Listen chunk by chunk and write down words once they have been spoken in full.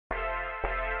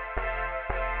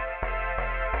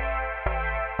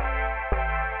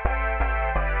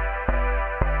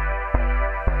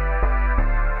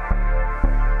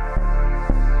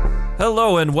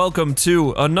Hello and welcome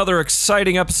to another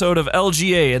exciting episode of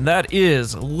LGA, and that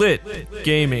is Lit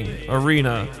Gaming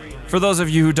Arena. For those of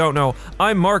you who don't know,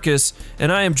 I'm Marcus,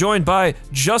 and I am joined by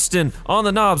Justin on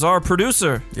the knobs, our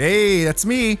producer. Hey, that's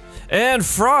me. And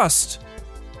Frost.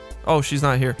 Oh, she's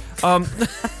not here.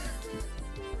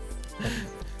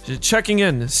 Checking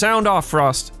in. Sound off,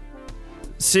 Frost.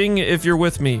 Sing if you're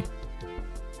with me.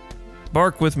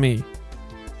 Bark with me.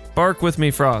 Bark with me,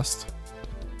 Frost.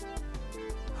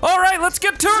 All right, let's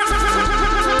get to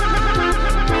it!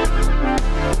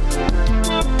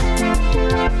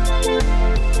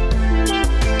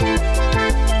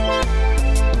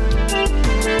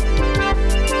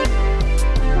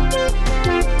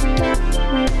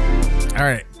 All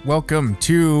right, welcome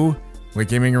to Lit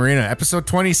Gaming Arena, episode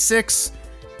 26.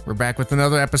 We're back with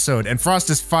another episode, and Frost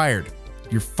is fired.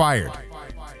 You're fired.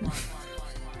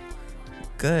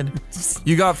 Good.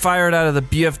 You got fired out of the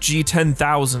BFG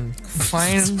 10,000.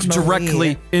 Finally.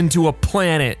 Directly into a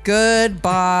planet.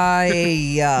 Goodbye.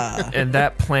 And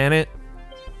that planet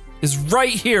is right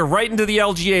here, right into the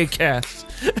LGA cast.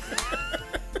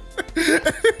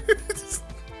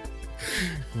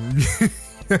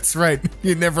 That's right.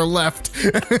 You never left.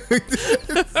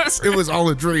 It was all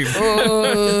a dream.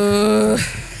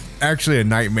 Actually, a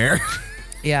nightmare.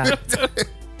 Yeah.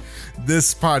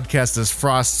 This podcast is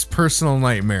Frost's personal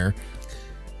nightmare.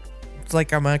 It's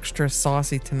like I'm extra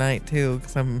saucy tonight too,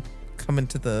 because I'm coming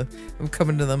to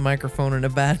the microphone in a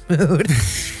bad mood.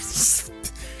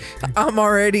 I'm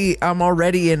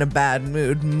already in a bad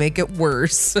mood. Make it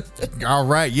worse. All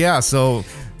right, yeah. So,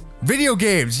 video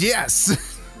games, yes.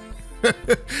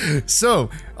 So,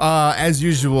 as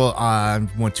usual, I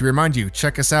want to remind you,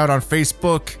 check us out on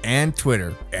Facebook and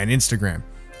Twitter and Instagram.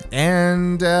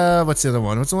 And what's the other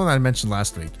one? What's the one I mentioned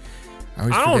last week?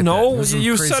 I don't know.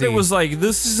 You said it was like,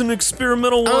 this is an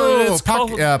experimental one. Oh, it's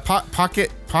called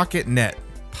Pocket Net.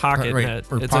 Pocket Right, Net.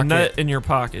 or It's Pocket. a net in your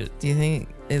pocket. Do you think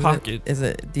Pocket.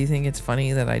 do you think it's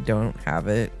funny that I don't have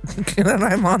it? And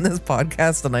I'm on this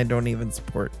podcast and I don't even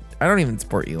support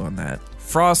you on that.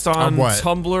 Frost on what?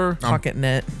 Tumblr. Pocket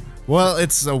Net. Well,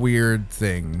 it's a weird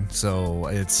thing, so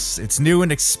it's new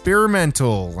and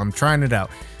experimental. I'm trying it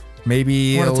out. Maybe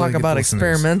You want to it'll talk get about listeners.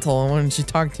 experimental? Why don't you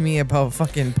talk to me about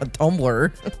fucking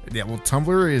Tumblr? Yeah, well,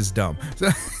 Tumblr is dumb.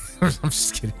 I'm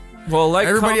just kidding. Well, like,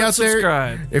 Everybody comment, out there,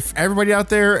 subscribe. if everybody out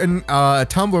there in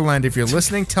Tumblr land, if you're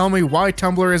listening, tell me why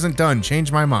Tumblr isn't done.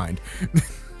 Change my mind.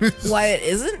 Why it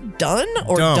isn't done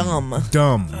or dumb?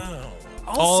 Dumb.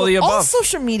 All the above. All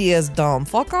social media is dumb.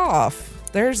 Fuck off.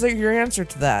 There's your answer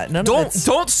to that.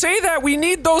 Don't say that. We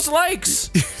need those likes.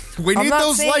 We I'm need not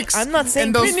those saying- likes. I'm not saying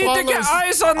and those We need to get follows.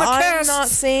 eyes on the I'm cast. not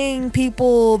saying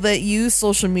people that use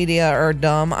social media are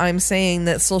dumb. I'm saying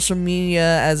that social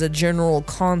media as a general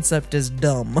concept is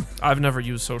dumb. I've never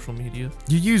used social media.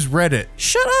 You use Reddit.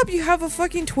 Shut up. You have a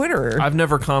fucking Twitter. I've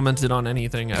never commented on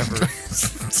anything ever.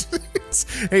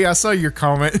 Hey, I saw your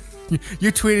comment.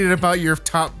 You tweeted about your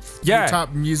top. Yeah. Your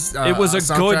top music. It was a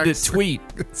good soundtracks. tweet.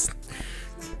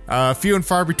 Few and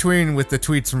far between with the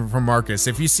tweets from Marcus.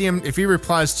 If you see him, if he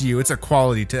replies to you, it's a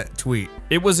quality tweet.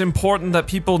 It was important that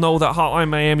people know that Hotline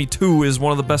Miami 2 is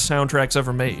one of the best soundtracks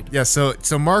ever made. Yeah. So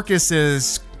Marcus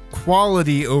is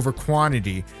quality over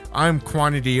quantity. I'm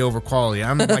quantity over quality.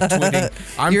 I'm like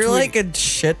tweeting. You're like a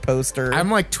shit poster. I'm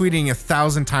like tweeting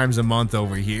 1,000 times a month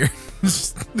over here.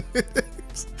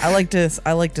 I like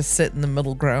to sit in the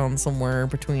middle ground somewhere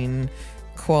between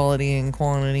quality and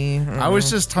quantity. I was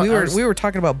just talking. we were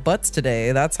talking about butts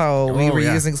today. That's how we Oh, were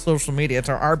yeah. using social media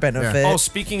to our benefit. Oh,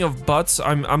 speaking of butts,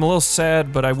 I'm a little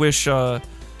sad, but I wish you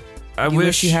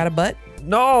wish you had a butt?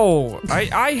 No,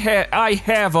 I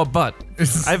have a butt.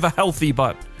 I have a healthy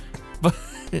butt, but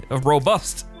a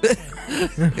robust,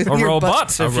 a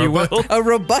robot, if you will. A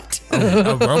robot.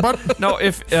 a robot. No,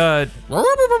 if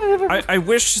I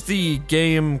wish the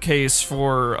game case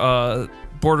for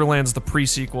Borderlands the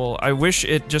pre-sequel, I wish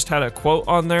it just had a quote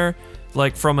on there,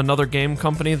 like from another game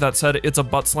company that said it's a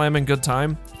butt slamming good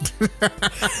time.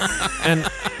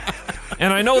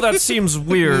 and I know that seems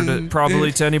weird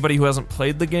probably to anybody who hasn't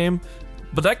played the game,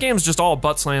 but that game's just all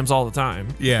butt slams all the time.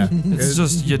 Yeah, It's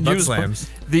just you butt use slams.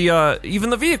 the even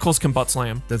the vehicles can butt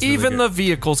slam. That's really even good. the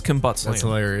vehicles can butt slam. That's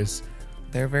hilarious.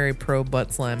 They're very pro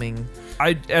butt slamming.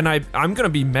 I'm gonna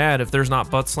be mad if there's not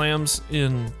butt slams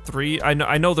in 3.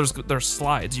 I know there's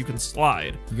slides. You can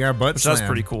slide, You got a butt which slam. that's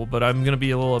pretty cool. But I'm gonna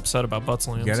be a little upset about butt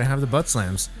slams. You gotta have the butt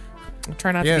slams.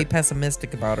 Try not Yeah. to be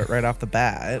pessimistic about it right off the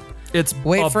bat. It's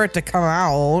Wait for it to come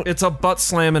out. It's a butt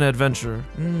slamming adventure.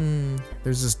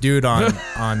 There's this dude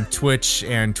on Twitch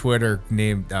and Twitter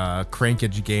named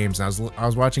Crankage Games. I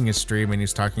was watching his stream and he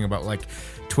was talking about like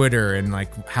Twitter and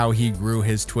like how he grew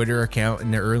his Twitter account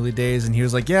in the early days. And he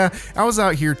was like, yeah, I was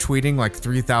out here tweeting like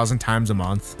 3,000 times a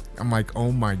month. I'm like,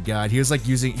 oh my God. He was like,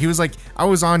 I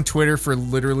was on Twitter for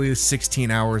literally 16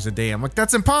 hours a day. I'm like,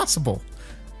 that's impossible.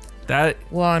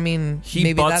 Well, I mean, He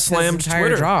maybe butt that's his slammed entire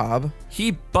Twitter. job.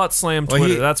 He butt slammed Well,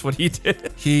 Twitter. he- That's what he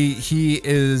did. He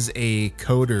is a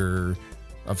coder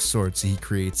of sorts. He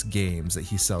creates games that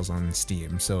he sells on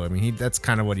Steam. So I mean, that's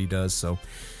kind of what he does. So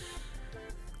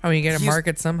I mean, you got to He's-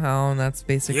 market somehow, and that's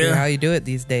basically Yeah. how you do it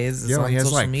these days. Is yeah, on he has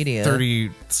social like media.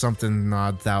 30 something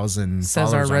odd thousand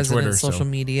Says our followers on resident Twitter. social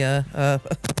media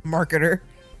marketer.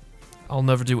 I'll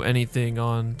never do anything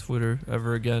on Twitter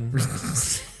ever again.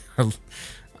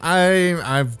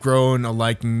 I've grown a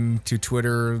liking to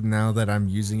Twitter now that I'm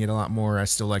using it a lot more. I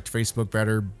still liked Facebook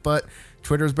better, but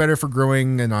Twitter's better for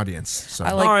growing an audience. So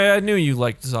I like- Oh, I knew you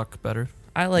liked Zuck better.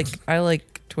 I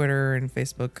like Twitter and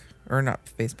Facebook, or not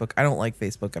Facebook. I don't like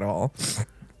Facebook at all.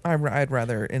 I'd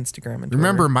rather Instagram and Twitter.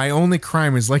 remember, my only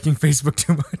crime is liking Facebook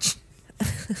too much.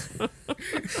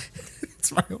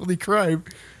 It's my only crime.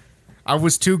 I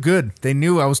was too good. They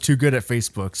knew I was too good at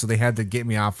Facebook, so they had to get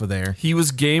me off of there. He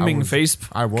was gaming Facebook.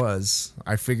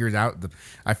 I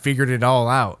figured it all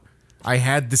out. I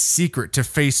had the secret to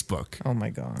Facebook. Oh my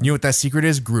god. You know what that secret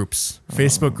is? Groups.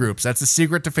 Facebook groups. That's the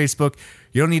secret to Facebook.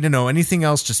 You don't need to know anything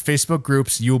else, just Facebook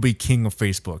groups. You'll be king of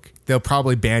Facebook. They'll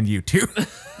probably ban you too.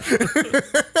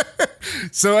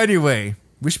 So anyway,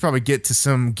 we should probably get to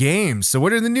some games. So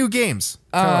what are the new games?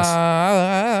 Tell us.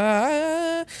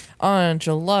 On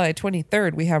July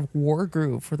 23rd, we have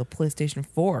Wargroove for the PlayStation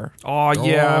 4. Oh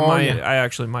yeah, Oh, I yeah.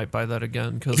 actually might buy that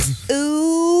again because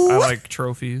Ooh. I like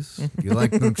trophies. You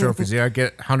like them trophies. Yeah,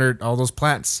 get 100, all those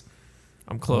plats.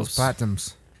 I'm Those close.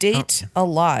 platinums. Date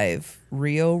Alive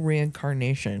Rio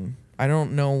Reincarnation. I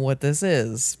don't know what this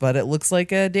is, but it looks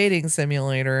like a dating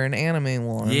simulator, an anime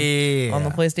one. Yeah. On the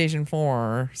PlayStation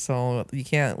 4, so you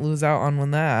can't lose out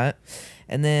on that.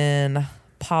 And then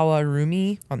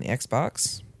Pawarumi on the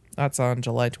Xbox. That's on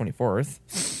July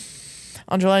 24th.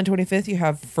 On July 25th, you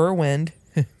have Furwind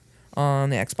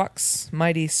on the Xbox.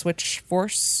 Mighty Switch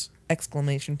Force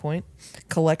exclamation point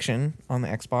collection on the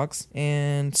Xbox,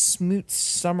 and Smoot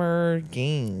Summer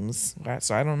Games.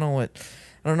 So I don't know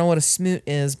what a Smoot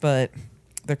is, but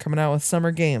they're coming out with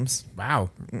summer games Wow.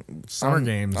 Summer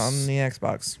games. on the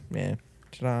Xbox. Yeah.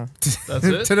 Ta-da. That's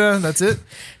it. Ta-da, that's it.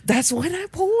 That's what I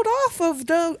pulled off of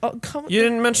the. You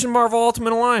didn't mention Marvel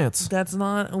Ultimate Alliance. Wasn't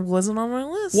on my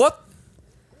list. What?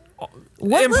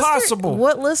 What Impossible.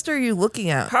 What list are you looking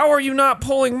at? How are you not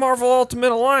pulling Marvel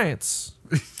Ultimate Alliance?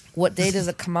 What day does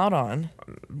it come out on?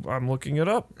 I'm looking it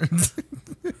up.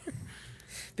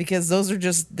 Because those are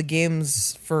just the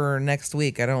games for next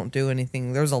week. I don't do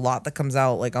anything. There's a lot that comes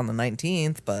out like on the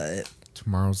 19th, but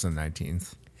Tomorrow's the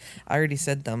 19th. I already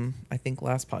said them, I think,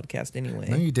 last podcast anyway.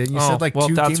 No, you didn't. You Oh, said like well,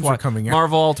 2 that's games why were coming out.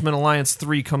 Marvel Ultimate Alliance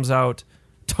 3 comes out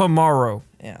tomorrow.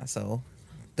 Yeah, so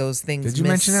those things. Did you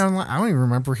mention it online? I don't even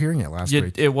remember hearing it last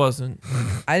week. It wasn't.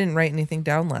 I didn't write anything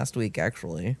down last week,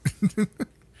 actually.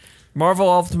 Marvel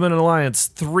Ultimate Alliance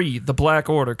 3, The Black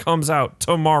Order, comes out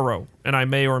tomorrow, and I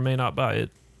may or may not buy it.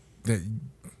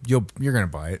 You're gonna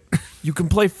buy it. You can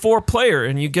play 4-player,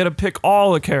 and you get to pick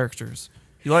all the characters.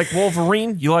 You like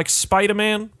Wolverine? You like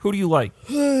Spider-Man? Who do you like?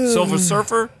 Silver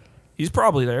Surfer? He's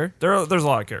probably there. There's a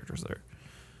lot of characters there.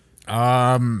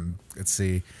 Let's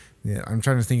see. Yeah, I'm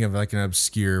trying to think of like an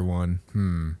obscure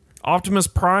one. Optimus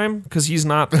Prime? Because he's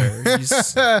not there.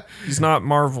 He's not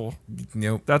Marvel.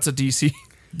 Nope. That's a DC.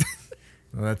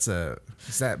 Well, is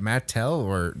that Mattel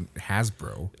or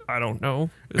Hasbro? I don't know.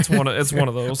 It's one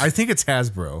of those. I think it's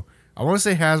Hasbro. I want to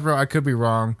say Hasbro. I could be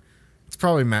wrong. It's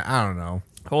probably I don't know.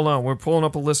 Hold on, we're pulling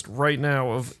up a list right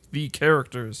now of the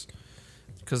characters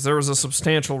because there was a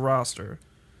substantial roster.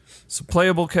 So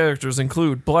playable characters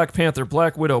include Black Panther,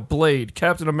 Black Widow, Blade,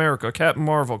 Captain America, Captain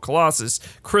Marvel, Colossus,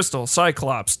 Crystal,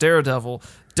 Cyclops, Daredevil,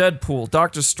 Deadpool,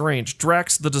 Doctor Strange,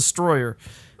 Drax the Destroyer,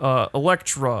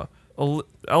 Elektra,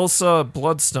 Elsa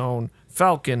Bloodstone,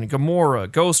 Falcon, Gamora,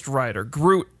 Ghost Rider,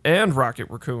 Groot, and Rocket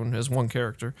Raccoon as one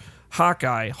character,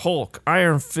 Hawkeye, Hulk,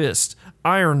 Iron Fist,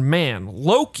 Iron Man,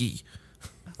 Loki,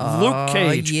 Luke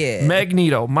Cage, yeah.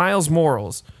 Magneto, Miles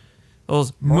Morales.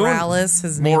 Those Morales,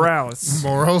 his name- Morales.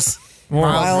 Morals.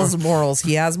 Miles Morals.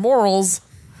 He has morals.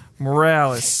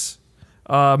 Morales.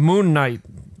 Moon Knight.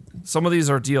 Some of these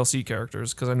are DLC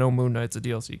characters because I know Moon Knight's a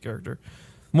DLC character.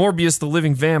 Morbius the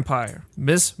Living Vampire.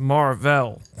 Miss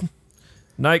Marvel.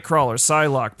 Nightcrawler,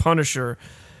 Psylocke, Punisher,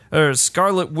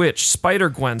 Scarlet Witch,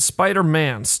 Spider-Gwen,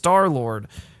 Spider-Man, Star-Lord,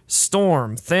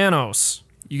 Storm, Thanos.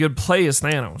 You could play as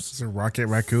Thanos. Is it Rocket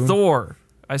Raccoon? Thor.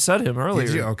 I said him earlier.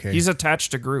 Did you? Okay. He's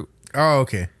attached to Groot. Oh,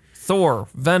 okay. Thor,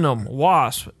 Venom,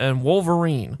 Wasp, and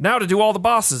Wolverine. Now to do all the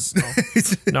bosses.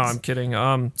 No, no, I'm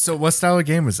kidding. So what style of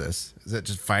game is this? Is it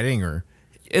just fighting or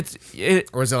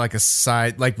or is it like a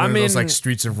side, like one of those like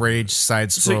Streets of Rage side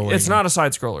scrolling? It's not a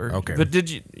side scroller. Okay. But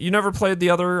you never played the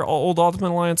other old Ultimate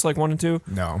Alliance like 1 and 2?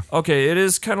 No. Okay, it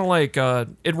is kind of like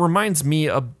it reminds me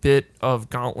a bit of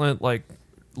Gauntlet, like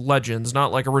Legends,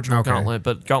 not like original Gauntlet,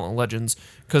 but Gauntlet Legends,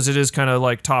 because it is kind of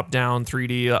like top down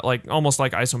 3D, like almost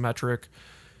like isometric.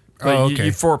 But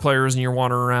you 4 players and you're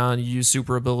wandering around. You use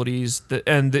super abilities,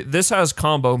 and this has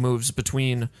combo moves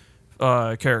between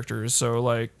characters. So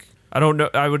like, I don't know.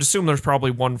 I would assume there's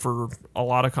probably one for a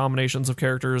lot of combinations of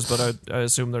characters, but I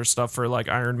assume there's stuff for like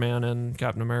Iron Man and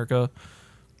Captain America.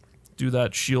 Do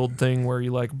that shield thing where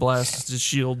you like blast the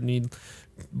shield and you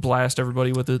blast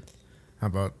everybody with it. How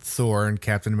about Thor and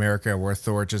Captain America, where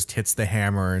Thor just hits the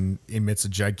hammer and emits a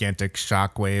gigantic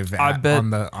shockwave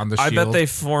on the shield? I bet they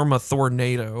form a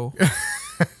Thornado.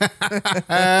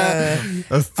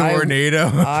 A tornado.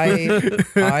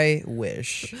 I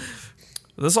wish.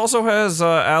 This also has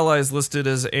allies listed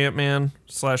as Ant-Man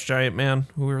 / Giant Man,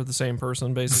 who are the same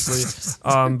person basically.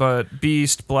 But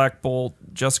Beast, Black Bolt,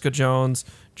 Jessica Jones,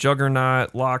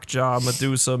 Juggernaut, Lockjaw,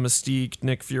 Medusa, Mystique,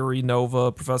 Nick Fury,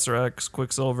 Nova, Professor X,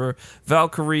 Quicksilver,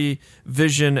 Valkyrie,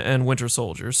 Vision, and Winter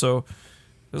Soldier. So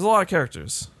there's a lot of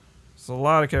characters.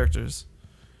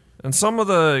 And some of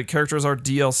the characters are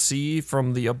DLC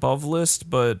from the above list,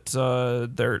 but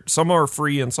some are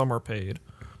free and some are paid.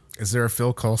 Is there a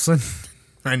Phil Coulson?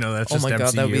 I know that's just MCU. Oh my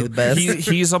god, that would be the best.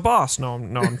 He's a boss. No,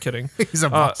 I'm kidding. He's a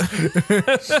boss.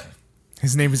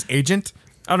 His name is Agent?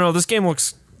 I don't know. This game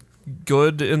looks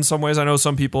good in some ways. I know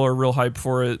some people are real hyped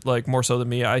for it, like more so than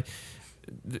me.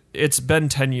 It's been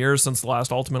 10 years since the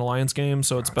last Ultimate Alliance game,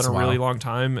 so it's been a really long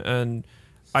time. And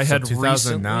I had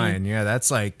 2009. Recently, yeah,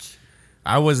 that's like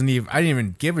I didn't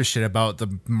even give a shit about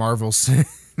the Marvel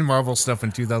stuff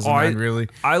in 2009. Really,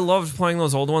 I loved playing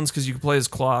those old ones because you could play as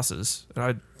Colossus, and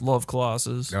I love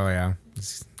Colossus. Oh yeah,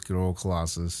 it's good old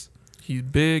Colossus. He's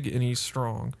big and he's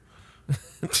strong.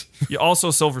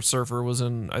 Also, Silver Surfer was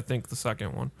in, I think, the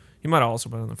second one. He might have also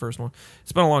been in the first one.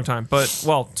 It's been a long time, but,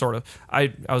 well, sort of.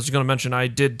 I was going to mention, I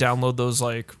did download those,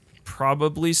 like,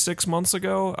 probably 6 months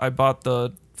ago. I bought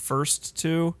the first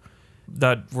 2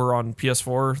 that were on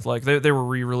PS4. Like, they were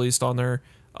re-released on there.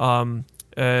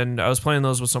 And I was playing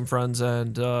those with some friends,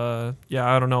 and,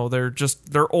 yeah, I don't know.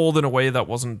 They're old in a way that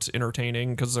wasn't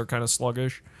entertaining because they're kind of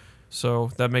sluggish.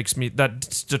 So that makes me,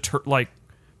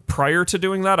 prior to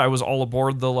doing that, I was all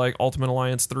aboard the like Ultimate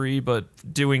Alliance 3, but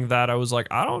doing that, I was like,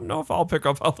 I don't know if I'll pick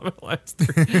up Ultimate Alliance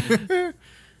 3.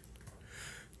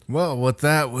 Well, with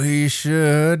that, we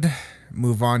should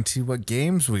move on to what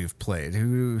games we've played.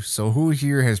 Who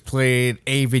here has played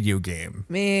a video game?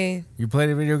 Me. You played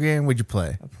a video game? What'd you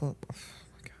play? Oh my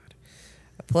god.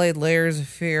 I played Layers of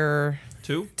Fear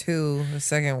 2, the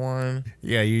second one.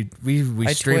 Yeah,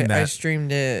 we streamed that. I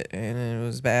streamed it and it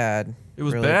was bad. It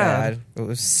was really bad. It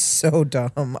was so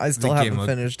dumb. I still haven't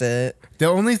finished it.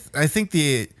 Probably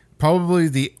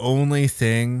the only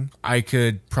thing I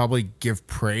could probably give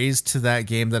praise to that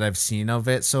game that I've seen of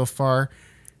it so far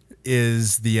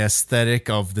is the aesthetic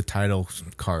of the title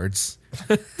cards.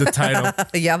 The title,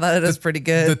 yeah, that is pretty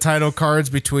good. The title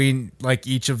cards between like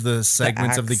each of the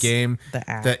segments of the game,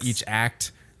 that each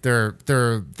act,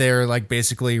 they're like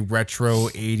basically retro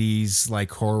 80s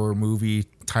like horror movie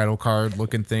title card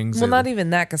looking things. Well, not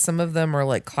even that, because some of them are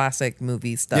like classic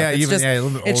movie stuff. Yeah, a little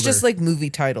bit older. It's just like movie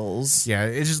titles. Yeah,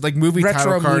 it's just like movie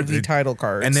retro title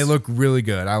cards, and they look really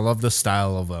good. I love the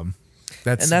style of them.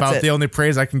 That's about the only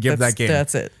praise I can give that game.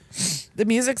 That's it. The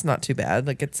music's not too bad.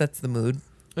 Like, it sets the mood.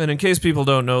 And in case people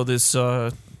don't know, this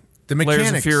the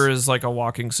mechanics. Layers of Fear is like a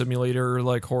walking simulator,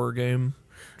 like horror game.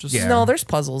 No, there's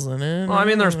puzzles in it. Well, I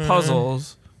mean, there's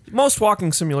puzzles. Most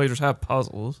walking simulators have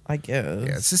puzzles, I guess.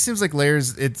 Yeah, it just seems like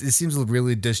Layers. It seems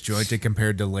really disjointed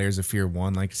compared to Layers of Fear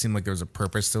 1. Like, it seemed like there was a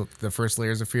purpose to the first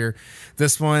Layers of Fear.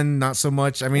 This one, not so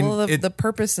much. I mean, the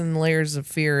purpose in Layers of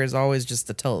Fear is always just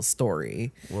to tell a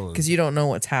story, because you don't know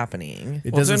what's happening.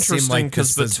 It's interesting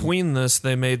because between this,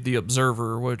 they made The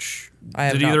Observer, which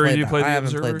did either of you play The Observer? I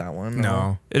haven't played that one.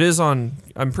 No, it is on.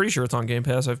 I'm pretty sure it's on Game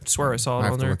Pass. I swear I saw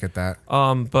it on there. I have to look at that.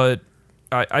 But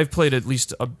I've played at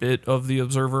least a bit of The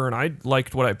Observer, and I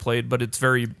liked what I played, but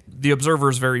The Observer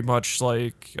is very much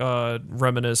like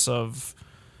reminisce of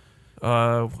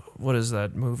what is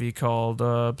that movie called?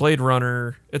 Blade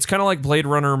Runner. It's kind of like Blade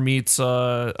Runner meets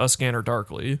A Scanner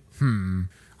Darkly.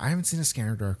 I haven't seen A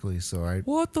Scanner Darkly, so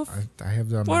What the? I have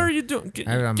them. What are you doing? Get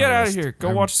I have it on out my of list. here.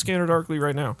 Go watch Scanner Darkly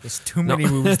right now. There's too many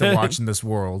movies to watch in this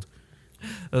world.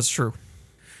 That's true.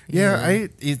 Yeah,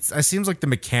 it seems like the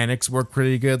mechanics work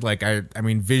pretty good. Like I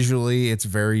mean, visually, it's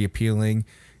very appealing.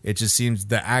 It just seems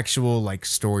the actual like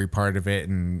story part of it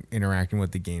and interacting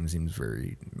with the game seems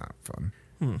very not fun.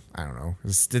 I don't know.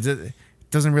 It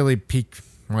doesn't really pique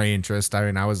my interest. I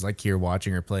mean, I was like here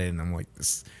watching her play, and I'm like,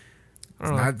 this is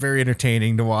not very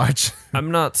entertaining to watch. I'm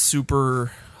not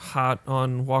super hot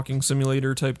on walking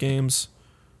simulator type games.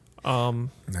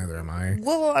 Neither am I.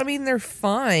 Well, I mean, they're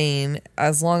fine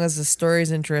as long as the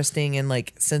story's interesting, and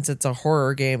like since it's a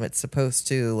horror game, it's supposed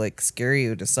to like scare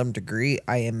you to some degree,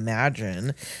 I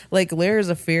imagine. Like Layers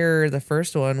of Fear, the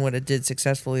first one, what it did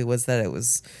successfully was that it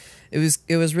was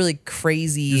really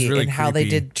crazy really in how they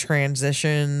creepy. did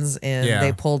transitions, and Yeah.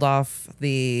 they pulled off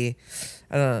the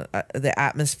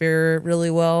atmosphere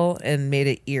really well and made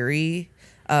it eerie.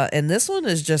 And this one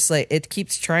is just like it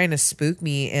keeps trying to spook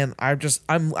me, and I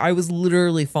was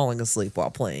literally falling asleep while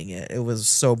playing it. It was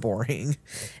so boring,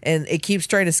 and it keeps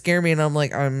trying to scare me, and I'm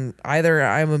like I'm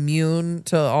immune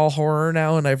to all horror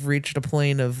now, and I've reached a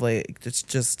plane of like it's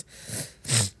just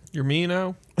You're me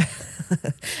now?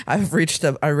 I reached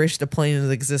a plane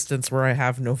of existence where I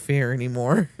have no fear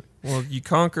anymore. Well, you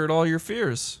conquered all your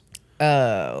fears.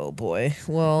 Oh boy.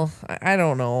 Well, I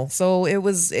don't know. So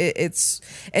it's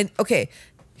okay.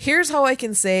 Here's how I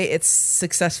can say it's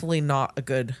successfully not a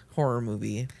good horror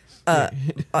movie.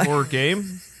 Horror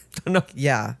game? No.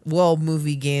 Yeah. Well,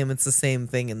 movie game, it's the same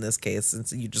thing in this case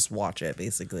since you just watch it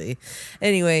basically.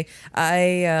 Anyway,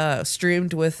 I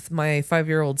streamed with my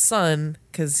 5-year-old son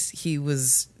because he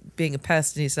was being a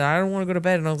pest and he said, I don't want to go to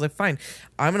bed. And I was like, fine,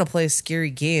 I'm going to play a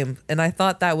scary game. And I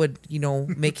thought that would,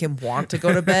 make him want to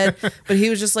go to bed. But he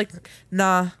was just like,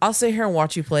 nah, I'll sit here and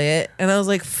watch you play it. And I was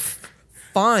like,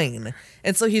 fine.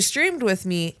 And so he streamed with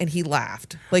me and he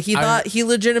laughed. Like he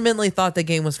legitimately thought the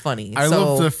game was funny. I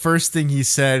love the first thing he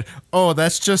said. Oh,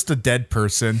 that's just a dead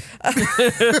person.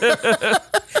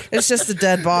 It's just a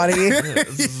dead body.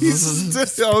 He's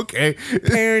just, okay.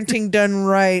 Parenting done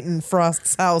right in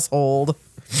Frost's household.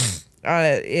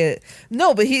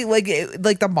 No, but he like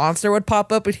the monster would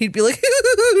pop up and he'd be like,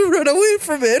 run away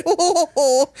from it.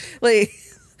 Like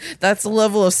that's the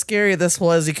level of scary this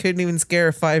was. He couldn't even scare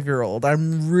a 5-year-old.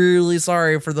 I'm really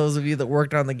sorry for those of you that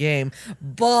worked on the game,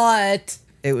 but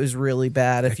it was really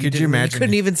bad. If you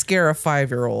couldn't even scare a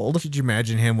 5-year-old. Could you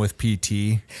imagine him with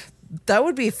PT? That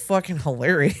would be fucking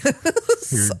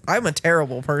hilarious. I'm a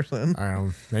terrible person. I don't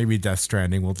know. Maybe Death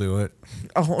Stranding will do it.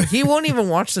 Oh, he won't even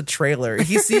watch the trailer.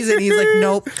 He sees it and he's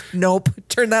like, nope,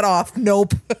 turn that off.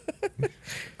 Nope.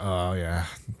 Oh, yeah.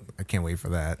 I can't wait for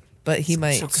that. But he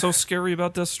might. What's so scary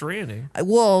about Death Stranding?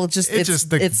 Well, It's just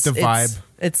the vibe.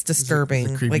 It's disturbing.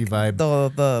 It's a creepy like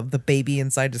vibe. The baby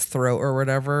inside his throat or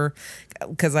whatever.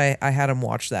 Because I had him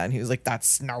watch that and he was like,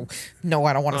 "That's no,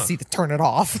 I don't want to see the turn it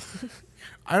off."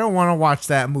 I don't want to watch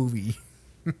that movie.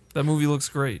 That movie looks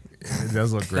great. It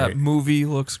does look That great. movie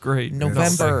looks great.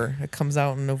 November. It comes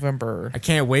out in November. I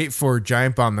can't wait for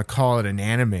Giant Bomb to call it an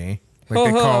anime. Like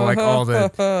they call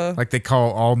they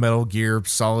call all Metal Gear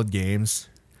Solid games.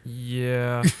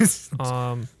 Yeah.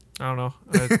 I don't know.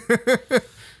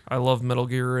 I love Metal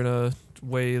Gear in a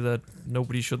way that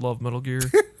nobody should love Metal Gear.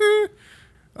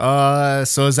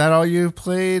 So is that all you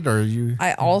played, or you?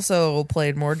 I also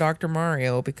played more Dr.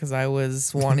 Mario because I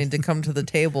was wanting to come to the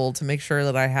table to make sure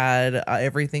that I had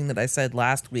everything that I said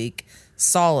last week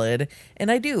solid,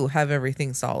 and I do have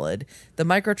everything solid. The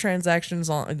microtransactions,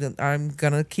 I'm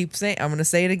gonna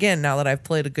say it again now that I've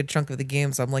played a good chunk of the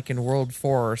game, so I'm like in World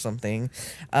 4 or something.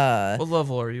 What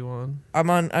level are you on? I'm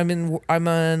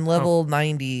on level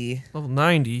 90. Level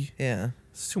 90? Yeah.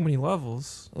 It's too many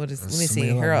levels. Let me so see.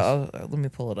 many Here, levels. let me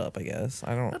pull it up, I guess.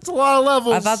 I don't. That's a lot of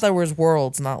levels. I thought there was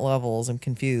worlds, not levels. I'm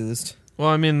confused. Well,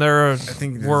 I mean, there are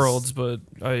think there's worlds, but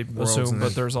I worlds assume, and but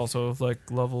then- there's also like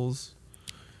levels.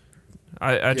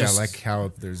 I just like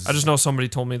how there's. I just know somebody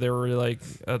told me they were like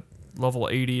at level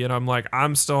 80, and I'm like,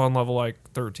 I'm still on level like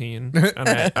 13, and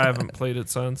I haven't played it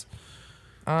since.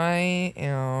 I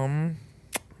am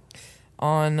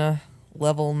on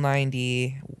level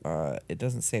 90. It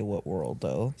doesn't say what world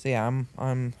though. So yeah, I'm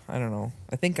I don't know.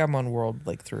 I think I'm on world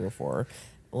like 3 or 4,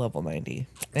 level 90.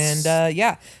 And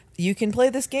yeah, you can play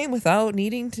this game without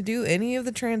needing to do any of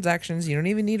the transactions. You don't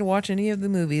even need to watch any of the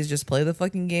movies. Just play the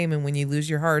fucking game, and when you lose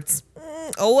your hearts,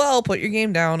 oh well, put your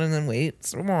game down and then wait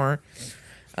some more.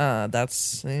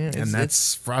 That's And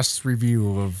that's Frost's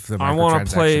review of the I want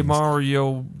to play microtransactions.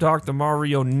 Mario, Dr.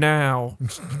 Mario now.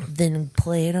 then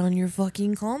play it on your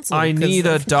fucking console. I 'cause need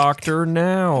a doctor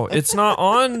now. It's not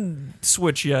on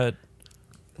Switch yet.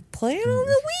 play it on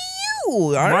the Wii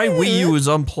U. My Wii U is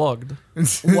unplugged.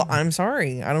 Well, I'm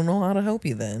sorry. I don't know how to help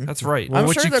you then. That's right. Well, I'm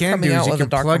what sure you they're can coming do is out you with a can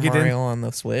Dr. plug it in. Mario on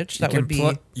the Switch. That would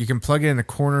be. You can plug it in the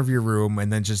corner of your room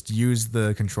and then just use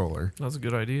the controller. That's a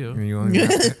good idea.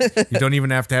 You don't even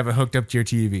have to have it hooked up to your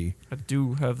TV. I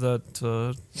do have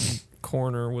that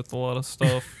corner with a lot of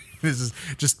stuff. This is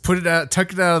just put it out,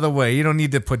 tuck it out of the way. You don't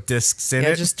need to put discs in Yeah,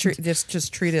 it. just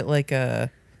treat it like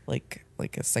a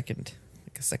second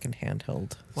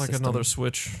handheld. Like system. another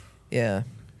Switch. Yeah,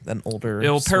 an older.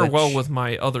 It'll pair Switch. well with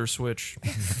my other Switch.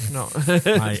 No.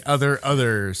 my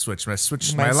other switch, my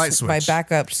light switch. My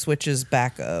backup Switch's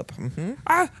backup. Mm-hmm.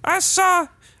 I saw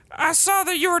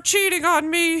that you were cheating on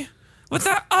me with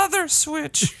that other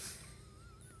Switch.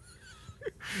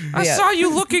 I Yeah. saw you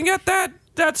looking at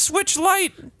that Switch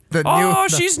Lite.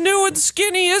 She's new and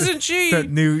skinny, isn't she? That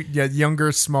new,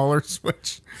 younger, smaller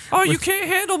switch. Oh, you can't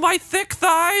handle my thick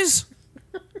thighs.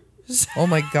 Oh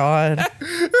my god.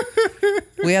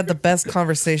 We had the best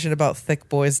conversation about thick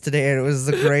boys today, and it was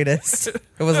the greatest.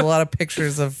 It was a lot of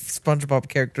pictures of SpongeBob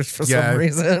characters for some I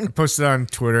reason. posted on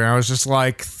Twitter. And I was just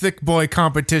like, thick boy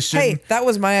competition. Hey, that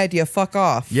was my idea. Fuck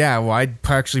off. Yeah, well, I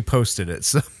actually posted it.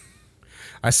 So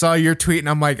I saw your tweet and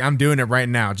I'm like, I'm doing it right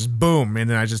now. Just boom. And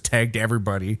then I just tagged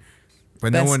everybody.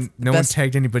 But no one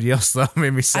tagged anybody else, though. It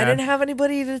made me sad. I didn't have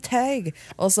anybody to tag.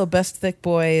 Also, best thick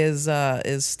boy is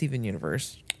Steven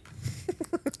Universe.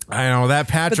 I know that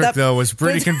Patrick though was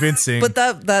pretty convincing. But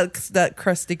that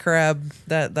Krusty Krab,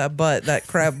 that butt, that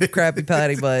Krabby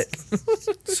Patty butt.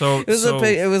 So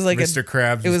It was like Mr.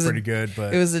 Krabs was pretty good,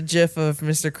 but it was a gif of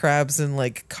Mr. Krabs in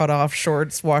like cut off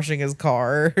shorts washing his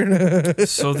car.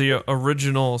 so the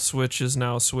original Switch is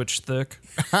now Switch thick.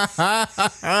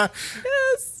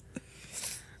 Yes.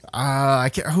 I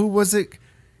can't. Who was it?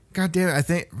 God damn it! I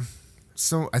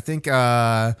think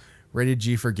Rated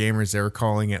G for Gamers.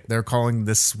 They're calling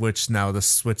this Switch now the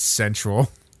Switch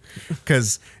Central,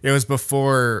 because it was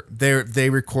before they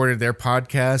recorded their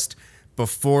podcast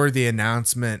before the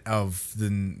announcement of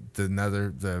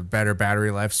the better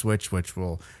battery life Switch, which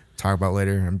we'll talk about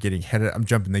later. I'm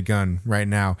jumping the gun right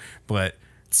now, but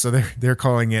so they're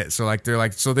calling it. So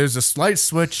so there's a slight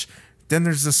Switch. Then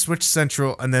there's the Switch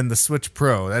Central, and then the Switch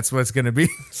Pro. That's what it's going to be.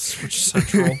 Switch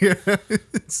Central.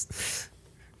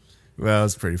 Well,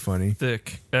 it's pretty funny.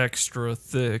 Thick. Extra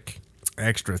thick.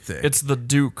 Extra thick. It's the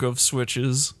Duke of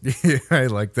Switches. Yeah, I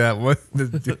like that one.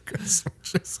 The Duke of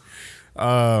Switches.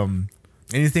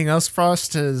 Anything else,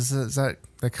 Frost? Does that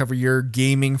cover your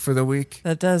gaming for the week?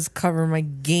 That does cover my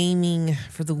gaming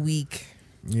for the week.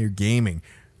 Your gaming.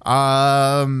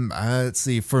 Let's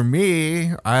see. For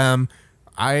me, I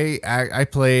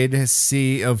played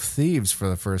Sea of Thieves for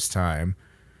the first time.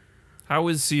 How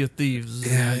is Sea of Thieves?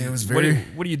 Yeah, it was What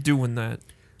do you do in that?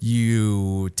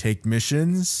 You take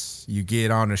missions, you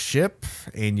get on a ship,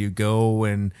 and you go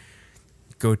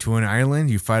to an island.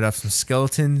 You fight off some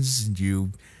skeletons.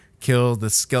 You kill the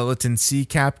skeleton sea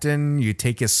captain. You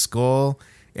take his skull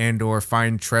or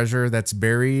find treasure that's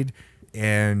buried,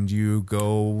 and you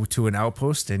go to an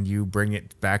outpost and you bring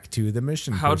it back to the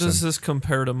mission. How person. does this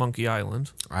compare to Monkey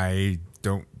Island?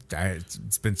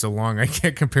 It's been so long I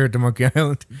can't compare it to Monkey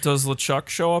Island. Does LeChuck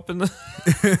show up in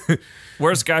the...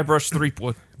 Where's Guybrush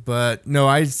Threepwood? But no,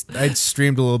 I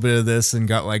streamed a little bit of this and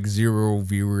got like 0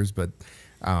 viewers. But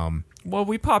Well,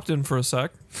 we popped in for a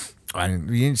sec. you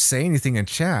didn't say anything in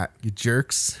chat, you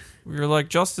jerks. We were like,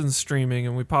 Justin's streaming,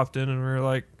 and we popped in, and we were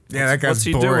like, Yeah, that guy's what's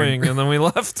he boring. doing? And then we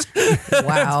left.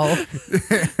 Wow.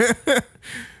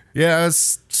 Yeah,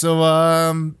 so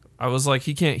I was like,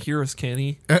 he can't hear us, can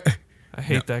he? I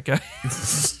hate that guy.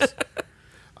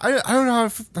 I don't know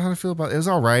how to feel about it. It was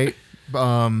all right.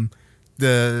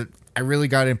 I really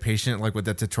got impatient like with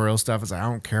the tutorial stuff. I was like, I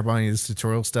don't care about any of this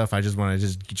tutorial stuff. I just want to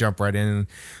just jump right in. And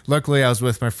luckily, I was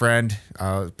with my friend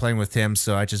playing with him,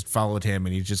 so I just followed him,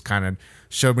 and he just kind of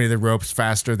showed me the ropes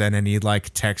faster than any like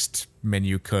text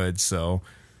menu could. So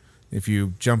if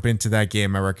you jump into that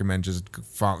game, I recommend just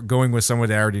going with someone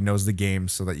that already knows the game,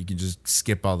 so that you can just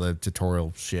skip all the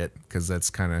tutorial shit, because that's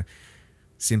kind of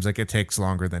seems like it takes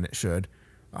longer than it should.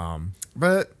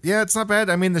 But yeah, it's not bad.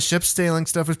 I mean, the ship sailing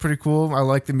stuff is pretty cool. I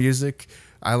like the music.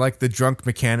 I like the drunk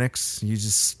mechanics. You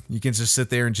can just sit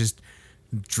there and just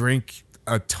drink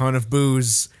a ton of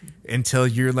booze until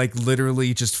you're like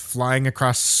literally just flying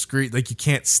across the street. Like you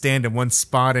can't stand in one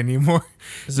spot anymore.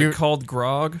 Is it called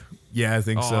grog? Yeah, I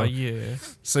think so. Oh, yeah.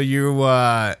 So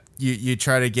you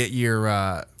try to get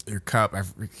your their cup.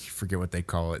 Forget what they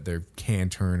call it. Their can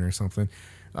turn or something.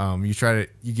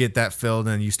 You get that filled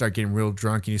and you start getting real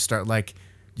drunk and you start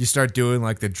doing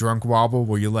like the drunk wobble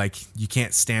where you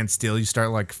can't stand still. You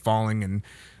start like falling and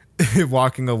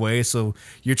walking away. So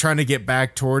you're trying to get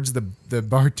back towards the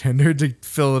bartender to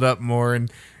fill it up more,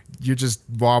 and you're just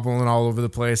wobbling all over the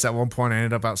place. At one point I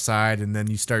ended up outside, and then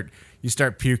you start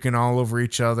puking all over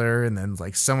each other, and then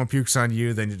like someone pukes on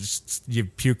you, then you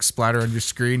puke splatter on your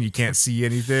screen. You can't see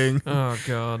anything. Oh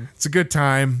God. It's a good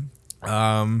time.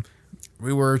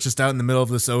 We were just out in the middle of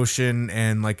this ocean,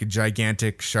 and like a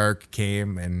gigantic shark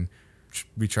came, and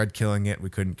we tried killing it. We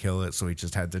couldn't kill it, so we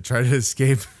just had to try to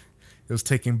escape. It was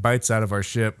taking bites out of our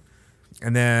ship.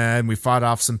 And then we fought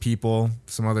off some people,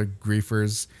 some other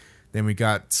griefers. Then we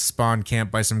got spawn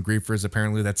camped by some griefers.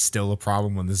 Apparently that's still a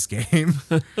problem in this game.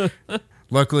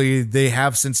 Luckily, they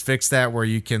have since fixed that, where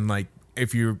you can like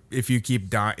if you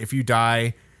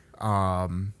die,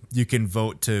 you can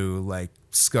vote to like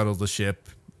scuttle the ship,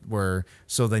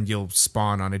 so then you'll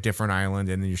spawn on a different island,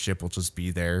 and then your ship will just be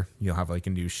there. You'll have like a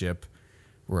new ship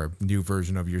or a new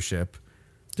version of your ship.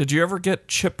 Did you ever get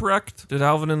chipwrecked? Did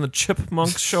Alvin and the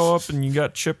Chipmunks show up and you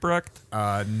got chipwrecked?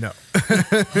 No.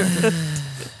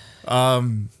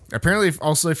 Apparently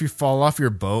also if you fall off your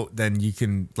boat, then you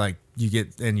can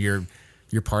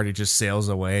your party just sails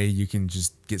away. You can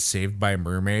just get saved by a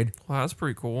mermaid. Wow, that's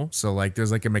pretty cool. So like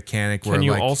there's like a mechanic where Can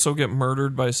you like, also get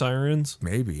murdered by sirens?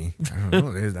 maybe. I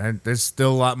don't know. There's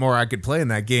still a lot more I could play in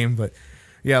that game, but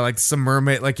yeah, like some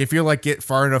mermaid, like if you like get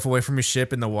far enough away from your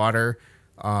ship in the water,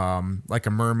 like a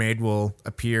mermaid will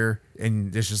appear,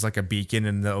 and there's just like a beacon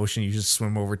in the ocean. You just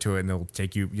swim over to it and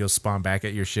you'll spawn back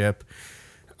at your ship.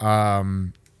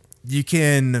 You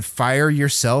can fire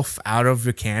yourself out of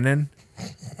the cannon.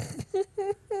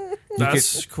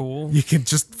 That's cool. You can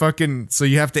just so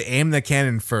you have to aim the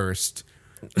cannon first.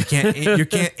 You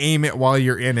can't aim it while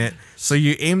you're in it. So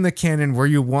you aim the cannon where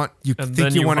you want to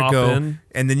go,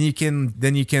 and then you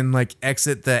can like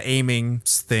exit the aiming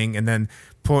thing, and then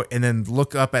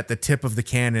look up at the tip of the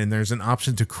cannon. There's an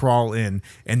option to crawl in,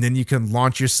 and then you can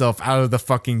launch yourself out of the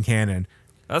fucking cannon.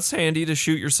 That's handy to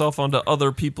shoot yourself onto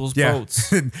other people's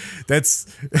boats.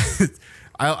 That's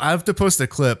I have to post a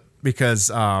clip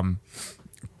because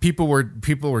people were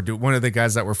one of the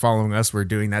guys that were following us were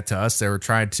doing that to us. They were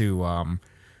trying to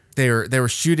they were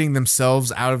shooting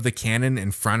themselves out of the cannon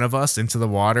in front of us into the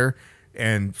water,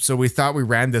 and so we thought we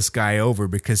ran this guy over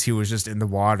because he was just in the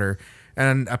water.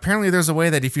 And apparently there's a way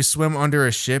that if you swim under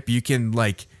a ship, you can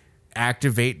like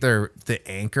activate the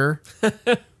anchor.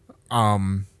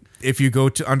 If you go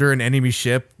to under an enemy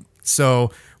ship.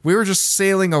 So we were just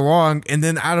sailing along, and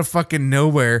then out of fucking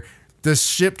nowhere, the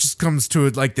ship just comes to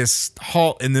like this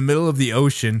halt in the middle of the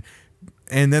ocean.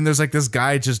 And then there's like this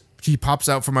guy he pops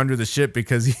out from under the ship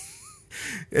because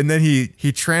and then he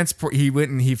went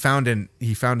and he found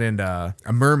a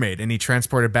mermaid, and he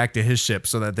transported back to his ship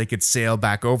so that they could sail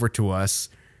back over to us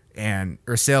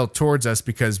or sail towards us,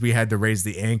 because we had to raise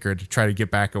the anchor to try to get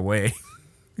back away.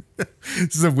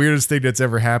 This is the weirdest thing that's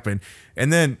ever happened.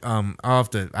 And then I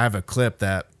have a clip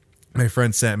that my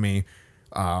friend sent me.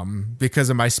 Because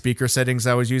of my speaker settings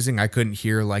I was using, I couldn't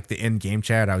hear like the in-game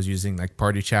chat. I was using like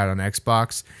party chat on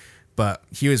Xbox, but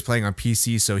he was playing on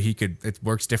PC, so it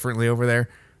works differently over there.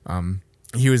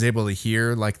 He was able to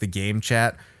hear like the game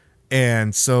chat.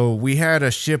 And so we had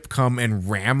a ship come and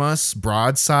ram us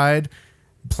broadside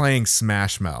playing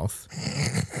Smash Mouth.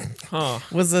 Huh.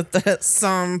 Was it that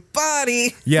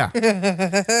somebody? Yeah.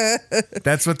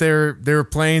 That's what they were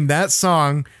playing that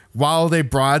song while they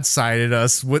broadsided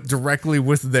us directly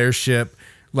with their ship.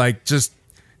 Like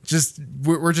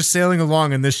we're just sailing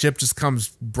along, and this ship just comes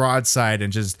broadside,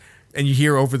 and you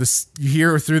hear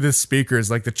through the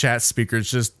speakers, like the chat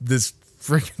speakers, just this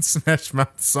freaking Smash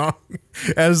Mouth song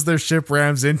as their ship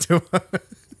rams into us.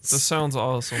 This sounds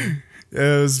awesome.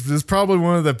 It was probably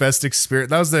one of the best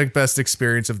experience. That was the best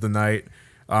experience of the night.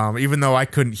 Even though I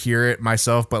couldn't hear it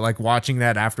myself, but like watching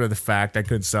that after the fact, I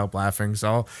couldn't stop laughing. So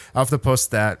I'll have to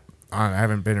post that. I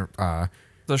haven't been. The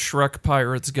Shrek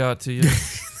pirates got to you.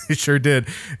 They sure did.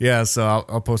 Yeah. So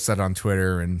I'll post that on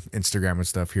Twitter and Instagram and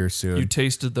stuff here soon. You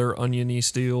tasted their oniony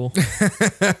steel.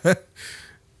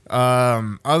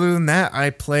 Other than that, I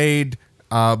played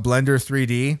Blender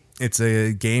 3D. It's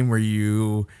a game where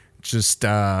you just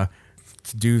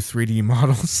do 3D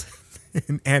models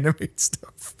and animate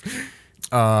stuff.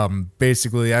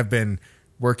 Basically, I've been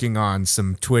working on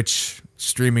some Twitch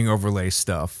streaming overlay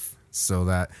stuff so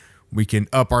that we can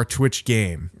up our Twitch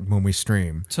game when we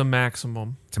stream to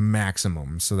maximum,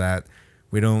 so that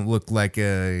we don't look like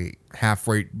a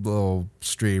half-rate little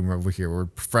stream over here. We're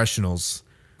professionals.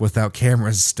 without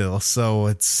cameras still.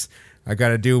 So I got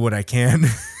to do what I can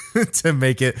to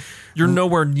make it. You're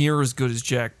nowhere near as good as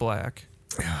Jack Black.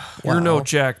 You're no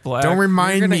Jack Black. Don't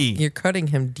remind me. You're cutting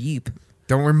him deep.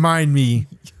 Don't remind me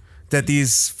that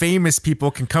these famous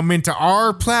people can come into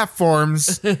our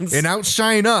platforms and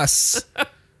outshine us,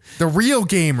 the real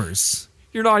gamers.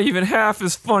 You're not even half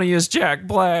as funny as Jack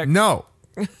Black. No,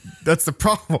 that's the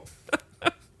problem.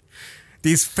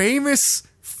 These famous,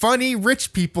 funny,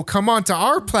 rich people come onto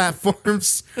our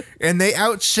platforms and they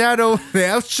outshine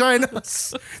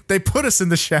us. They put us in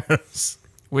the shadows.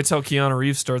 Wait till Keanu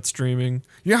Reeves starts streaming.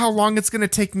 You know how long it's going to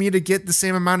take me to get the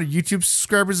same amount of YouTube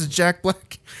subscribers as Jack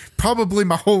Black? Probably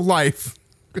my whole life.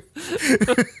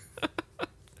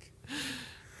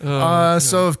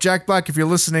 So if Jack Black, if you're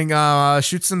listening,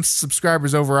 shoot some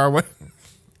subscribers over our way.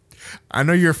 I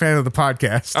know you're a fan of the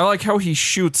podcast. I like how he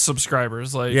shoots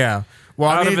subscribers, like Yeah. Well,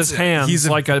 out of his hands, he's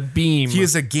like a beam. He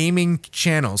is a gaming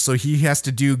channel, so he has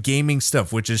to do gaming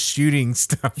stuff, which is shooting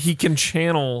stuff. He can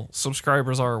channel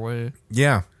subscribers our way.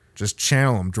 Yeah, just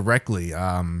channel them directly.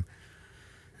 We'll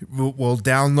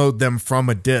download them from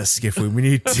a disc if we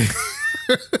need to.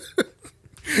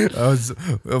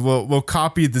 We'll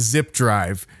copy the zip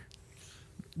drive.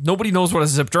 Nobody knows what a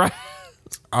zip drive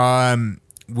is.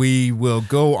 We will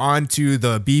go onto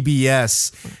the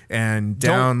BBS and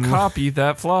Don't copy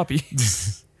that floppy.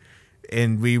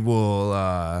 and we will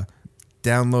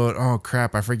download. Oh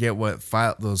crap! I forget what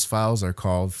those files are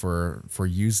called for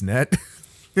Usenet.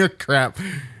 Crap.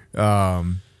 We'll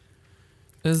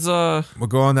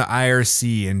go on the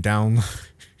IRC and download.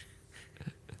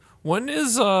 When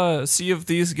is Sea of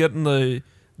Thieves getting the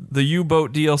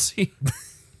U-boat DLC?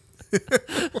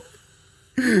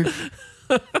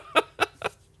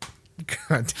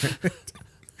 God damn it.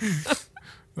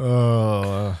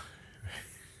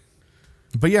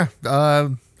 But yeah,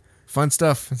 fun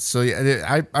stuff. So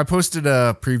yeah, I posted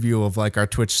a preview of like our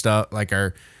Twitch stuff, like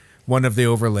one of the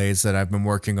overlays that I've been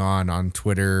working on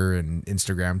Twitter and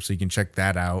Instagram, so you can check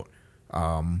that out.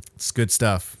 It's good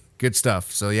stuff. Good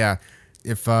stuff. So yeah,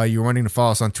 if you're wanting to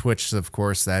follow us on Twitch, of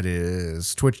course, that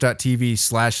is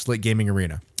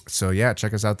twitch.tv/SlitGamingArena. So yeah,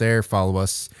 check us out there. Follow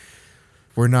us.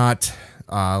 We're not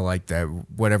like that,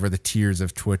 whatever the tiers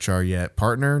of Twitch are yet.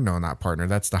 Partner? No, not partner.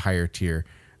 That's the higher tier.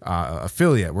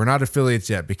 Affiliate. We're not affiliates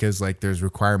yet because like there's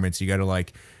requirements. You got to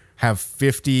like have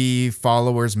 50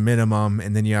 followers minimum,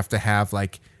 and then you have to have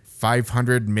like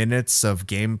 500 minutes of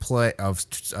gameplay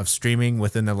of streaming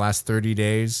within the last 30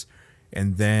 days.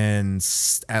 And then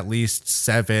at least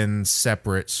 7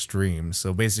 separate streams.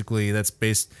 So basically that's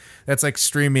like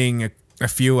streaming a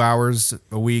few hours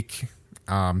a week,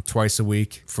 twice a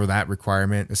week for that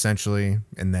requirement essentially.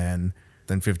 And then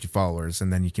 50 followers,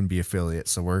 and then you can be affiliate.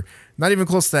 So we're not even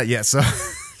close to that yet. So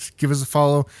give us a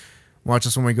follow. Watch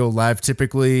us when we go live.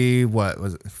 Typically, what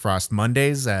was it? Frost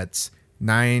Mondays at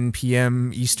 9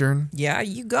 p.m. Eastern. Yeah,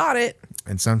 you got it.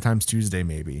 And sometimes Tuesday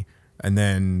maybe. And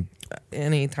then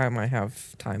anytime I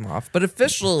have time off. But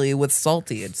officially with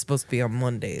Salty, it's supposed to be on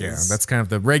Mondays. Yeah, that's kind of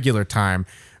the regular time.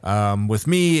 With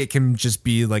me, it can just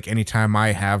be like anytime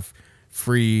I have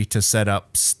free to set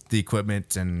up the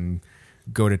equipment and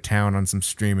go to town on some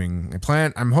streaming.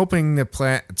 I'm hoping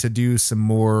to do some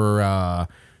more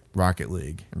Rocket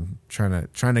League. I'm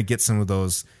trying to get some of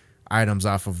those items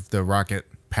off of the Rocket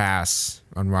Pass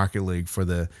on Rocket League for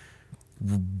the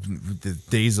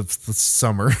days of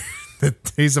summer. The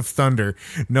Days of Thunder.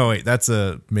 No, wait, that's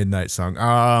a Midnight song.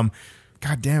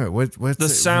 God damn it! What's the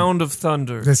Sound of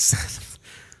Thunder? The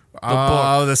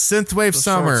Synthwave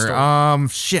Summer.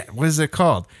 Shit, what is it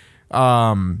called?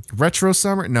 Retro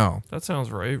Summer? No, that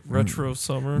sounds right. Retro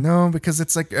Summer. No, because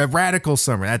it's like a Radical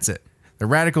Summer. That's it. The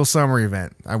Radical Summer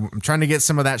event. I'm trying to get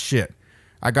some of that shit.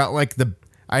 I got like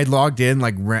I logged in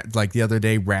like the other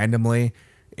day randomly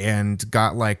and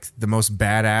got like the most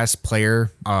badass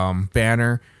player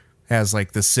banner. Has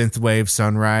like the Synthwave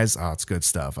Sunrise. Oh, it's good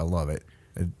stuff. I love it.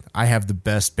 I have the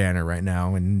best banner right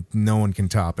now, and no one can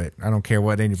top it. I don't care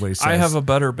what anybody says. I have a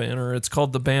better banner. It's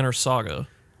called the Banner Saga.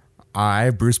 I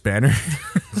have Bruce Banner.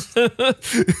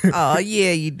 Oh,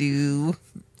 yeah, you do.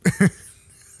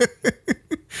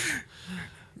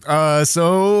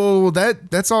 So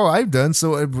that's all I've done.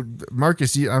 So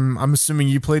Marcus, I'm assuming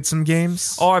you played some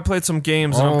games. Oh, I played some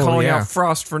games, and I'm calling out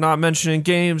Frost for not mentioning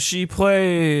games she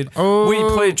played. Oh, we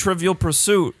played Trivial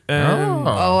Pursuit. And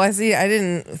I see. I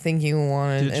didn't think you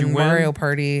won. Did you in win? Mario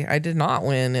Party, I did not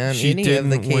win in She any of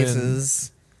the didn't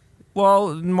cases. Well,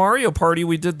 in Mario Party,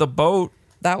 we did the boat.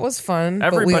 That was fun.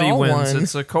 Everybody but we all wins. Won.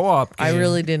 It's a co-op game. I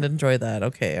really didn't enjoy that.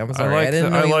 Okay, I'm sorry. I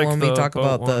didn't know you wanted me to talk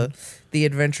about the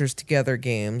Adventures Together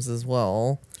games as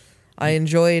well. I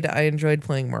enjoyed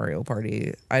playing Mario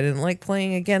Party. I didn't like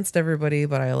playing against everybody,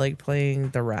 but I liked playing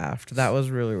the raft. That was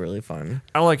really, really fun.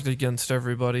 I liked it against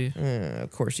everybody.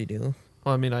 Of course you do.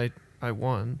 Well, I mean, I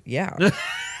won. Yeah.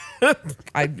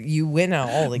 You win at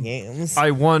all the games. I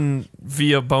won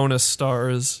via bonus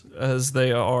stars, as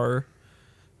they are.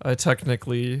 I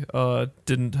technically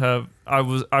didn't have.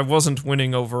 I wasn't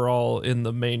winning overall in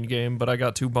the main game, but I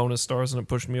got 2 bonus stars and it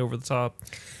pushed me over the top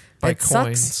by It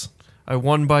coins. sucks. I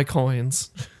won by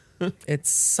coins. It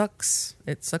sucks.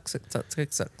 It sucks. It sucks.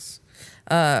 It sucks.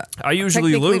 I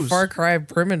usually Technically lose. Far Cry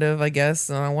Primitive, I guess,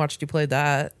 and I watched you play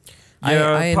that.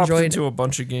 Yeah, I popped enjoyed. into a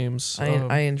bunch of games.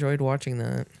 I enjoyed watching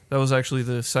that. That was actually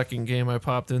the second game I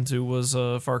popped into was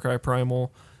Far Cry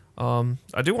Primal.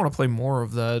 I do want to play more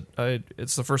of that.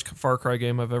 It's the first Far Cry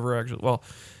game I've ever actually. Well,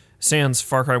 sans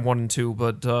Far Cry 1 and 2,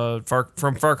 but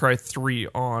from Far Cry 3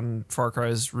 on, Far Cry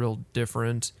is real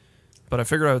different. But I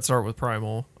figured I would start with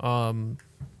Primal.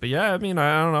 But yeah, I mean,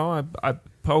 I don't know. I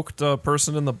poked a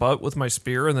person in the butt with my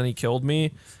spear, and then he killed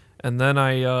me. And then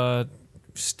I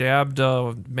stabbed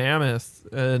a mammoth,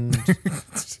 and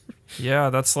yeah,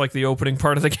 that's like the opening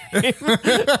part of the game.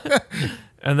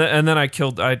 and then I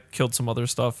killed some other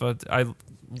stuff. I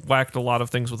whacked a lot of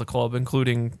things with a club,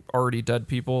 including already dead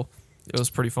people. It was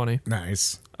pretty funny.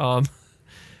 Nice.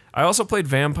 I also played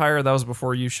Vampire. That was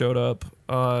before you showed up.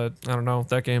 I don't know.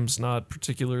 That game's not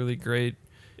particularly great.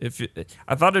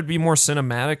 I thought it'd be more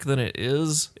cinematic than it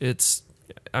is.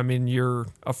 I mean, you're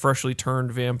a freshly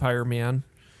turned vampire man.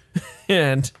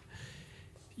 And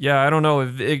yeah, I don't know.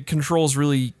 It controls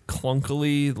really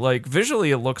clunkily. Like,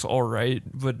 visually it looks all right,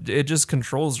 but it just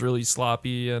controls really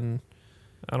sloppy, and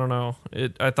I don't know.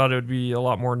 I thought it would be a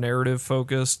lot more narrative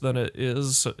focused than it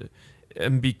is.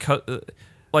 And because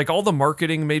like all the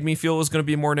marketing made me feel it was going to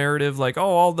be more narrative, like, oh,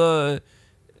 all the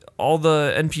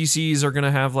NPCs are going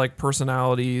to have like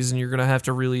personalities and you're going to have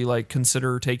to really like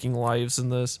consider taking lives in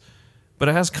this. But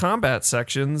it has combat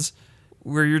sections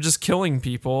where you're just killing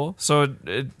people. So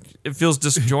it feels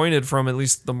disjointed from at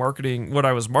least the marketing, what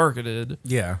I was marketed.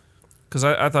 Yeah. Because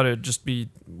I thought it'd just be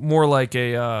more like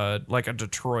a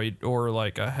Detroit or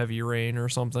like a Heavy Rain or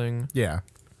something. Yeah.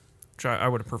 Which I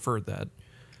would have preferred that.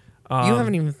 You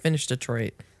haven't even finished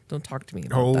Detroit. Don't talk to me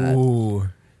about that. Oh.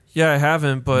 Yeah, I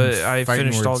haven't, but I Fighting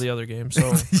finished all words. the other games.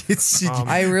 So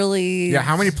I really. yeah,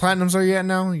 how many platinums are you at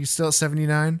now? You still at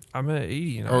 79? I'm at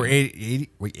 89. Or 80?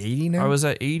 Wait, 80 now? I was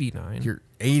at 89. You're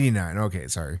 89. Okay,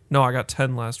 sorry. No, I got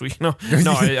 10 last week. No,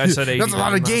 I said 89. That's a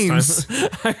lot of games.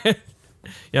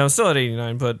 Yeah, I'm still at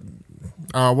 89, but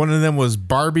One of them was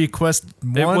Barbie Quest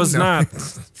 1. it was not.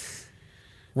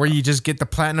 Where you just get the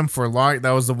platinum for log.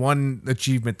 That was the one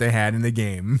achievement they had in the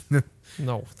game.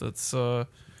 No, that's but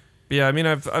yeah, I mean,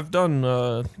 I've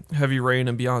done Heavy Rain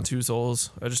and Beyond Two Souls.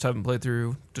 I just haven't played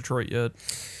through Detroit yet.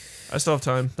 I still have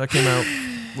time. That came out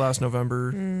last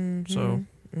November, so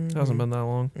it hasn't been that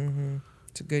long.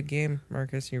 It's a good game,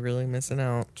 Marcus. You're really missing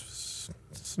out.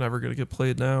 It's never gonna get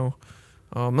played now.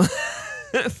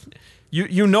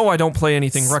 You know I don't play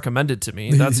anything recommended to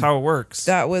me. That's how it works.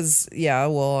 That was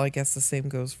well. I guess the same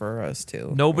goes for us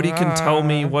too. Nobody can tell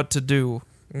me what to do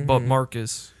but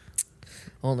Marcus.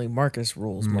 Only Marcus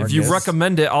rules. If Marcus. If you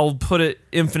recommend it, I'll put it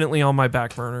infinitely on my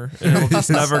back burner, and it'll just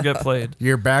never get played.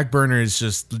 Your back burner is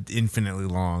just infinitely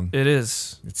long. It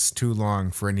is. It's too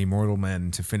long for any mortal man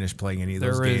to finish playing any of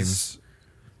those There games. is.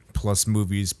 Plus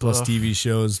movies, plus TV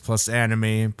shows, plus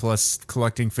anime, plus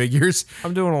collecting figures.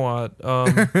 I'm doing a lot.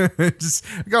 Just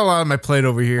I got a lot on my plate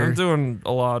over here. I'm doing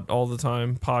a lot all the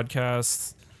time.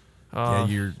 Podcasts. Yeah,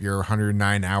 your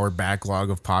 109-hour backlog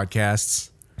of podcasts.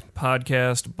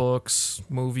 Podcast, books,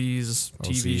 movies, Oh,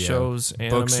 TV see, yeah. shows,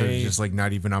 Books are anime, just like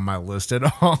not even on my list at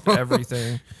all.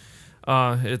 everything.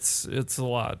 It's a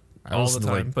lot I all listen the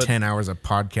to time. like But 10 hours of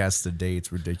podcasts a day.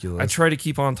 It's ridiculous. I try to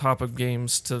keep on top of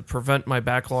games to prevent my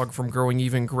backlog from growing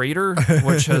even greater,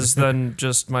 which has then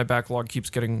just my backlog keeps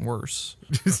getting worse.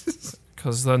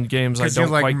 Because then games I 'Cause you're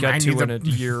don't like, quite get I to need in a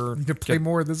year. to play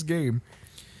more of this game.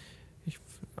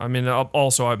 I mean,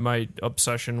 also my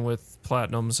obsession with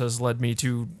platinums has led me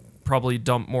to probably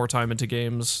dump more time into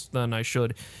games than I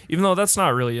should, even though that's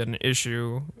not really an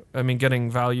issue. I mean, getting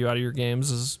value out of your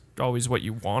games is always what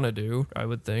you want to do, I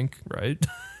would think, right?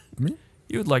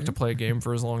 You would like to play a game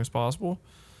for as long as possible,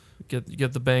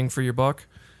 get the bang for your buck.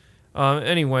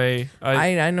 Anyway,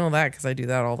 I know that because I do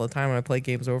that all the time. I play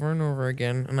games over and over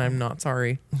again, and I'm not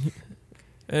sorry.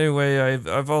 Anyway,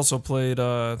 I've also played.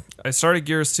 I started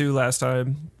Gears 2 last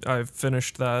time. I've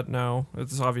finished that now.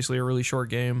 It's obviously a really short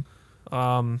game.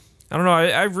 I don't know.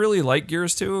 I really like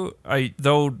Gears 2.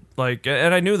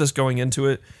 And I knew this going into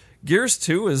it. Gears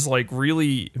 2 is like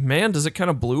really, man, does it kind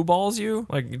of blue balls you?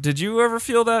 Like, did you ever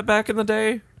feel that back in the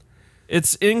day?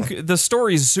 The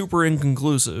story's super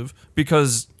inconclusive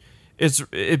because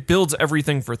it builds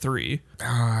everything for 3.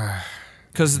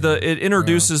 Because it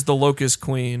introduces the Locust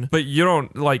Queen, but you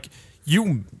don't, like,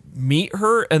 you meet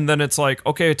her and then it's like,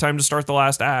 okay, time to start the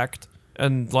last act.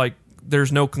 And like,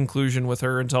 there's no conclusion with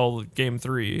her until game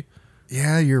 3.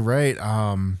 Yeah, you're right.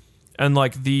 And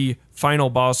like the final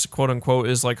boss, quote unquote,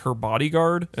 is like her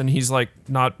bodyguard, and he's like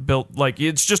not built, like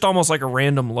it's just almost like a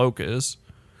random Locust.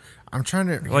 I'm trying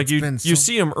to like you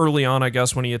see him early on, I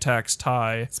guess, when he attacks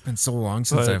Ty. It's been so long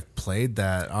since I've played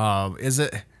that.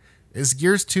 Is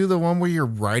Gears 2 the one where you're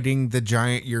riding the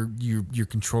giant? You're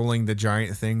controlling the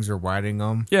giant things or riding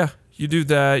them? Yeah, you do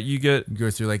that. You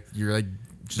go through like you're like.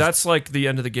 That's like the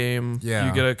end of the game. Yeah.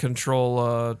 You get to control,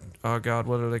 oh God,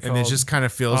 what are they called? And it just kind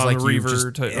of feels like you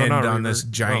just end on Reaver. this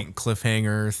giant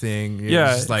cliffhanger thing.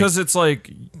 Yeah, because it's like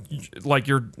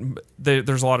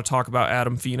there's a lot of talk about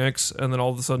Adam Phoenix, and then all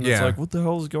of a sudden it's like, what the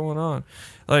hell is going on?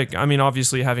 Like, I mean,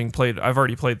 obviously I've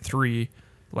already played 3.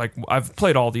 Like, I've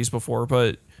played all these before,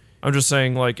 but I'm just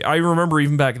saying, like, I remember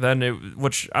even back then,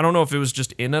 which I don't know if it was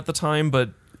just in at the time,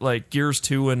 but like Gears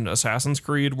 2 and Assassin's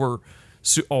Creed were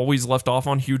always left off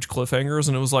on huge cliffhangers,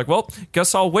 and it was like, well,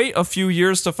 guess I'll wait a few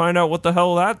years to find out what the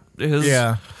hell that is.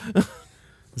 Yeah.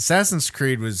 Assassin's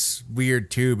Creed was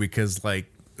weird too, because like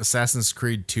Assassin's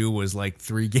Creed 2 was like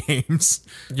 3 games.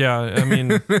 Yeah, I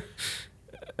mean,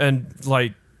 and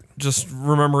like just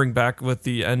remembering back with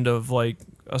the end of like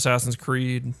Assassin's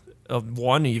Creed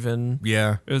 1 even.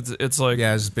 Yeah. It's like,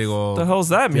 yeah, it's big old. The hell's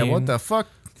that mean? Yeah, what the fuck?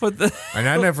 But what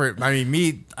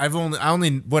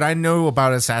I know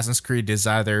about Assassin's Creed is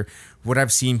either what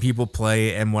I've seen people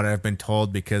play and what I've been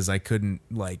told, because I couldn't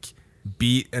like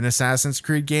beat an Assassin's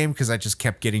Creed game because I just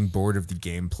kept getting bored of the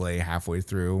gameplay halfway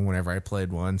through whenever I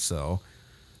played one. So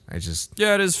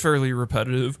yeah, it is fairly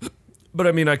repetitive. But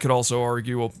I mean, I could also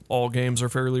argue all games are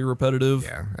fairly repetitive.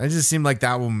 Yeah, it just seemed like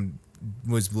that one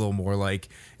was a little more like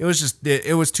it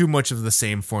was too much of the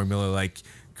same formula. Like,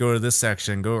 go to this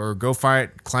section,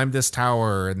 climb this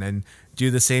tower, and then do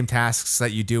the same tasks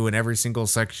that you do in every single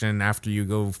section after you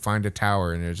go find a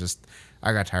tower. And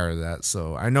I got tired of that.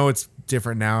 So I know it's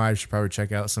different now. I should probably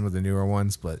check out some of the newer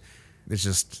ones, but it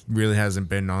just really hasn't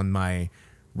been on my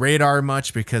radar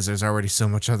much because there's already so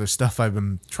much other stuff I've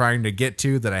been trying to get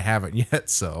to that I haven't yet.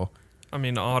 So, I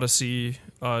mean, Odyssey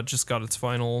just got its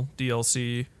final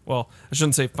DLC. Well, I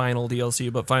shouldn't say final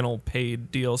DLC, but final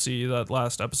paid DLC, that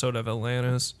last episode of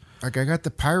Atlantis. Like, I got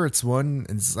the Pirates one.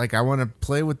 And it's like I want to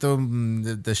play with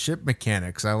the ship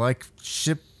mechanics. I like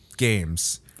ship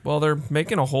games. Well, they're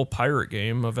making a whole pirate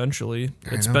game eventually.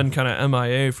 It's been kind of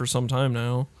MIA for some time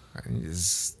now.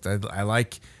 I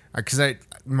like, because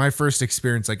my first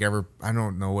experience like ever, I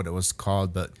don't know what it was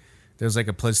called, but there's like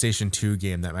a PlayStation 2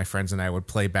 game that my friends and I would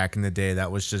play back in the day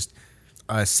that was just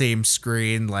same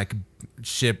screen, like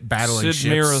ship battling ships.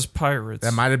 Sid Meier's Pirates.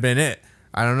 That might have been it.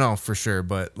 I don't know for sure,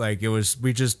 but like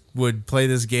we just would play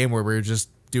this game where we were just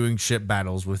doing ship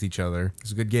battles with each other.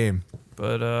 It's a good game.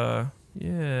 But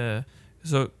yeah.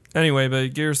 So anyway,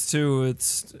 but Gears 2,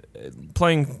 it's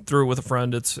playing through it with a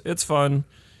friend. It's fun.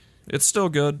 It's still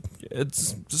good.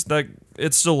 It's just that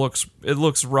it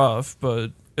looks rough,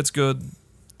 but it's good.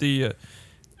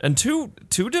 And two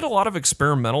did a lot of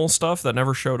experimental stuff that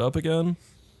never showed up again.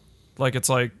 Like, it's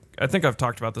like, I think I've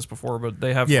talked about this before, but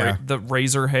they have the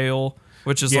Razor Hail,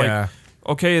 which is like,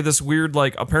 okay, this weird,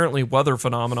 like, apparently weather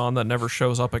phenomenon that never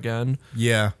shows up again.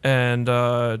 Yeah. And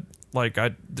like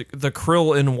the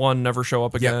krill in 1 never show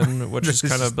up again, which is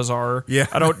kind of bizarre. Yeah.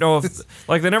 I don't know if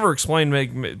like they never explained.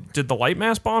 Did the light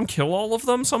mass bomb kill all of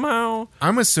them somehow?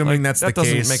 I'm assuming that's the case.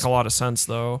 That doesn't make a lot of sense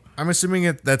though. I'm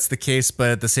assuming that's the case,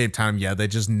 but at the same time, yeah, they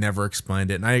just never explained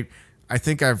it. And I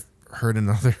think I've heard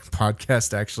another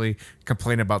podcast actually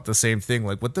complain about the same thing.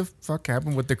 Like, what the fuck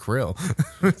happened with the krill?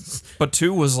 But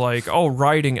 2 was like,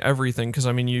 riding everything, because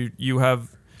I mean,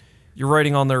 you're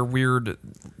riding on their weird.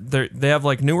 They have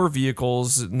like newer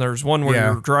vehicles, and there's one where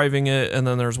you're driving it, and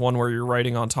then there's one where you're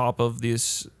riding on top of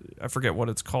these. I forget what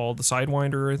it's called, the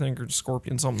Sidewinder, I think, or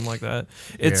Scorpion, something like that.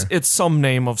 It's some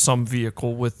name of some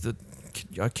vehicle with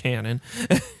a cannon.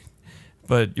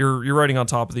 But you're riding on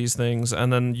top of these things,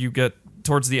 and then you get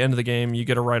towards the end of the game, you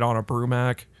get to ride on a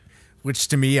Brumac. Which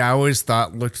to me, I always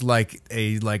thought looked like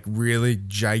a really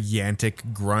gigantic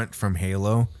grunt from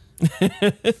Halo.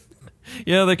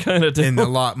 Yeah, they kind of did. And a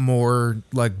lot more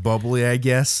like bubbly, I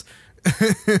guess.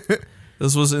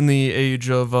 This was in the age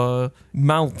of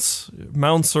mounts.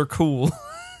 Mounts are cool.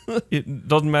 It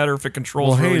doesn't matter if it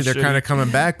controls. Well, really hey, they're shitty. kind of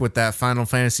coming back with that Final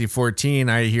Fantasy 14.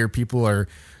 I hear people are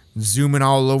zooming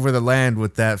all over the land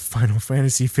with that Final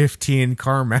Fantasy 15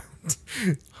 car mount.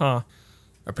 Huh.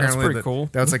 Apparently, pretty cool.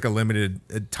 That was like a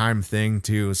limited time thing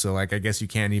too. So like, I guess you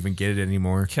can't even get it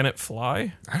anymore. Can it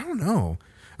fly? I don't know.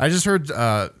 I just heard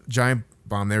Giant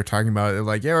Bomb. They were talking about it.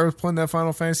 Like, yeah, I was playing that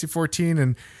Final Fantasy 14,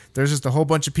 and there's just a whole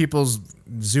bunch of people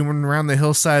zooming around the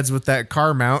hillsides with that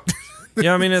car mount.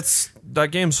 Yeah, I mean,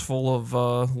 that game's full of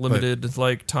limited,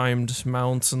 like, timed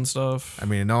mounts and stuff. I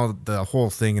mean, the whole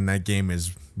thing in that game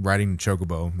is riding the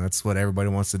chocobo. That's what everybody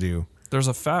wants to do. There's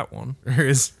a fat one. There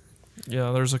is.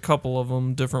 Yeah, there's a couple of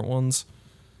them, different ones.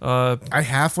 I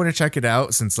half want to check it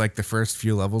out since like the first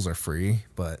few levels are free,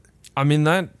 but I mean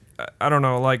I don't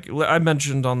know. Like I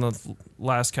mentioned on the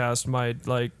last cast, my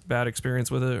like bad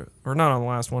experience with it, or not on the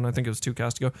last one. I think it was 2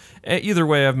 casts ago. Either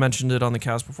way, I've mentioned it on the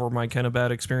cast before. My kind of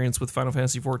bad experience with Final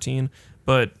Fantasy 14,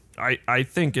 but I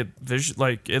think it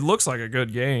looks like a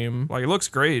good game. Like it looks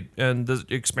great, and the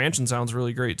expansion sounds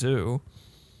really great too.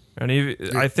 And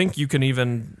I think you can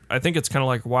even. I think it's kind of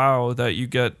like WoW that you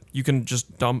can just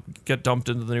get dumped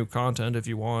into the new content if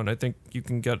you want. I think you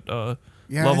can get a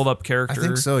leveled up character. I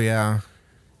think so. Yeah.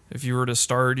 If you were to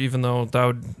start, even though that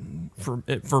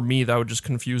would for me that would just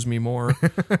confuse me more.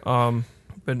 But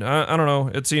I don't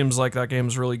know. It seems like that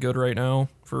game's really good right now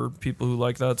for people who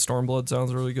like that. Stormblood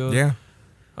sounds really good. Yeah.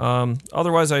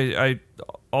 Otherwise, I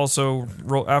also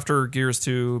after Gears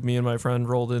 2, me and my friend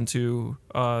rolled into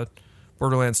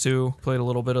Borderlands 2, played a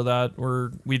little bit of that.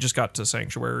 We just got to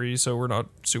Sanctuary, so we're not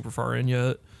super far in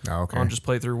yet. Oh, okay. Just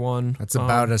play through 1. That's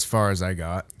about as far as I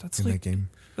got in like, that game.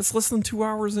 That's less than 2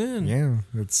 hours in. Yeah,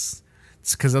 it's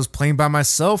because I was playing by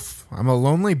myself. I'm a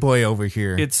lonely boy over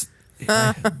here. It's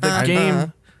the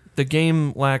game. The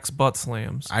game lacks butt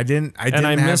slams. I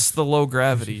miss the low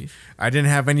gravity. I didn't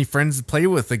have any friends to play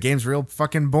with. The game's real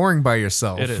fucking boring by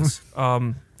yourself. It is.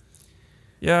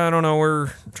 Yeah, I don't know. We're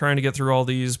trying to get through all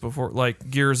these before, like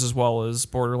Gears as well as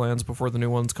Borderlands before the new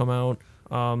ones come out.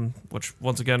 Which,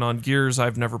 once again, on Gears,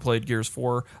 I've never played Gears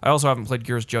 4. I also haven't played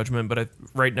Gears Judgment, but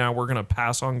right now we're going to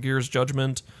pass on Gears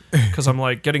Judgment because I'm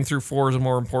like, getting through 4 is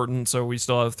more important, so we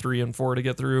still have 3 and 4 to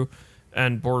get through,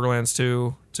 and Borderlands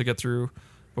 2 to get through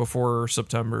before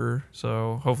September,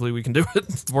 so hopefully we can do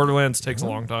it. Borderlands takes a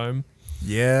long time.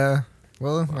 Yeah.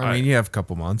 Well, I mean, you have a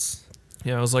couple months.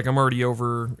 Yeah, I was like, I'm already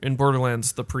over in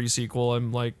Borderlands, the pre-sequel.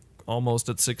 I'm like almost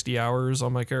at 60 hours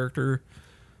on my character.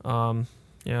 Yeah,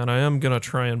 and I am going to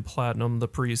try and platinum the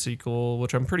pre-sequel,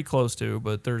 which I'm pretty close to,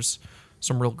 but there's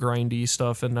some real grindy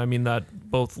stuff, and I mean that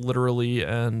both literally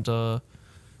and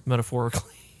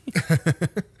metaphorically.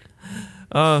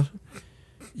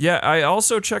 Yeah, I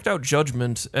also checked out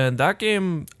Judgment, and that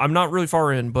game, I'm not really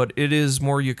far in, but it is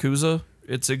more Yakuza.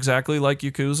 It's exactly like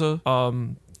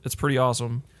Yakuza. It's pretty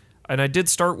awesome. And I did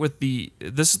start with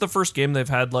this is the first game they've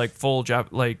had like full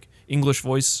English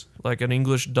voice, like an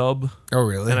English dub. Oh,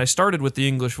 really? And I started with the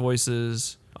English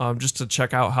voices just to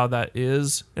check out how that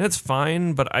is. And it's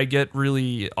fine, but I get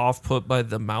really off-put by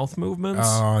the mouth movements.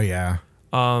 Oh, yeah.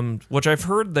 Which I've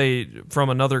heard from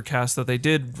another cast that they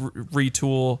did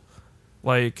retool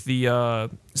like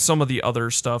the some of the other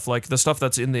stuff, like the stuff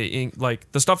that's in the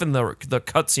stuff in the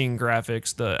cutscene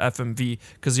graphics, the FMV,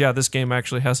 because this game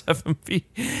actually has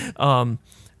FMV.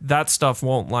 That stuff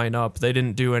won't line up. They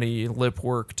didn't do any lip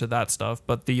work to that stuff,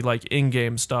 but the like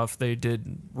in-game stuff, they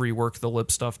did rework the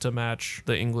lip stuff to match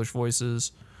the English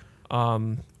voices.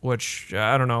 Which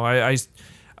I don't know. I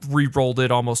re-rolled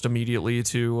it almost immediately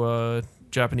to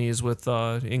Japanese with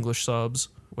English subs,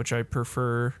 which I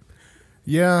prefer.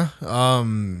 Yeah, I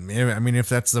mean, if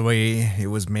that's the way it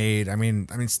was made, I mean,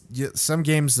 some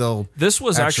games they'll. This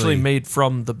was actually made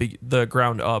from the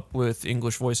ground up with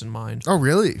English voice in mind. Oh,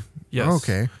 really? Yes. Oh,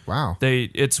 okay. Wow.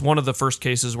 It's one of the first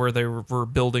cases where they were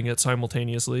building it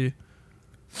simultaneously.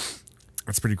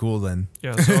 That's pretty cool, then.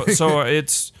 Yeah. So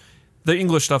it's the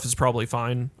English stuff is probably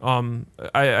fine.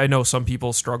 I know some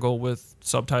people struggle with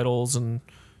subtitles and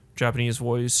Japanese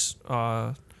voice.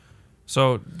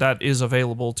 So that is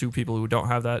available to people who don't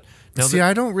have that. Now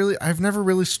I've never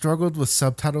really struggled with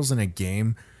subtitles in a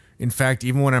game. In fact,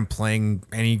 even when I'm playing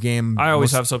any game, I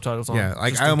always have subtitles on. Yeah,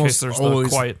 like just in case there's the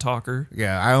quiet talker.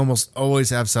 Yeah, I almost always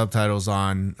have subtitles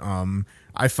on.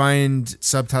 I find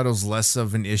subtitles less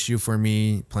of an issue for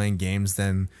me playing games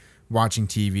than watching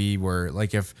TV. Where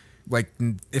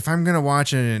if I'm gonna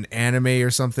watch an anime or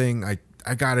something,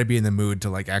 I gotta be in the mood to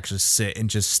like actually sit and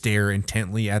just stare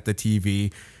intently at the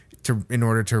TV in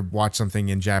order to watch something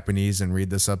in Japanese and read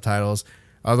the subtitles.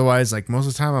 Otherwise, like most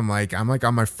of the time I'm like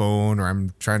on my phone or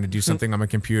I'm trying to do something on my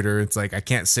computer. It's like I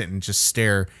can't sit and just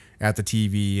stare at the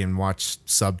TV and watch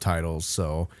subtitles.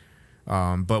 So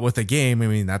But with a game, I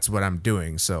mean, that's what I'm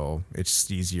doing, so it's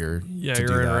just easier. Yeah, to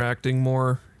do you're that. interacting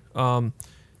more.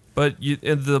 But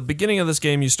in the beginning of this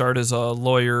game, you start as a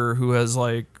lawyer who has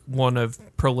like won a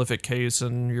prolific case,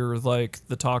 and you're like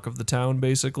the talk of the town,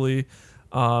 basically.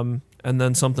 And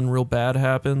then something real bad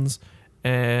happens,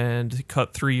 and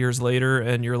cut 3 years later,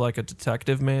 and you're like a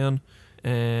detective man.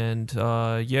 And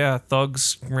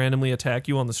thugs randomly attack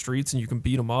you on the streets, and you can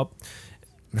beat them up.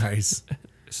 Nice.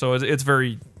 So it's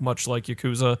very much like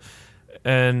Yakuza.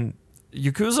 And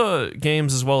Yakuza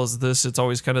games, as well as this, it's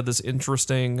always kind of this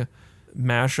interesting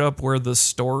mashup where the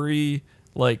story,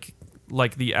 like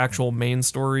the actual main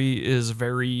story, is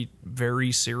very,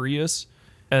 very serious,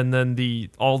 and then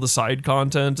all the side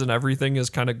content and everything is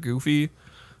kind of goofy.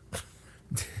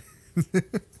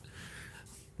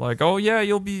 Like, oh yeah,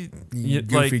 you'll be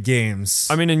Goofy games.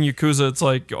 I mean, in Yakuza, it's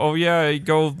like, oh yeah,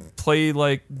 go play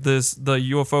like the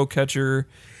UFO catcher,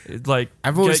 like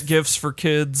get gifts for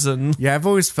kids, and yeah, I've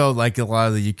always felt like a lot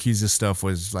of the Yakuza stuff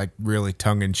was like really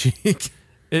tongue in cheek.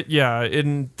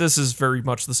 And this is very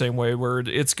much the same way, where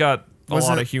it's got a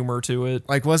lot of humor to it.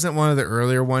 Like, wasn't one of the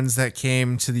earlier ones that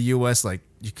came to the U.S. like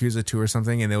Yakuza 2 or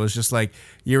something, and it was just like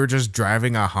you were just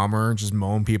driving a Hummer, just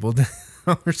mowing people down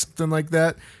or something like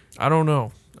that? I don't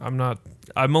know.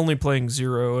 I'm only playing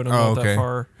 0, and I'm not that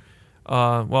far.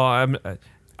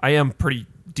 I am pretty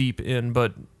deep in,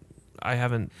 but I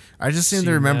haven't. I just seem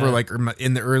to remember like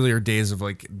in the earlier days of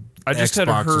like I just Xbox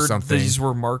had heard or something. These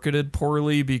were marketed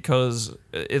poorly, because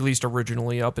at least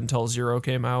originally, up until 0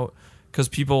 came out, because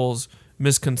people's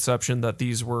misconception that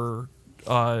these were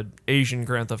Asian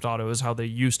Grand Theft Auto is how they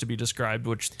used to be described,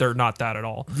 which they're not that at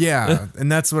all. Yeah,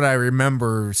 and that's what I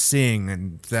remember seeing,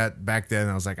 and that back then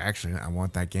I was like, actually, I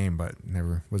want that game, but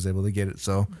never was able to get it.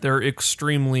 So they're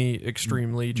extremely,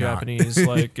 extremely Japanese.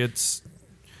 Like, it's.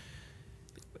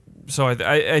 So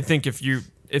I think if you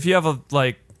have a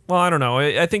like. Well, I don't know.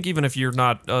 I think even if you're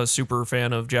not a super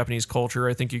fan of Japanese culture,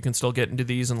 I think you can still get into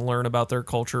these and learn about their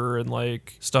culture and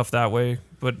like stuff that way.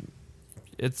 But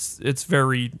it's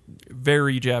very,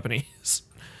 very Japanese.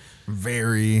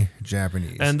 Very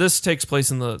Japanese. And this takes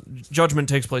place Judgment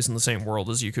takes place in the same world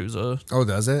as Yakuza. Oh,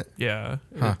 does it? Yeah.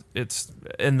 Huh.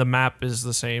 And the map is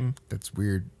the same. That's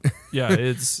weird. Yeah,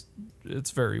 it's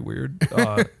very weird.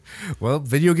 Well,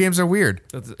 video games are weird.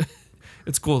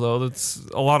 It's cool though. That's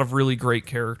a lot of really great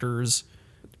characters.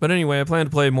 But anyway, I plan to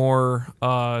play more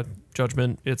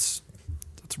Judgment. It's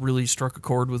really struck a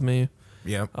chord with me.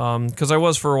 Yeah. Because I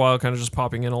was for a while kind of just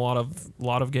popping in a lot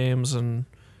of games, and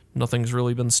nothing's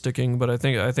really been sticking. But I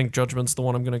think Judgment's the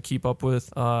one I'm gonna keep up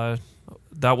with.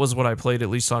 That was what I played at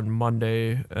least on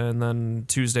Monday, and then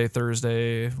Tuesday,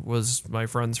 Thursday was my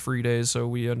friend's free days, so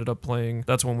we ended up playing.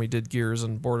 That's when we did Gears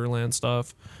and Borderlands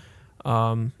stuff.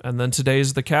 And then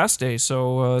today's the cast day,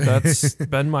 so that's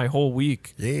been my whole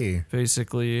week. Yay.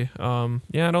 Basically. I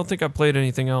don't think I played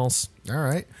anything else. All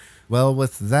right. Well,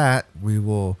 with that, we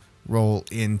will roll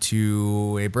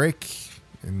into a break,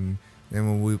 and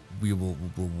then we'll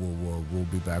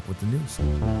be back with the news.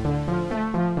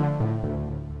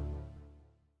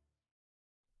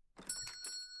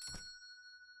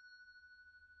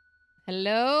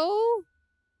 Hello?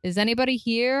 Is anybody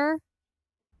here?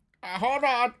 Hold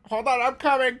on, I'm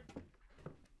coming.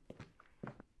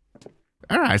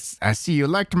 All right, I see you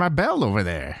liked my bell over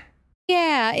there.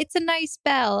 Yeah, it's a nice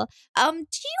bell. Do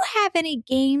you have any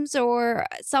games or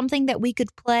something that we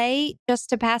could play just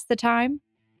to pass the time?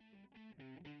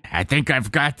 I think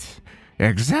I've got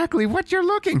exactly what you're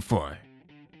looking for.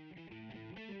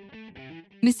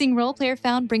 Missing Role Player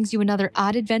Found brings you another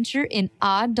odd adventure in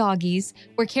Odd Doggies,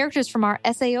 where characters from our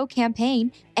SAO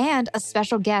campaign and a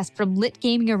special guest from Lit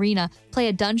Gaming Arena play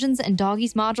a Dungeons and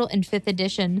Doggies module in 5th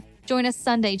edition. Join us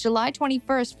Sunday, July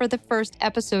 21st for the first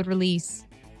episode release.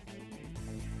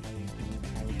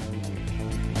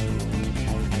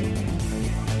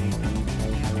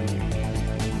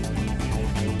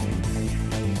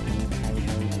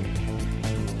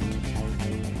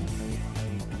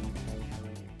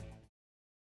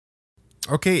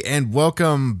 Okay, and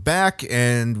welcome back.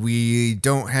 And we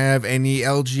don't have any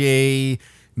LGA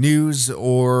news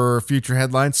or future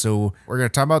headlines, so we're going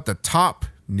to talk about the top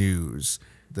news.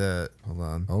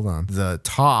 Hold on. The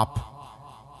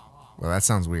top. Well, that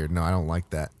sounds weird. No, I don't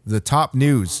like that. The top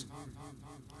news.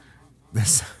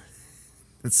 That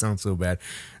sounds so bad.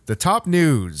 The top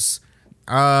news.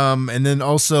 And then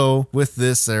also with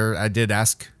this, I did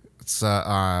ask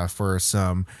for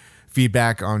some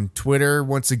feedback on Twitter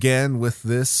once again with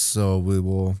this, so we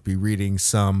will be reading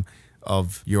some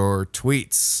of your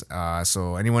tweets.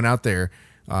 So anyone out there,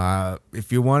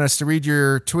 if you want us to read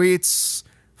your tweets,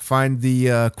 find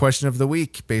the question of the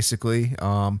week, basically,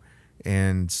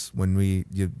 And when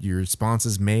your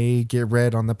responses may get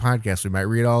read on the podcast, we might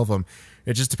read all of them.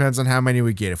 It just depends on how many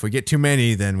we get. If we get too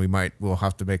many, then we'll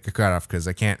have to make a cutoff because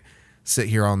I can't sit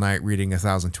here all night reading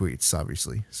 1,000 tweets,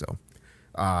 obviously. So,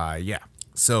 yeah.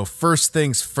 So first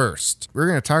things first, we're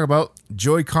going to talk about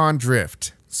Joy-Con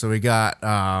drift. So we got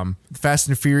Fast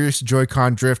and Furious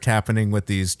Joy-Con drift happening with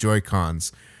these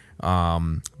Joy-Cons.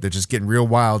 They're just getting real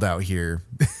wild out here.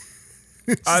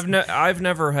 I've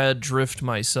never had drift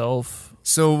myself.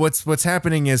 So what's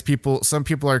happening is some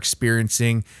people are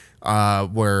experiencing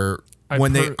where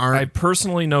I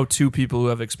personally know 2 people who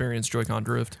have experienced Joy-Con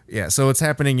drift. Yeah, so what's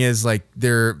happening is like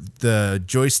the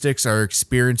joysticks are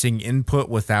experiencing input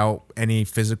without any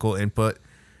physical input.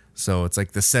 So it's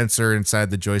like the sensor inside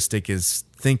the joystick is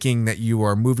thinking that you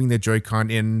are moving the Joy-Con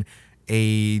in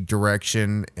a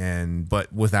direction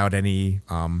but without any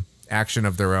action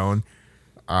of their own.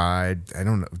 I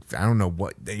don't know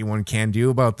what anyone can do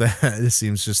about that. It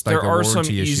seems just like there a warranty are some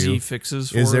issue. easy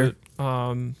fixes for it.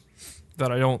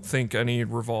 That I don't think any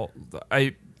revolt.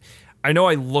 I know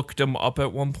I looked them up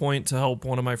at one point to help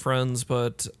one of my friends,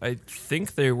 but I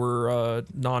think they were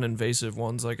non-invasive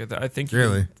ones. Like I think you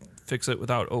can fix it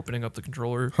without opening up the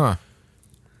controller. Huh.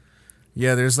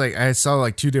 Yeah, there's I saw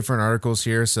like 2 different articles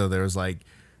here. So there was like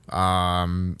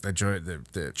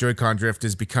the Joy-Con drift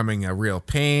is becoming a real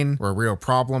pain or a real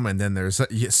problem, and then there's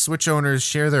Switch owners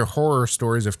share their horror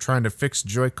stories of trying to fix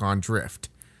Joy-Con drift.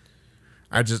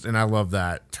 I love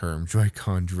that term,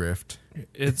 Joy-Con drift.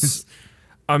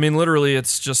 I mean, literally,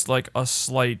 it's just like a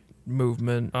slight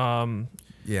movement.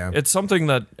 Yeah. It's something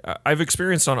that I've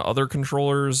experienced on other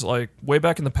controllers. Like, way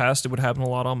back in the past, it would happen a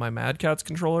lot on my Mad Catz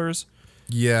controllers.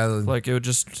 Yeah. Like, it would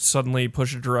just suddenly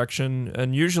push a direction.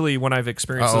 And usually when I've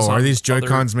experienced this on are these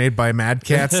Joy-Cons made by Mad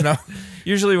Catz now?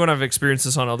 Usually when I've experienced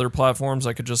this on other platforms,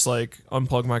 I could just, like,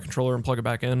 unplug my controller and plug it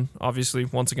back in. Obviously,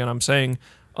 once again, I'm saying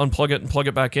unplug it and plug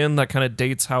it back in. That kind of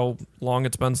dates how long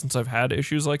it's been since I've had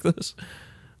issues like this.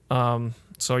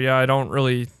 So yeah, I don't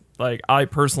really I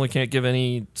personally can't give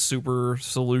any super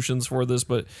solutions for this,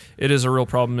 but it is a real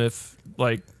problem if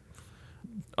one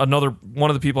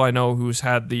of the people I know who's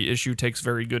had the issue takes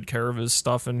very good care of his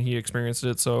stuff and he experienced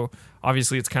it. So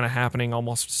obviously it's kind of happening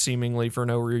almost seemingly for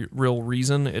no real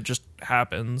reason. It just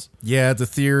happens. Yeah, the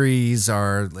theories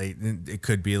are it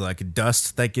could be like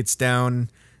dust that gets down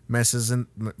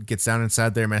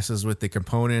inside there, messes with the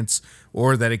components,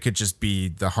 or that it could just be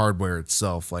the hardware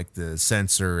itself, like the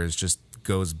sensor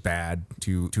goes bad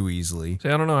too easily. See,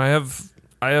 I don't know.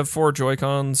 I have 4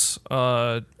 Joy-Cons,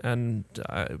 and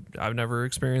I've never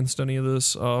experienced any of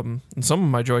this. And some of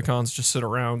my Joy-Cons just sit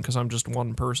around because I'm just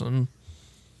one person.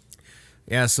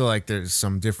 Yeah, so there's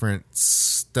some different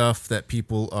stuff that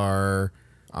people are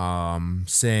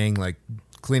saying, like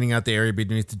cleaning out the area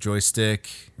beneath the joystick,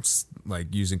 like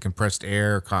using compressed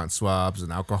air, cotton swabs,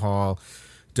 and alcohol.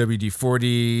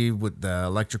 WD-40 with the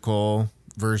electrical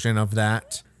version of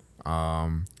that.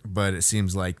 But it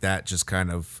seems like that just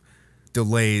kind of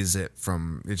delays it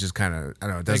from, it just kind of, I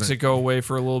don't know, it doesn't, makes it go away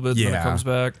for a little bit, then it comes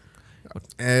back.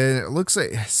 And it looks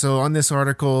like, so on this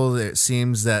article, it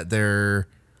seems that there's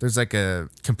like a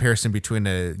comparison between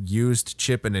a used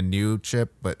chip and a new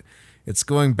chip, but it's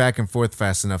going back and forth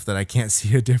fast enough that I can't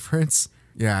see a difference.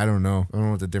 Yeah, I don't know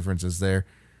what the difference is there.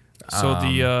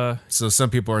 So so some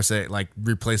people are saying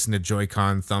replacing the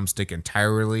Joy-Con thumbstick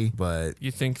entirely, but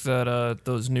you think that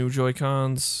those new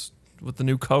Joy-Cons with the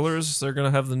new colors, they're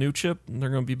gonna have the new chip and they're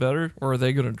gonna be better, or are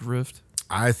they gonna drift?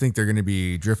 I think they're gonna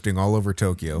be drifting all over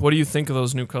Tokyo. What do you think of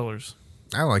those new colors?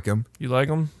 I like them. You like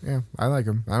them? Yeah, I like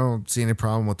them. I don't see any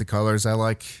problem with the colors. I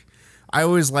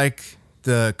always like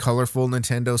the colorful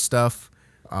Nintendo stuff.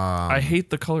 I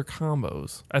hate the color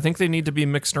combos. I think they need to be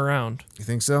mixed around. You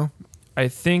think so? I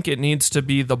think it needs to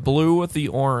be the blue with the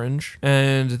orange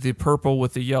and the purple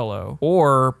with the yellow,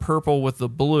 or purple with the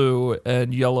blue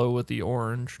and yellow with the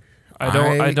orange.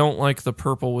 I don't like the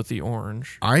purple with the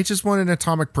orange. I just want an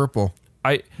atomic purple.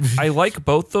 I like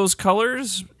both those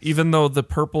colors, even though the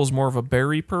purple is more of a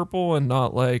berry purple and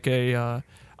not like a.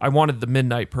 I wanted the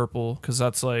midnight purple because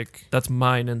that's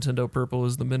my Nintendo purple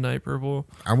is the midnight purple.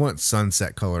 I want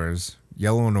sunset colors,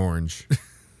 yellow and orange.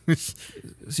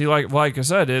 See, like I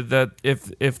said, that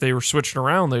if they were switched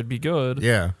around, they'd be good.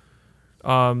 Yeah. But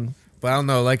I don't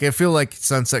know. I feel like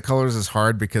sunset colors is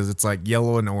hard because it's like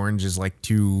yellow and orange is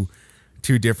too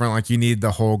different. Like you need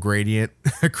the whole gradient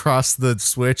across the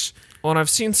Switch. Well, and I've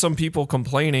seen some people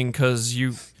complaining because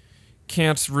you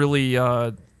can't really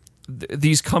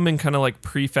these come in kind of like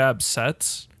prefab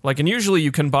sets. Like, and usually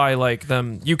you can buy like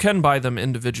them. You can buy them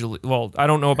individually. Well, I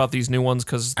don't know about these new ones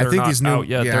because they're not out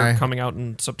yet. They're coming out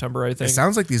in September, I think. It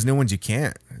sounds like these new ones you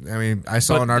can't. I mean, I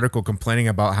saw an article complaining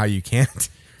about how you can't.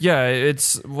 Yeah,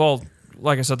 it's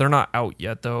like I said, they're not out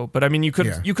yet though. But I mean, you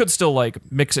could still like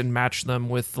mix and match them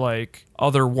with like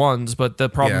other ones. But the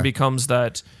problem becomes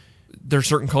that there's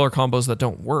certain color combos that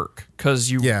don't work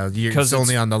because it's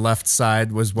only on the left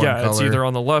side was one color. Yeah, it's either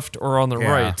on the left or on the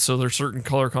right. So there's certain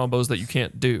color combos that you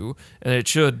can't do, and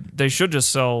they should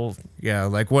just sell. Yeah,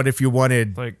 like what if you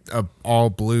wanted like a all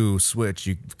blue Switch?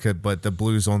 You could, but the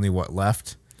blue's only what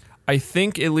left. I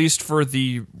think at least for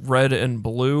the red and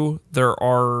blue,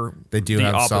 they do the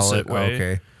have opposite solid. way.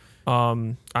 Okay.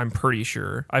 I'm pretty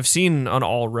sure I've seen an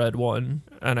all red one,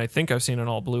 and I think I've seen an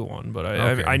all blue one, but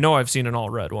I know I've seen an all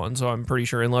red one, so I'm pretty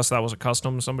sure, unless that was a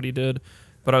custom somebody did,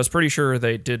 but I was pretty sure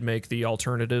they did make the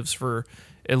alternatives for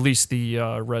at least the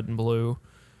red and blue,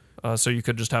 so you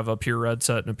could just have a pure red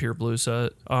set and a pure blue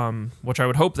set, which I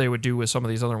would hope they would do with some of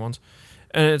these other ones.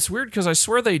 And it's weird because I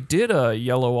swear they did a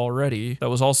yellow already that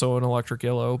was also an electric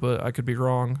yellow, but I could be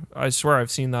wrong. I swear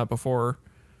I've seen that before.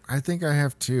 I think I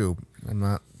have too. I'm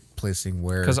not placing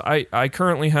where, because I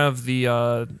currently have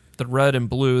the red and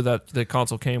blue that the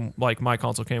console came, like my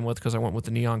console came with, because I went with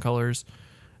the neon colors,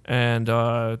 and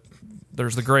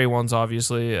there's the gray ones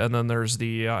obviously, and then there's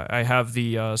the I have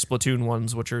the Splatoon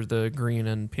ones, which are the green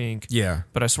and pink. Yeah,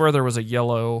 but I swear there was a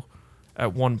yellow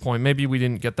at one point. Maybe we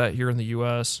didn't get that here in the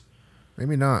US.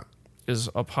 Maybe not. Is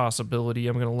a possibility.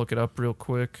 I'm gonna look it up real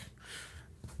quick.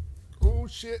 Oh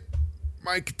shit,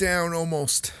 mic down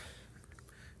almost.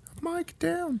 Mic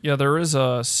down. Yeah, there is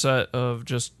a set of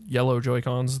just yellow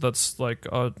Joy-Cons that's like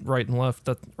right and left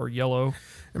that are yellow.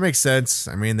 It makes sense.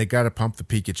 I mean, they got to pump the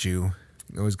Pikachu. You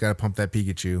always got to pump that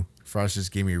Pikachu. Frost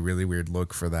just gave me a really weird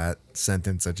look for that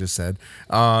sentence I just said.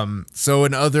 So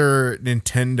in other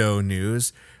Nintendo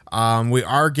news, we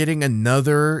are getting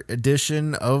another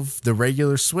edition of the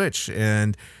regular Switch,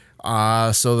 and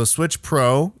so the Switch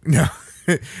Pro. No.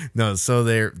 So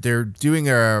they're doing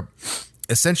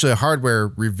essentially a hardware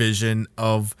revision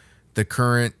of the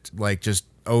current, like, just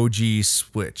OG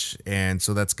Switch, and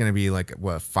so that's going to be like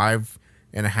what,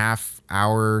 5.5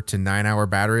 hour to 9 hour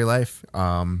battery life.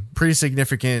 Pretty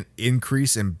significant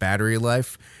increase in battery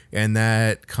life, and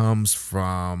that comes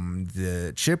from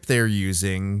the chip they're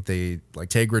using. They like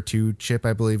Tegra 2 chip,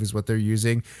 I believe, is what they're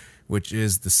using, which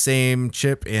is the same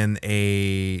chip in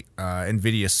a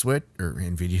NVIDIA Switch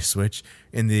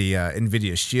in the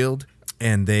NVIDIA Shield.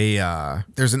 And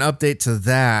there's an update to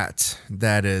that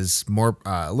is more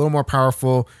a little more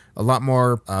powerful, a lot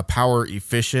more power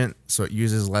efficient, so it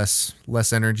uses less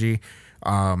energy.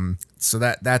 So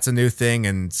that's a new thing.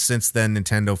 And since then,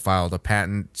 Nintendo filed a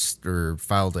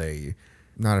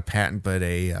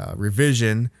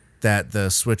revision that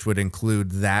the Switch would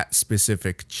include that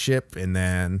specific chip. And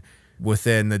then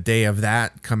within the day of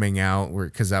that coming out,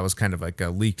 because that was kind of like a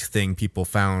leaked thing people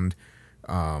found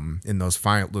in those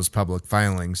public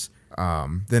filings.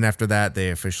 Then after that, they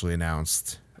officially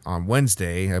announced on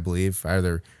Wednesday, I believe,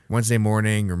 either Wednesday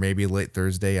morning or maybe late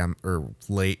Thursday or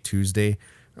late Tuesday.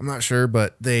 I'm not sure,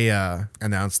 but they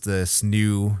announced this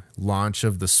new launch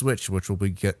of the Switch, which will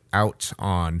be out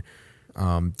on.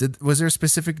 Was there a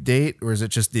specific date, or is it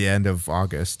just the end of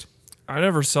August? I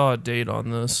never saw a date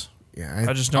on this. Yeah,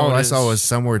 I just know all I saw was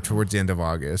somewhere towards the end of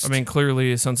August. I mean,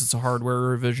 clearly, since it's a hardware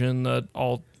revision, that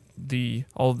all the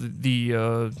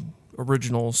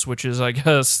original Switches, I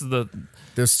guess, the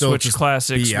Switch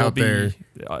Classics will be there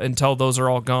until those are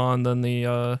all gone. Then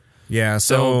they'll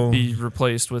be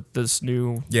replaced with this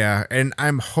new. Yeah, and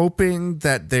I'm hoping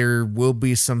that there will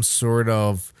be some sort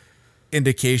of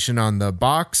indication on the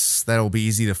box that'll be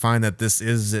easy to find that this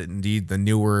is indeed the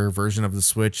newer version of the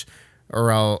Switch,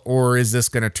 or is this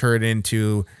going to turn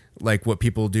into like what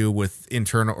people do with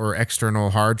internal or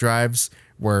external hard drives,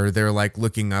 where they're like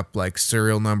looking up like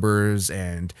serial numbers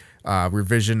and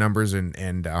revision numbers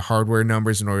and hardware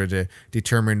numbers in order to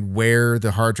determine where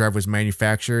the hard drive was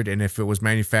manufactured, and if it was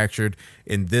manufactured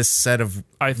in this set of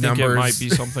I think numbers, it might be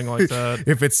something like that.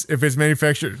 if it's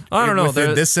manufactured, I don't know,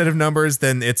 within this set of numbers,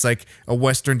 then it's like a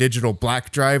Western Digital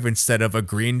black drive instead of a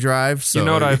green drive. So you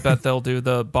know what I bet they'll do?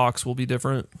 The box will be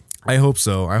different. I hope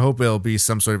so. I hope it'll be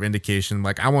some sort of indication.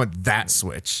 Like, I want that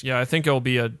Switch. Yeah, I think it'll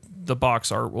be the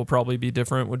box art will probably be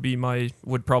different.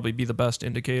 Would probably be the best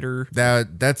indicator.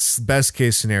 That's best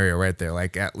case scenario right there.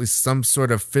 Like, at least some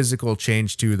sort of physical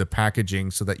change to the packaging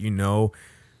so that you know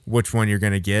which one you're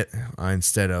gonna get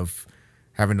instead of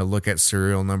having to look at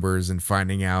serial numbers and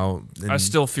finding out. I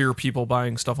still fear people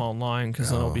buying stuff online because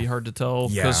then it'll be hard to tell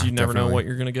because Yeah, you never know definitely. what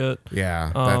you're gonna get.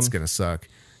 Yeah, that's gonna suck.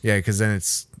 Yeah, because then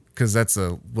because that's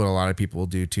what a lot of people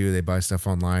do too. They buy stuff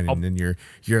online, and then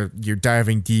you're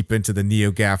diving deep into the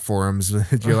NeoGAF forums.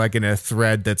 You're like in a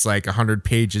thread that's like 100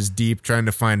 pages deep, trying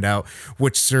to find out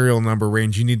which serial number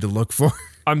range you need to look for.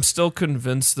 I'm still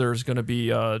convinced there's going to be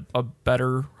a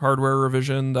better hardware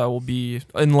revision that will be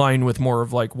in line with more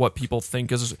of like what people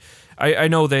think is. I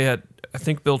know they had, I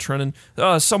think Bill Trennan,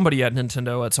 somebody at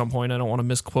Nintendo at some point, I don't want to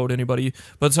misquote anybody,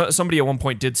 but somebody at one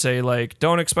point did say like,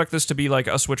 don't expect this to be like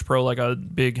a Switch Pro, like a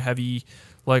big heavy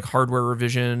like hardware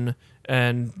revision.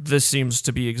 And this seems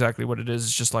to be exactly what it is.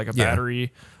 It's just like a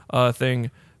battery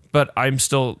thing. But I'm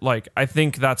still like, I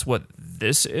think that's what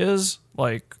this is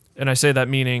like. And I say that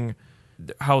meaning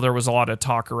how there was a lot of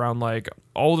talk around like,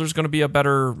 oh, there's going to be a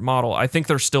better model. I think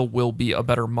there still will be a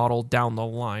better model down the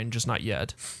line, just not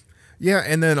yet. Yeah,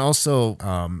 and then also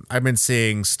I've been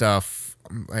seeing stuff.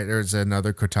 There's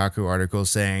another Kotaku article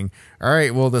saying, all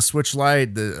right, well, the Switch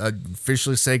Lite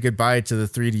officially say goodbye to the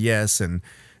 3DS, and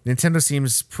Nintendo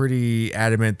seems pretty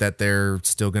adamant that they're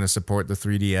still going to support the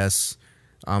 3DS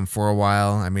for a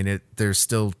while. I mean, there's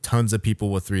still tons of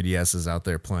people with 3DSs out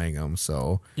there playing them.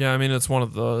 So Yeah, I mean, it's one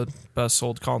of the best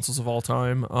sold consoles of all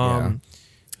time. yeah.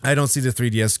 I don't see the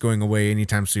 3DS going away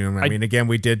anytime soon. I mean, again,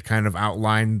 we did kind of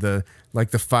outline the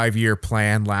 5-year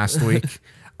plan last week.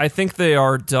 I think they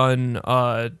are done.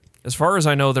 As far as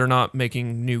I know, they're not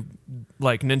making new,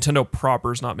 like Nintendo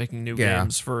proper's not making new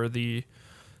games for the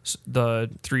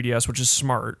 3DS, which is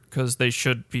smart because they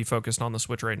should be focused on the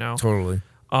Switch right now. Totally.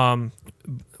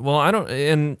 Well, I don't,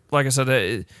 and like I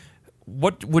said,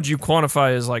 what would you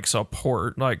quantify as like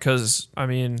support? Like, because I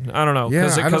mean, I don't know,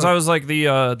 because I was like the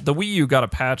Wii U got a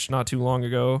patch not too long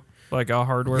ago, like a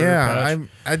hardware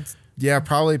patch.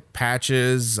 Probably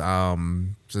patches,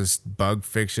 just bug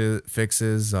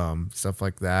fixes, stuff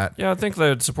like that. Yeah, I think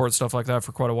they'd support stuff like that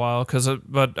for quite a while.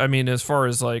 But I mean, as far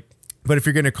as like, but if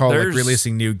you're gonna call like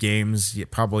releasing new games,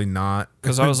 probably not.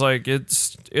 Because I was like,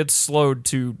 it's slowed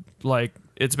to like,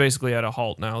 it's basically at a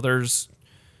halt now. There's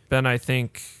been, I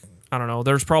think, I don't know.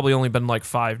 There's probably only been like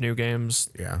 5 new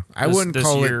games. Yeah, I wouldn't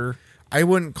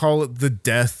call it the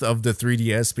death of the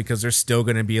 3DS because there's still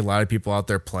going to be a lot of people out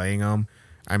there playing them.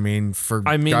 I mean,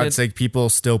 God's sake, people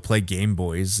still play Game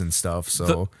Boys and stuff.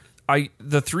 So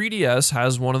the 3DS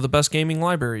has one of the best gaming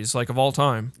libraries like of all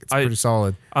time. It's pretty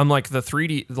solid. I'm like the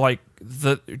 3D, like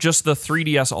the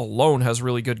 3DS alone has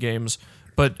really good games,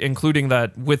 but including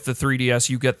that with the 3DS,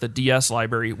 you get the DS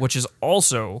library, which is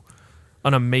also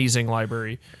an amazing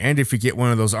library. And if you get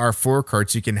one of those R4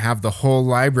 carts, you can have the whole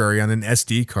library on an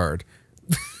SD card.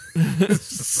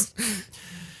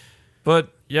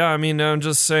 But yeah, I mean, I'm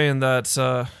just saying that.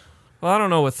 Well, I don't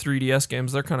know with 3DS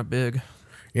games; they're kind of big.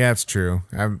 Yeah, it's true.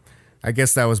 I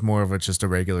guess that was more of just a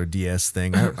regular DS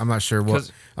thing. I'm not sure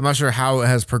I'm not sure how it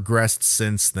has progressed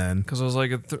since then. Because I was like,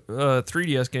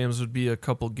 3DS games would be a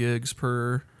couple gigs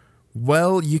per.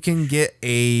 Well, you can get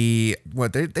they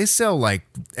sell like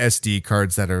SD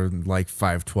cards that are like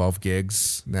 512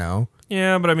 gigs now.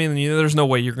 Yeah, but I mean, there's no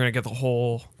way you're gonna get the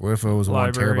whole. What if it was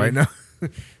library. 1 terabyte now?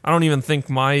 I don't even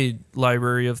think my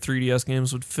library of 3DS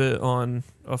games would fit on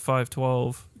a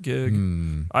 512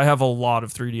 gig. I have a lot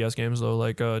of 3DS games though,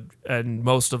 like and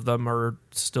most of them are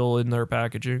still in their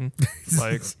packaging,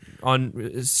 like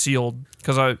sealed.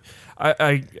 Because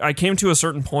I came to a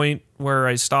certain point where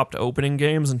I stopped opening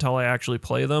games until I actually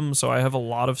play them. So I have a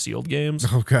lot of sealed games.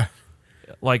 Okay.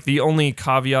 Like the only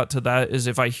caveat to that is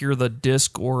if I hear the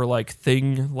disc or like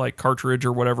thing, like cartridge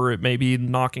or whatever it may be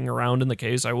knocking around in the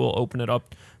case, I will open it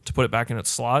up to put it back in its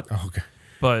slot. Okay.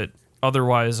 But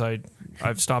otherwise,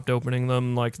 I've stopped opening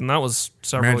them. Like, and that was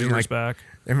several years back.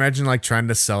 Imagine like trying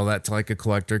to sell that to like a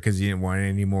collector because you didn't want it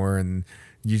anymore, and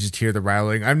you just hear the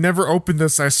rattling. I've never opened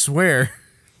this, I swear.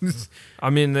 I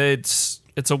mean, it's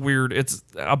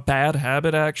a bad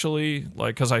habit actually.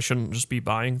 Like, because I shouldn't just be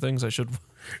buying things. I should.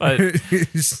 But,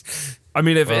 I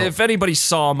mean, if anybody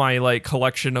saw my like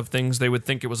collection of things, they would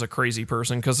think it was a crazy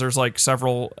person because there's like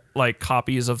several like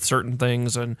copies of certain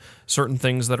things and certain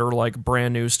things that are like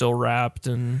brand new, still wrapped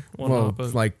and whatnot. Well,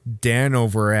 like Dan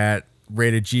over at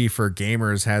Rated G for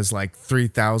Gamers has like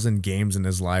 3,000 games in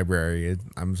his library.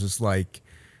 I'm just like,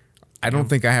 I don't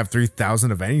think I have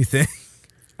 3,000 of anything.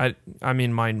 I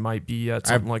mean, mine might be at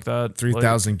something like that.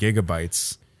 3,000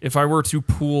 gigabytes. If I were to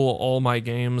pool all my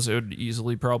games, it would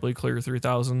easily probably clear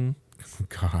 3,000.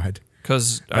 God.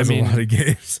 Because I That's mean, a lot of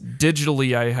games.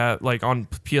 digitally I had like on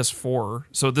PS4.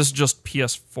 So this is just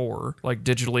PS4. Like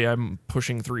digitally I'm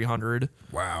pushing 300.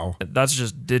 Wow. That's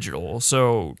just digital.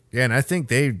 So Yeah, and I think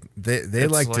they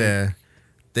It's like to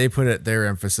they put their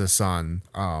emphasis on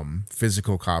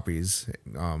physical copies.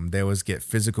 They always get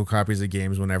physical copies of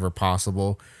games whenever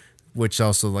possible, which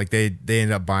also like they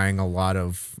end up buying a lot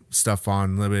of stuff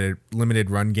on limited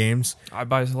run games. I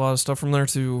buy a lot of stuff from there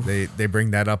too. They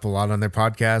bring that up a lot on their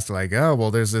podcast, like, oh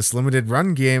well, there's this limited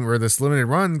run game or this limited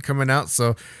run coming out,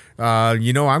 so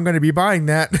I'm going to be buying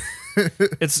that.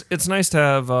 It's nice to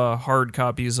have hard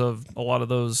copies of a lot of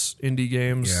those indie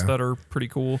games that are pretty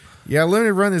cool. Yeah,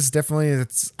 limited run is definitely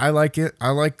I like it. I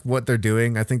like what they're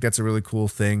doing. I think that's a really cool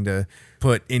thing to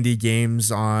put indie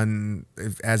games on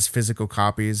as physical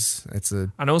copies.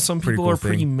 I know some people cool are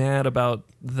pretty thing. mad about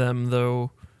them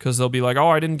though, because they'll be like, "Oh,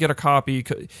 I didn't get a copy,"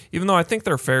 even though I think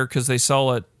they're fair because they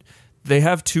sell it. They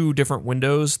have 2 different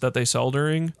windows that they sell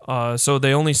during. So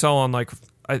they only sell on like,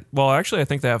 I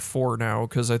think they have 4 now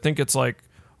because I think it's like,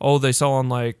 they sell on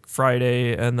like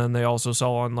Friday and then they also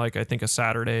sell on like I think a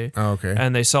Saturday. Oh, okay.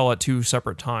 And they sell at 2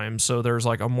 separate times. So there's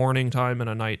like a morning time and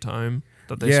a night time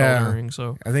that they sell during.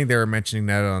 So I think they were mentioning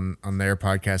that on their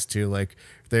podcast too. Like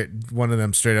one of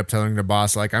them straight up telling the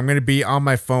boss, like, I'm going to be on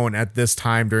my phone at this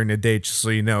time during the day, just so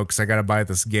you know, because I got to buy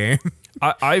this game.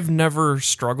 I've never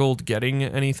struggled getting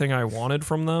anything I wanted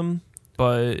from them,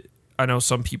 but I know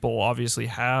some people obviously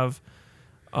have.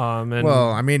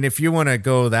 Well, I mean, if you want to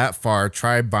go that far,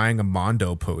 try buying a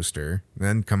Mondo poster,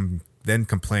 then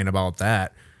complain about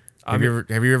that. Have you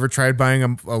ever tried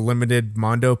buying a limited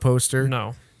Mondo poster?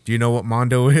 No. Do you know what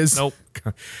Mondo is? Nope.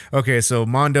 Okay, so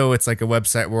Mondo, it's like a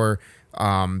website where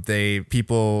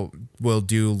people will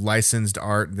do licensed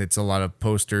art. It's a lot of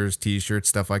posters, t-shirts,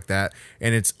 stuff like that,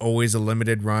 and it's always a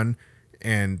limited run.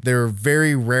 And there are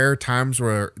very rare times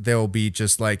where they'll be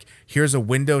just like, here's a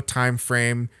window time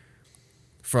frame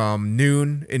from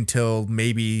noon until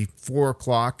maybe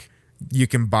 4:00. You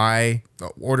can buy,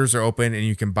 orders are open, and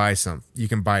you can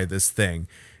buy this thing,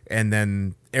 and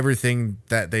then everything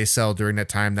that they sell during that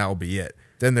time, that will be it.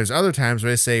 Then there's other times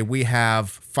where they say, we have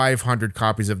 500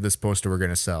 copies of this poster we're going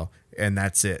to sell, and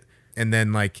that's it. And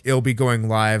then like it'll be going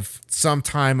live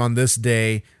sometime on this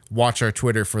day. Watch our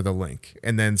Twitter for the link.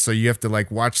 And then so you have to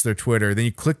like watch their Twitter. Then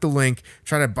you click the link,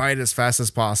 try to buy it as fast as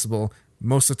possible.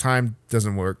 Most of the time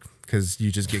doesn't work because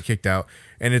you just get kicked out.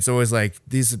 And it's always like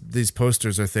these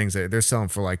posters are things that they're selling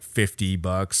for like $50,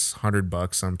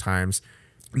 $100 sometimes.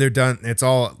 They're done. It's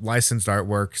all licensed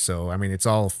artwork. So, I mean, it's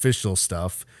all official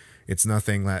stuff. It's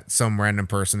nothing that some random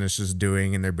person is just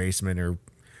doing in their basement or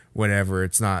whatever.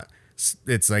 It's not.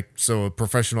 It's like, so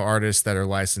professional artists that are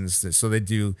licensed. So they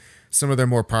do some of their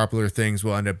more popular things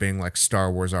will end up being like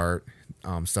Star Wars art,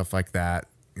 stuff like that.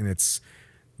 And it's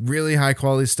really high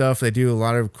quality stuff. They do a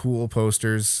lot of cool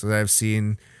posters that I've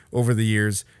seen over the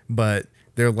years, but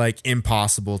they're like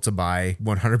impossible to buy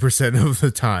 100% of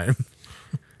the time.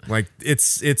 Like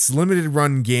it's limited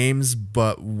run games,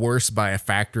 but worse by a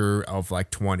factor of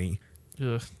like 20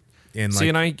 Ugh. in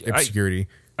See, like and obscurity.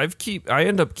 I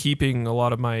end up keeping a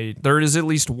lot of my. There is at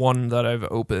least one that I've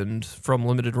opened from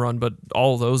limited run, but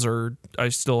all those are I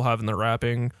still have in the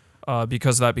wrapping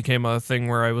because that became a thing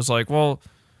where I was like, well,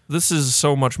 this is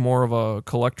so much more of a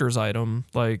collector's item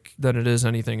like than it is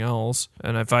anything else.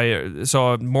 And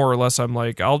more or less I'm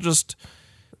like, I'll just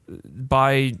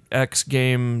buy X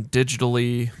game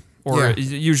digitally. Or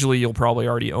usually you'll probably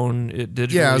already own it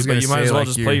digitally, but you might as well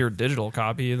just play your digital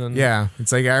copy. Then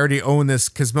it's like I already own this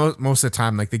because most of the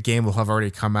time, like the game will have already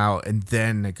come out and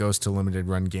then it goes to limited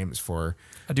run games for.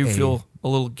 I do feel a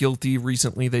little guilty.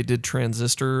 Recently, they did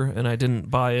Transistor, and I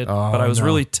didn't buy it, but I was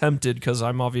really tempted because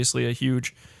I'm obviously a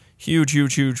huge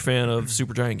fan of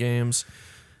Supergiant Games.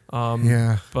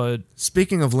 But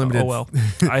speaking of limited,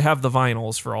 I have the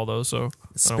vinyls for all those. So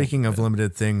speaking of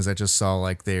limited things, I just saw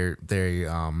like they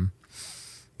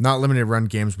not limited run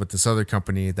games, but this other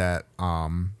company that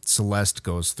Celeste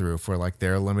goes through for like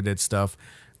their limited stuff.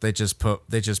 They just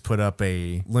put up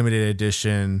a limited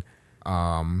edition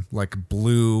like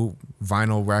blue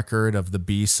vinyl record of the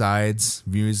B-sides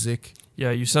music.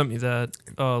 Yeah, you sent me that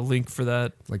link for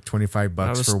that. Like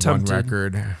 $25 for tempted. one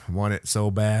record. I want it so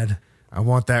bad. I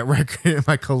want that record in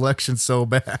my collection so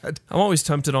bad. I'm always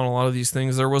tempted on a lot of these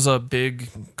things. There was a big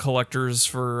collectors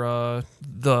for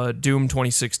the Doom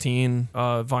 2016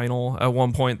 vinyl at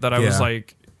one point that I was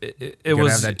like, it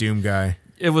was have that Doom guy.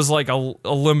 It was like a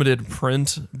limited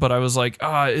print, but I was like,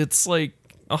 it's like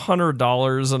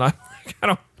 $100, and I'm like, I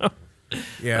don't know.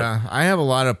 Yeah, I have a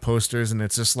lot of posters, and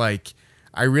it's just like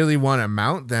I really want to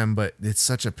mount them, but it's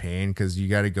such a pain because you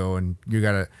got to go and you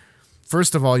got to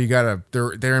first of all,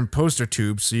 they're in poster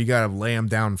tubes, so you gotta lay them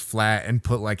down flat and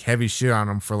put like heavy shit on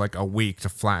them for like a week to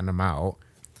flatten them out.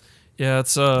 Yeah,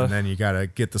 it's And then you gotta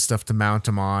get the stuff to mount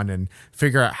them on and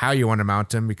figure out how you want to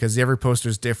mount them, because every poster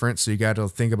is different. So you got to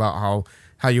think about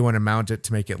how you want to mount it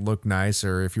to make it look nice,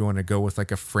 or if you want to go with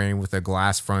like a frame with a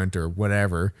glass front or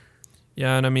whatever.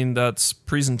 Yeah, and I mean that's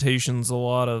presentation's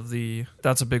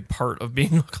that's a big part of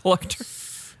being a collector.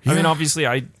 I mean, obviously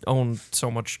I own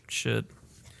so much shit.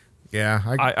 Yeah,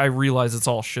 I realize it's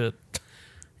all shit.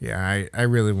 Yeah, I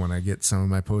really want to get some of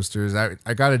my posters.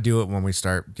 I got to do it when we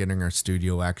start getting our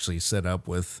studio actually set up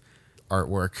with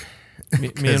artwork.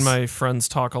 Me and my friends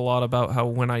talk a lot about how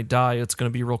when I die, it's going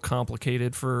to be real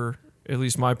complicated for at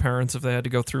least my parents if they had to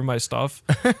go through my stuff,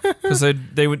 because they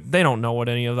don't know what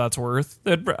any of that's worth.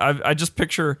 I just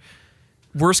picture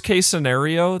worst case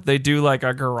scenario, they do like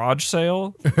a garage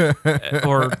sale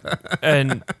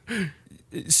and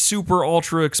super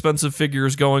ultra expensive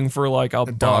figures going for like a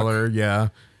dollar. Yeah.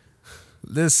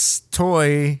 This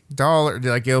toy $1,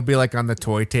 like it'll be like on the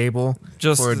toy table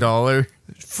just for $1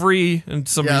 free, and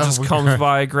somebody just comes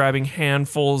by grabbing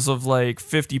handfuls of like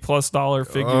 $50+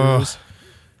 figures.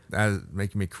 That's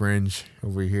making me cringe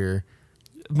over here.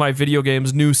 My video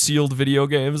games, new sealed video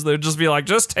games, they'd just be like,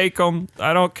 just take them.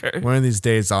 I don't care. One of these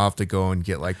days I'll have to go and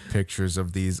get like pictures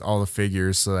of all the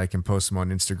figures so that I can post them on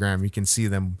Instagram. You can see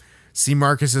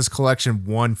Marcus's collection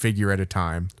one figure at a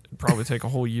time. It'd probably take a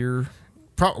whole year.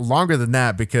 Longer than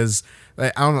that, because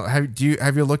I don't know.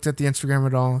 Have you looked at the Instagram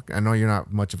at all? I know you're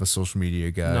not much of a social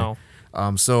media guy. No.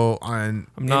 I'm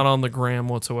not on the gram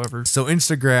whatsoever. So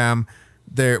Instagram,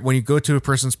 when you go to a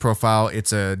person's profile,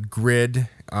 it's a grid.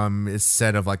 It's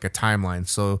set of like a timeline.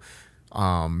 So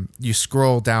you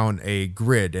scroll down a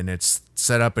grid and it's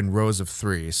set up in rows of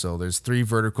 3. So there's 3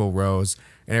 vertical rows,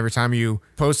 and every time you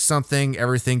post something,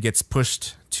 everything gets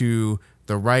pushed to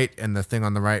the right, and the thing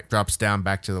on the right drops down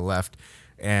back to the left.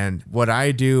 And what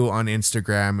I do on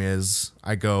Instagram is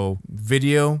I go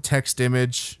video, text,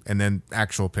 image, and then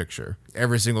actual picture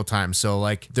every single time. So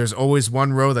like there's always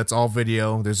one row that's all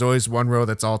video, there's always one row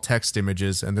that's all text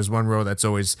images, and there's one row that's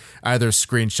always either a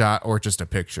screenshot or just a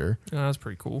picture. Yeah, that's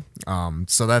pretty cool.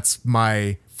 So that's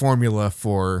my formula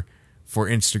for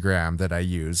Instagram that I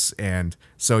use. And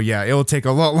so yeah, it will take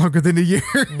a lot longer than a year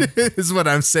is what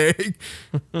I'm saying.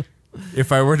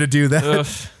 If I were to do that. Ugh.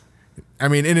 I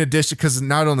mean, in addition, because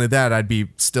not only that, I'd be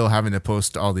still having to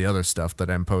post all the other stuff that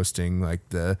I'm posting, like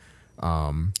the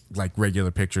like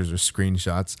regular pictures or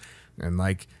screenshots, and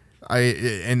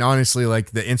honestly,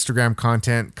 like the Instagram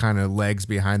content kind of lags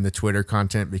behind the Twitter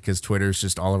content, because Twitter is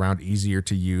just all around easier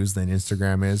to use than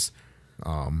Instagram is.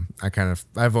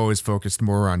 I've always focused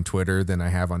more on Twitter than I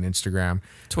have on Instagram.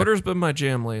 Twitter's been my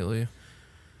jam lately.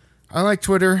 I like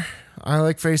Twitter. I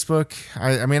like Facebook.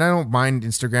 I mean, I don't mind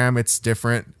Instagram. It's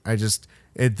different.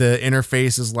 The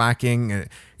interface is lacking.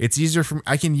 It's easier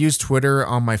I can use Twitter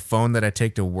on my phone that I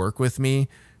take to work with me.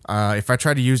 If I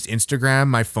try to use Instagram,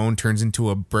 my phone turns into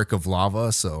a brick of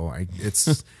lava. So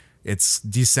it's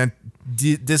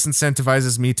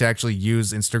disincentivizes me to actually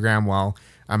use Instagram while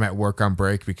I'm at work on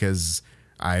break, because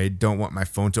I don't want my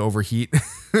phone to overheat.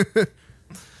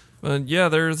 But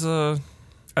yeah,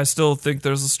 I still think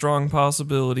there's a strong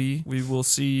possibility we will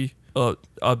see a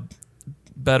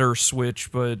better Switch,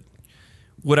 but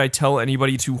would I tell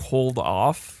anybody to hold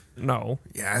off? No.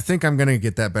 Yeah, I think I'm going to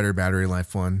get that better battery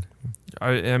life one.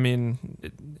 I mean,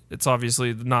 it's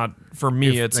obviously not, for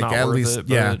me, it's like not worth it.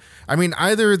 Yeah. But I mean,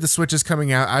 either the Switch is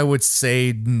coming out, I would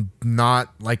say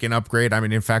not like an upgrade. I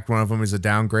mean, in fact, one of them is a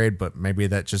downgrade, but maybe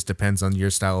that just depends on your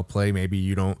style of play. Maybe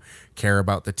you don't care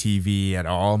about the TV at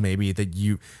all. Maybe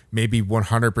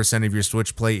 100% of your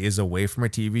Switch play is away from a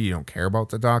TV. You don't care about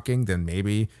the docking, then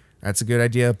maybe that's a good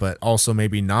idea, but also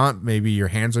maybe not. Maybe your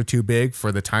hands are too big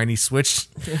for the tiny Switch.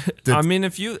 I mean,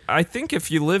 I think if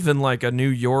you live in like a New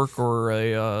York or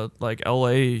a like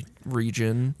LA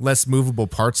region, less movable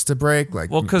parts to break,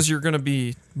 because you're gonna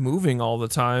be moving all the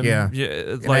time. Yeah,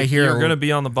 like you're gonna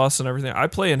be on the bus and everything. I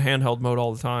play in handheld mode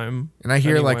all the time, and I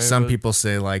hear some people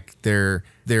say like their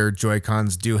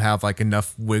Joy-Cons do have like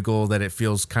enough wiggle that it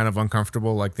feels kind of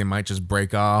uncomfortable, like they might just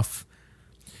break off.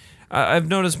 I've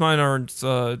noticed mine aren't.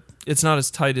 It's not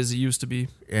as tight as it used to be,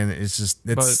 and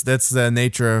that's the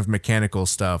nature of mechanical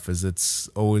stuff. Is it's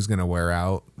always going to wear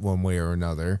out one way or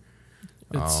another.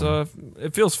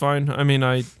 It feels fine. I mean,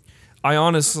 I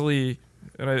honestly,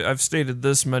 and I've stated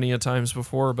this many a times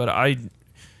before, but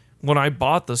when I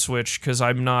bought the Switch, because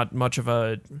I'm not much of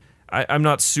I'm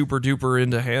not super duper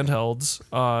into handhelds.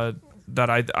 That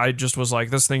I just was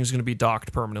like, this thing's going to be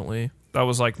docked permanently. That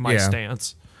was like my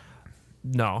stance.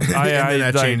 No,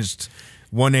 that changed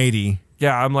 180.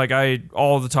 Yeah, I'm like,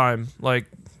 all the time. Like,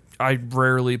 I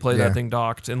rarely play Yeah. that thing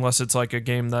docked unless it's like a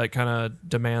game that kind of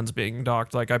demands being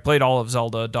docked. Like, I played all of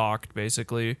Zelda docked,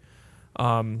 basically,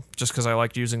 just because I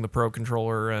liked using the Pro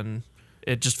Controller, and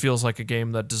it just feels like a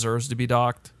game that deserves to be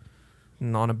docked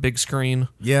and on a big screen.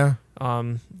 Yeah.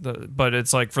 But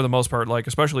it's like, for the most part, like,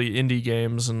 especially indie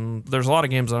games, and there's a lot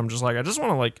of games that I'm just like, I just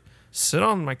want to, like, sit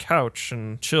on my couch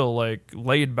and chill, like,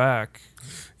 laid back.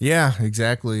 Yeah,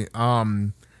 exactly.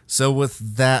 So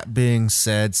with that being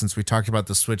said, since we talked about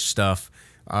the Switch stuff,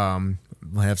 we'll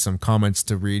have some comments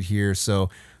to read here. So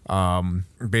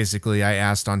basically, I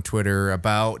asked on Twitter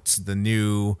about the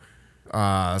new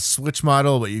Switch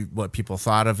model, what people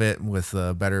thought of it with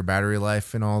better battery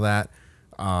life and all that.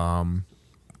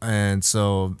 And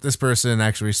so this person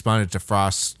actually responded to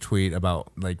Frost's tweet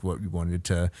about like what we wanted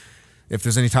to, if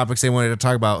there's any topics they wanted to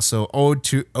talk about. So ode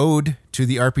to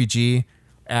the RPG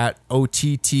at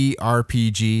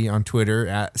OTTRPG on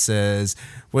Twitter says,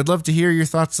 would love to hear your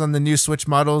thoughts on the new Switch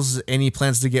models. Any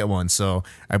plans to get one? So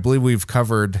I believe we've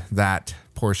covered that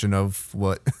portion of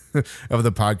what of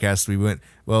the podcast. We went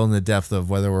well in the depth of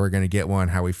whether we're going to get one,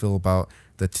 how we feel about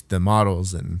the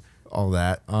models and all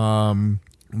that.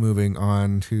 Moving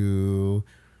on to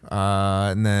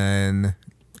and then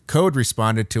Code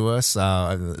responded to us,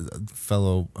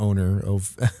 fellow owner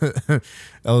of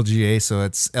LGA, so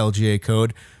it's LGA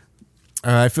Code.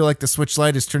 I feel like the Switch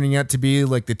Lite is turning out to be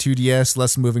like the 2DS,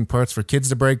 less moving parts for kids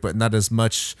to break, but not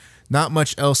much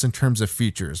else in terms of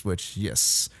features, which,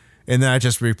 yes. And then I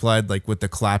just replied like with the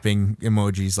clapping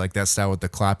emojis, like that style with the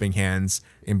clapping hands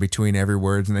in between every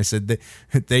word. And I said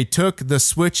they took the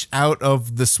Switch out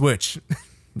of the Switch.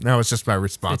 That was just my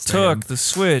response. It took the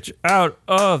Switch out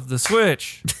of the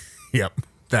Switch. Yep,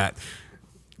 that.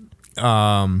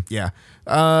 Yeah.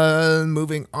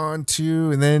 Moving on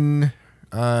to, and then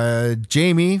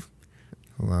Jamie.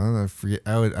 Hold on, I forget.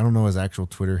 I don't know his actual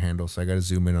Twitter handle, so I got to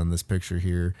zoom in on this picture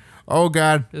here. Oh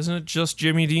God, Isn't it just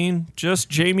Jimmy Dean? Just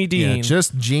Jamie Dean. yeah,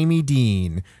 just Jamie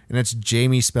Dean, and it's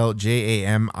Jamie spelled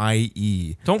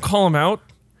Jamie. Don't call him out.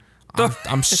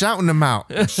 I'm shouting him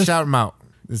out. Shout him out.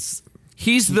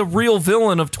 He's the real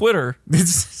villain of Twitter.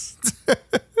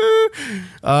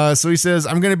 So he says,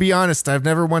 I'm going to be honest. I've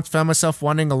never once found myself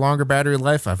wanting a longer battery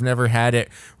life. I've never had it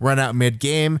run out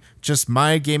mid-game. Just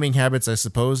my gaming habits, I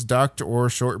suppose, docked or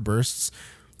short bursts.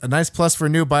 A nice plus for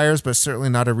new buyers, but certainly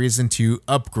not a reason to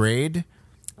upgrade.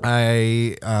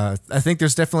 I think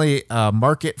there's definitely a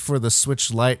market for the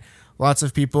Switch Lite. Lots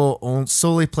of people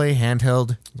solely play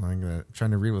handheld. I'm trying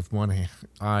to read with one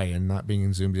eye and not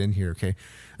being zoomed in here. Okay.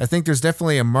 I think there's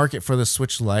definitely a market for the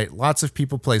Switch Lite. Lots of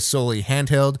people play solely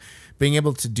handheld. Being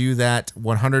able to do that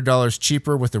 $100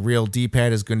 cheaper with a real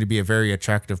D-pad is going to be a very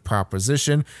attractive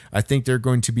proposition. I think they're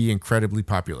going to be incredibly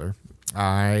popular.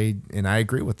 I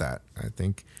agree with that. I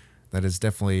think that is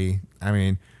definitely, I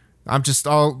mean, I'm just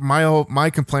my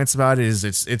complaints about it is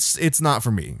it's not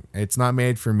for me. It's not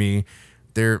made for me.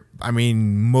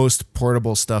 Most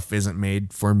portable stuff isn't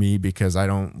made for me because I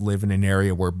don't live in an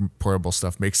area where portable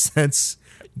stuff makes sense.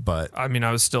 But I mean,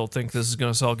 I would still think this is going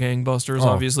to sell gangbusters,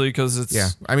 obviously, because it's...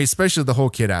 Yeah, I mean, especially the whole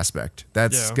kid aspect.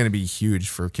 That's going to be huge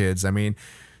for kids. I mean,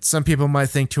 some people might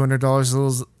think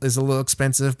 $200 is a little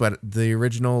expensive, but the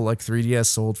original like 3DS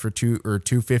sold for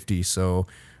 $250. So,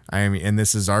 I mean, and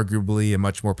this is arguably a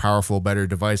much more powerful, better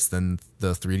device than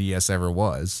the 3DS ever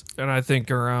was. And I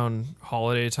think around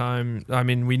holiday time, I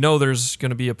mean, we know there's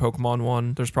going to be a Pokemon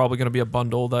one. There's probably going to be a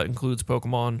bundle that includes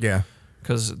Pokemon. Yeah.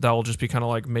 Because that will just be kind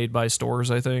of like made by stores,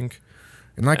 I think.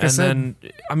 And like I said, then,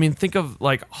 I mean, think of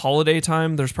like holiday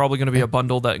time. There's probably going to be a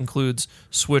bundle that includes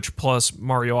Switch plus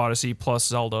Mario Odyssey plus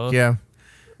Zelda. yeah.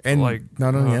 And like,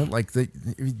 not only that, like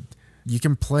you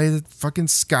can play the fucking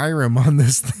Skyrim on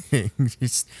this thing.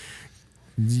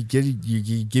 You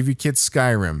give your kids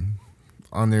Skyrim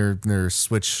on their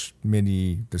Switch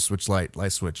Mini, their Switch Lite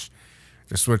Switch,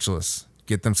 their Switchless.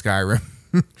 Get them Skyrim.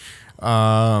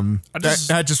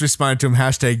 I just responded to him,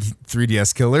 hashtag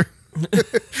 3DS killer.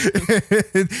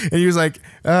 And he was like,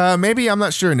 maybe, I'm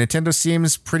not sure. Nintendo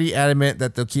seems pretty adamant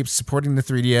that they'll keep supporting the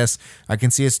 3DS. I can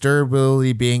see its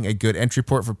durability being a good entry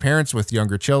port for parents with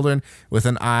younger children, with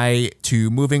an eye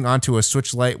to moving onto a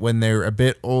Switch Lite when they're a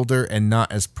bit older and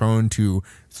not as prone to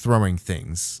throwing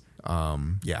things.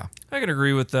 Yeah. I can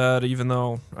agree with that, even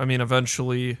though, I mean,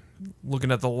 eventually,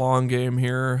 looking at the long game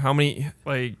here, how many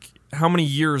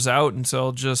years out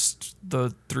until just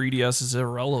the 3DS is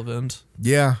irrelevant?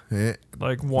 Yeah.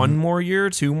 Like 1 more year,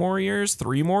 2 more years,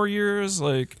 3 more years?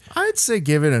 Like, I'd say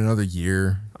give it another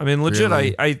year. I mean, legit,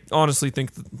 really. I honestly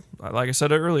think, like I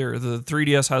said earlier, the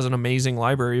 3DS has an amazing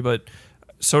library, but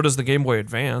so does the Game Boy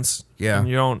Advance. Yeah. And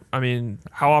you don't, I mean,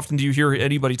 how often do you hear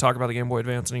anybody talk about the Game Boy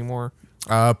Advance anymore?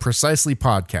 Precisely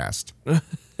podcast.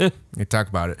 You talk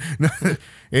about it.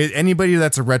 Anybody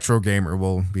that's a retro gamer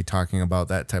will be talking about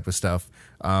that type of stuff.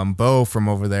 Bo from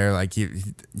over there, like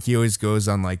he always goes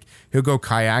on, like, he'll go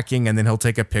kayaking and then he'll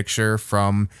take a picture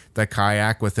from the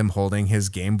kayak with him holding his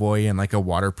Game Boy in like a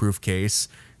waterproof case.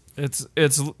 It's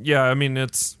yeah, I mean,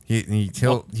 it's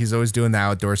He's always doing the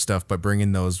outdoor stuff, but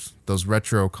bringing those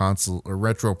retro console or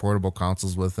retro portable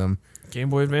consoles with him. Game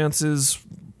Boy Advance is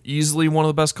easily one of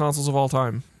the best consoles of all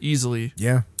time. Easily.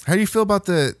 Yeah. How do you feel about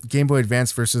the Game Boy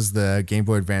Advance versus the Game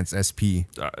Boy Advance SP?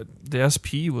 The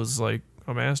SP was like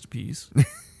a masterpiece.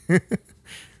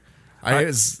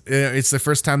 It's the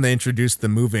first time they introduced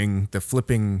the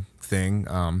flipping thing.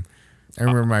 I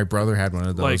remember my brother had one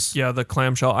of those. Like, yeah, the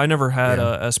clamshell. I never had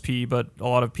a SP, but a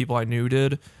lot of people I knew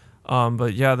did.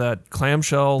 But yeah, that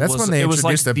clamshell. That's when they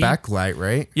introduced like the backlight,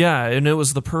 right? Yeah, and it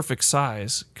was the perfect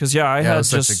size. Because I it had was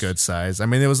such a good size. I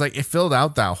mean, it was like it filled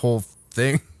out that whole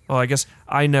thing. Well, I guess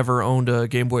I never owned a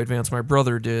Game Boy Advance. My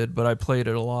brother did, but I played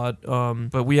it a lot.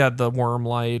 But we had the worm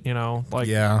light, like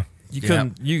you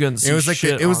couldn't see it was like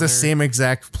shit it was on the there. same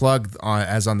exact plug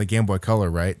as on the Game Boy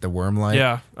Color, right? The worm light.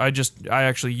 Yeah, I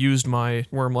actually used my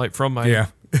worm light from my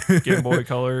Game Boy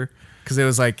Color because it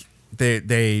was like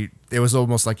it was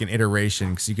almost like an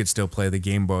iteration because you could still play the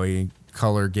Game Boy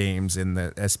Color games in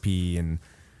the SP, and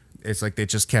it's like they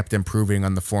just kept improving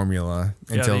on the formula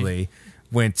until they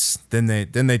went. Then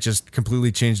they just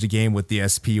completely changed the game with the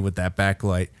SP with that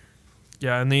backlight.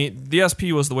 Yeah, and the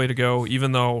SP was the way to go.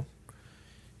 Even though,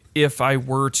 if I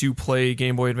were to play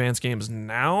Game Boy Advance games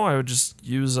now, I would just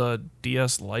use a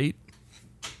DS Lite.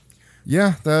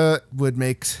 Yeah, that would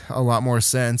make a lot more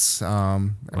sense. I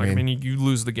mean, you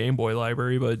lose the Game Boy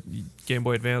library, but Game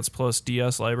Boy Advance plus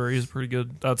DS library is pretty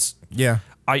good.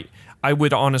 I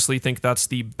would honestly think that's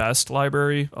the best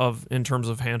library in terms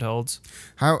of handhelds.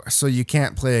 So you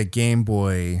can't play Game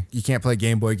Boy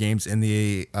games in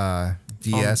the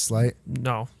DS Lite?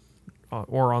 No.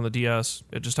 Or on the DS.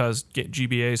 It just has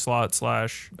GBA slot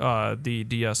 / the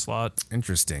DS slot.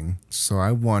 Interesting. So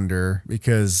I wonder,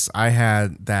 because I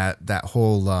had that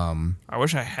whole I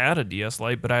wish I had a DS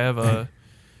Lite, but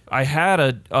I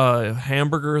had a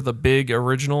Hamburger, the big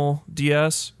original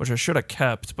DS, which I should have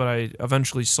kept, but I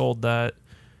eventually sold that.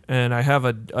 And I have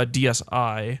a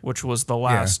DSi, which was the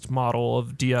last model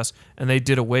of DS, and they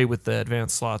did away with the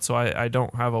advanced slot, so I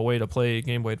don't have a way to play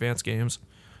Game Boy Advance games.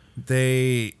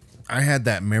 I had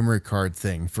that memory card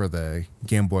thing for the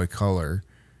Game Boy Color,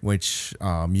 which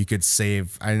you could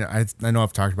save. I know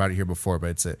I've talked about it here before,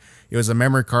 but it was a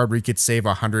memory card where you could save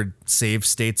 100 save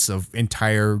states of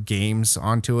entire games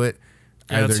onto it.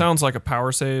 Yeah, it sounds like a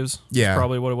power saves. Yeah, that's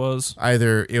probably what it was.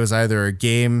 It was either a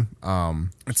game.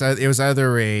 It was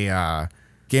either a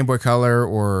Game Boy Color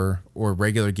or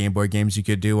regular Game Boy games you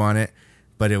could do on it.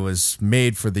 But it was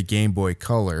made for the Game Boy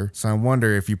Color. So I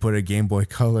wonder if you put a Game Boy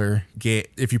Color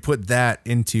if you put that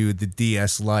into the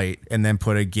DS Lite and then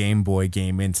put a Game Boy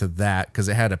game into that, because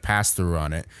it had a pass-through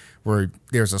on it where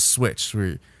there's a switch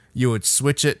where you would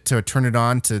switch it to turn it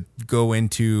on to go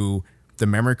into the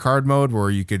memory card mode,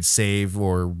 where you could save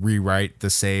or rewrite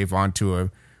the save or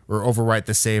overwrite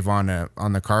the save on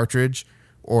the cartridge,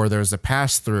 or there's a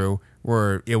pass-through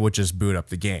where it would just boot up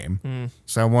the game.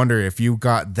 So I wonder if you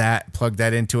plug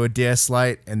that into a DS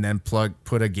Lite and then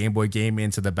put a Game Boy game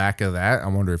into the back of that, I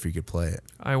wonder if you could play it.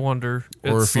 I wonder.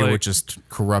 Or if it would just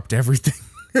corrupt everything.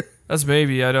 That's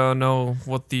maybe. I don't know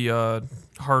what the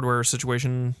hardware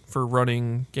situation for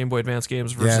running Game Boy Advance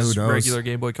games versus regular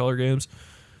Game Boy Color games.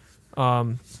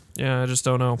 Yeah, I just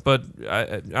don't know. But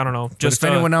I don't know. Just but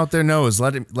if anyone out there knows,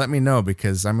 let me know,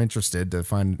 because I'm interested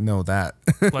to know that.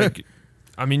 Like,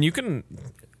 I mean, it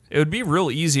would be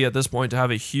real easy at this point to have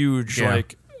a huge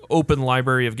like open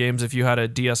library of games if you had a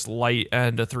DS Lite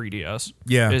and a 3DS.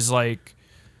 Yeah. Is like,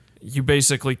 you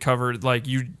basically covered, like,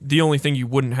 the only thing you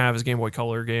wouldn't have is Game Boy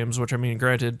Color games, which, I mean,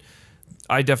 granted,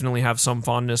 I definitely have some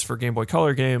fondness for Game Boy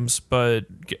Color games, but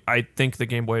I think the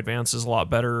Game Boy Advance is a lot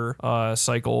better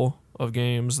cycle of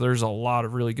games. There's a lot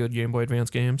of really good Game Boy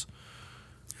Advance games.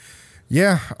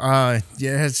 Yeah,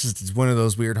 it's one of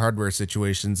those weird hardware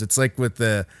situations. It's like with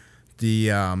the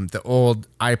old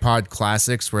iPod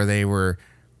Classics, where they were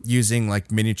using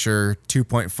like miniature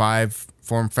 2.5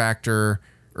 form factor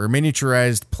or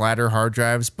miniaturized platter hard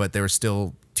drives, but they were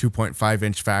still 2.5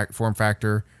 inch form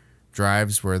factor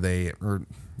drives, where they were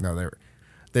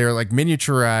like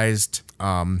miniaturized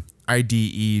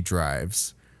IDE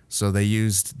drives. So they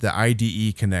used the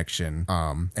IDE connection,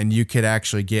 and you could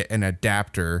actually get an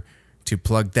adapter to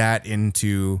plug that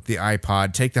into the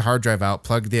iPod, take the hard drive out,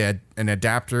 plug an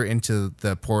adapter into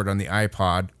the port on the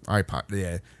the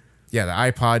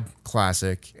iPod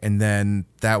Classic, and then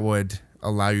that would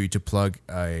allow you to plug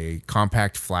a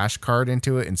compact flash card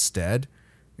into it instead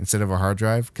of a hard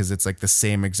drive, because it's like the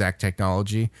same exact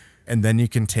technology. And then you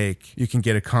can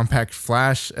get a compact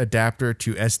flash adapter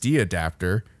to SD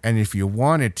adapter, and if you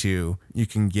wanted to, you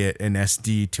can get an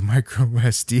SD to micro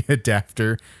SD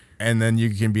adapter, and then you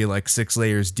can be like 6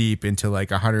 layers deep into like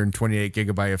 128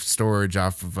 gigabyte of storage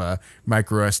off of a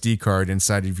micro SD card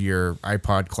inside of your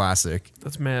iPod Classic.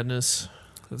 That's madness.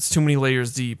 That's too many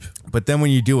layers deep. But then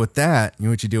when you do with that,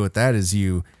 what you do with that is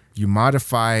you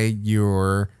modify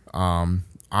your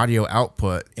audio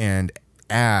output and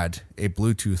add a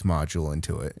Bluetooth module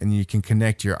into it, and you can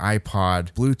connect your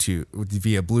iPod Bluetooth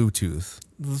via Bluetooth.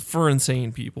 For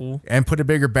insane people. And put a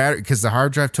bigger battery, because the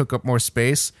hard drive took up more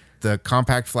space. The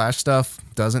compact flash stuff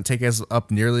doesn't take up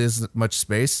nearly as much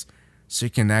space, so you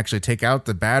can actually take out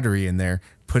the battery in there,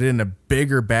 put in a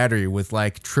bigger battery with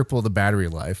like triple the battery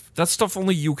life. That's stuff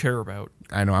only you care about.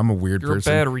 I know, I'm a weird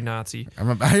person. You're a battery Nazi.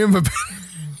 I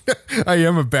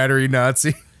am a battery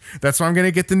Nazi. That's why I'm going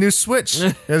to get the new Switch.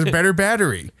 It has a better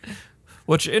battery.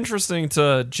 Which, interesting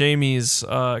to Jamie's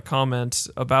comment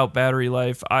about battery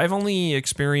life, I've only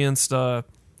experienced 2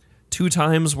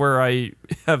 times where I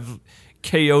have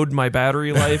KO'd my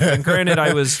battery life. And granted,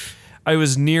 I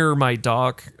was near my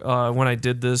dock when I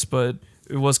did this, but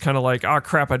it was kind of like,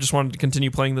 crap, I just wanted to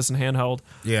continue playing this in handheld.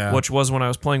 Yeah. Which was when I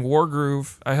was playing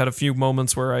Wargroove. I had a few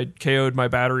moments where I KO'd my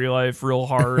battery life real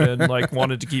hard and like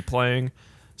wanted to keep playing.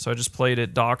 So I just played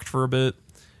it docked for a bit.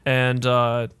 And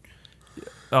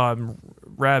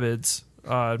Rabbids,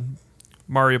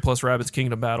 Mario plus Rabbids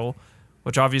Kingdom Battle,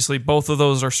 which obviously both of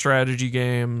those are strategy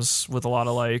games with a lot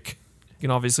of like, you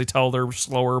can obviously tell they're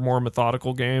slower, more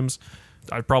methodical games.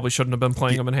 I probably shouldn't have been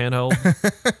playing them in handheld.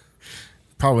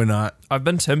 Probably not. I've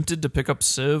been tempted to pick up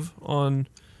Civ on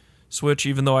Switch,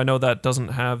 even though I know that doesn't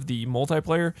have the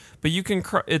multiplayer, but you can.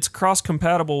 It's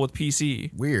cross-compatible with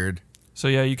PC. Weird. So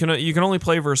yeah, you can only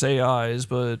play versus AIs,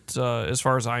 but as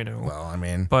far as I know, well, I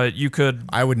mean, but you could.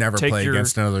 I would never play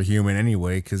against another human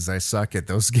anyway because I suck at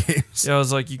those games. Yeah, I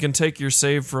was like, you can take your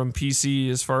save from PC,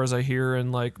 as far as I hear,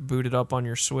 and like boot it up on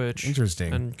your Switch.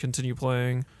 Interesting. And continue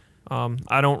playing.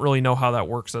 I don't really know how that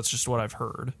works. That's just what I've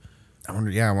heard. I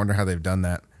wonder how they've done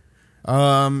that.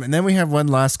 And then we have one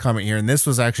last comment here, and this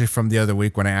was actually from the other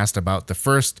week when I asked about the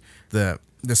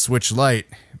Switch Lite.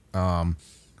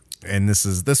 And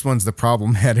this one's the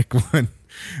problematic one.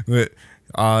 But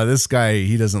this guy,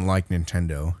 he doesn't like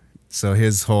Nintendo. So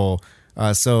his whole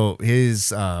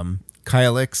Kylix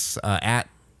at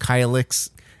Kylix,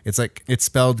 it's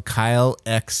spelled Kyle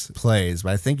X Plays,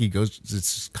 but I think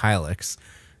it's Kylix.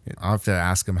 I'll have to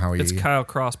ask him how he. It's Kyle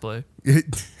Crossplay.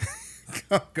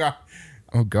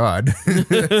 Oh God!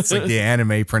 It's like the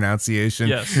anime pronunciation.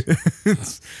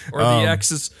 Yes. Or the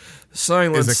X is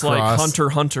silence, like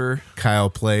Hunter.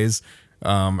 Kyle Plays.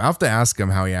 I'll have to ask him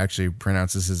how he actually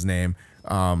pronounces his name.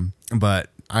 But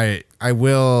I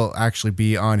will actually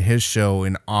be on his show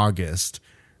in August,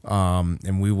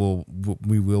 and we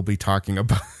will be talking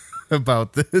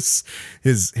about this,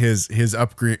 his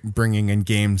upbringing in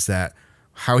games, that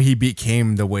how he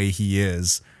became the way he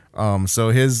is.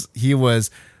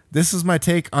 This is my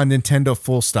take on Nintendo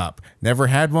full stop. Never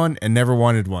had one and never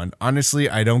wanted one. Honestly,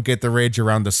 I don't get the rage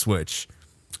around the Switch.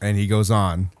 And he goes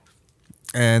on.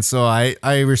 And so I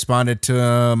responded to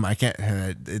him.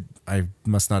 I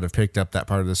must not have picked up that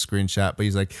part of the screenshot, but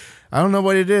he's like, I don't know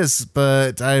what it is,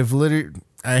 but I have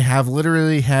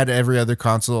literally had every other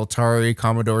console: Atari,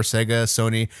 Commodore, Sega,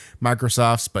 Sony,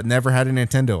 Microsoft's, but never had a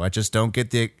Nintendo. I just don't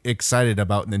get excited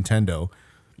about Nintendo.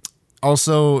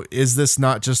 Also, is this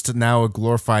not just now a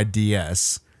glorified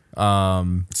DS? So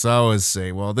I always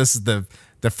say, well, this is the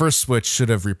first Switch should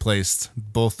have replaced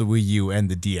both the Wii U and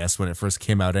the DS when it first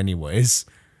came out anyways.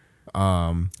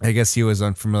 I guess he was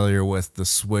unfamiliar with the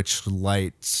Switch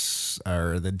Lite,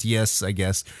 or the DS, I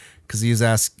guess, because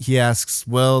he asks,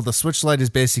 well, the Switch Lite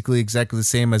is basically exactly the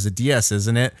same as a DS,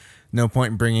 isn't it? No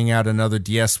point in bringing out another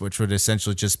DS, which would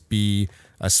essentially just be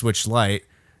a Switch Lite.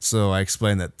 So I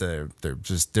explained that they're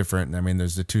just different. I mean,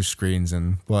 there's the 2 screens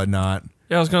and whatnot.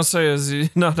 Yeah, I was going to say, does he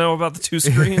not know about the 2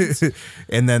 screens?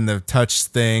 And then the touch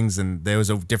things, and there was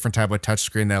a different type of touch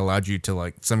screen that allowed you to,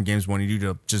 like, some games wanted you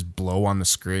to just blow on the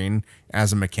screen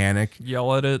as a mechanic.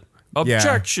 Yell at it.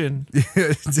 Objection.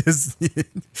 Yeah.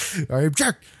 I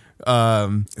object.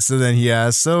 So then he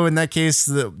asked, so in that case,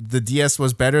 the DS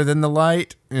was better than the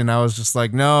Lite? And I was just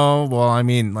like, no. Well, I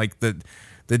mean, like, the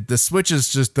The Switch is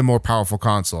just the more powerful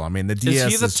console. I mean, the DS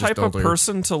Is he the is type just of older.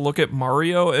 person to look at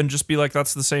Mario and just be like,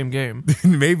 "That's the same game"?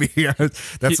 Maybe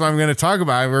that's what I'm going to talk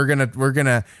about. We're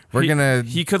gonna.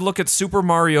 He could look at Super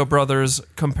Mario Brothers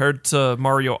compared to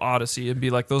Mario Odyssey and be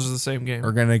like, "Those are the same game."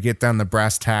 We're gonna get down the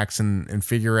brass tacks and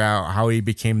figure out how he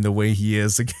became the way he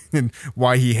is again, and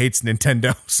why he hates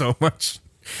Nintendo so much.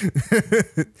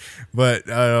 But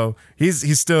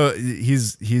he's still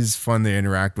fun to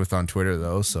interact with on Twitter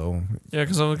though. So Yeah,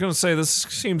 because I was gonna say this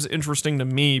seems interesting to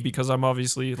me because I'm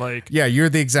obviously like, yeah, you're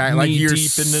the exact like you're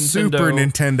knee-deep in super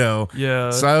Nintendo.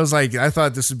 Yeah. So I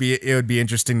thought it would be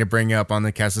interesting to bring up on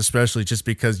the cast, especially just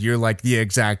because you're like the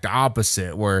exact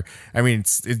opposite. Where I mean,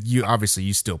 you obviously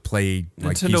you still play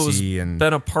like Nintendo has PC and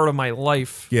been a part of my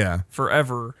life. Yeah.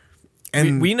 Forever.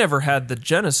 And we never had the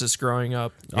Genesis growing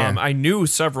up. Yeah. I knew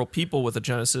several people with a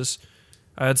Genesis.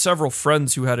 I had several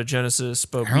friends who had a Genesis,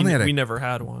 but we never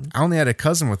had one. I only had a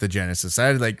cousin with a Genesis. I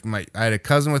had a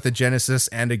cousin with a Genesis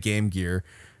and a Game Gear,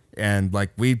 and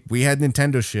like we had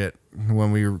Nintendo shit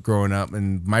when we were growing up,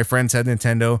 and my friends had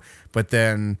Nintendo, but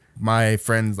then my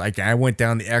friends, like, I went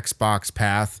down the Xbox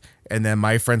path, and then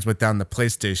my friends went down the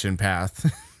PlayStation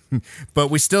path, but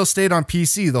we still stayed on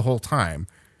PC the whole time.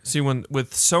 See,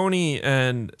 with Sony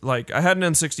and like I had an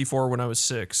N64 when I was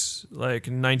 6. Like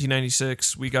in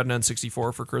 1996, we got an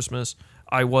N64 for Christmas.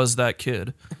 I was that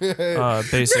kid, basically.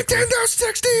 Nintendo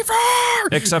 64.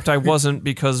 Except I wasn't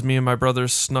because me and my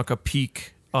brothers snuck a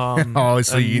peek.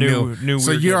 So you knew.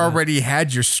 So we were you getting already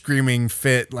had your screaming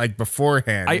fit like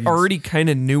beforehand. I already kind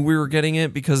of knew we were getting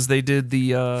it because they did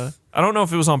the. I don't know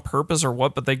if it was on purpose or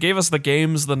what, but they gave us the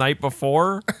games the night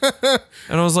before, and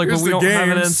I was like, Here's "Well, we the don't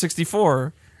have an games.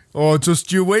 N64." Oh,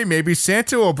 just you wait. Maybe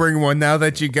Santa will bring one now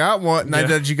that you got one. Now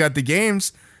that you got the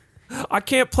games. I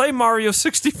can't play Mario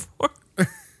 64.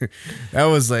 That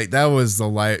was like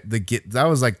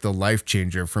the life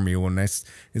changer for me when it's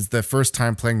the first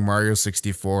time playing Mario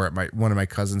 64 at one of my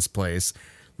cousin's place,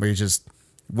 where you just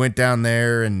went down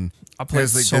there and I played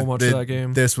so much of that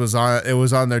game. It was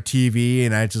on their TV,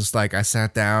 and I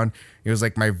sat down. It was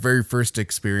like my very first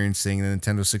experiencing the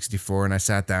Nintendo 64, and I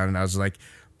sat down and I was like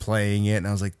playing it, and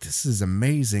I was like, this is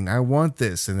amazing. I want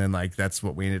this. And then like that's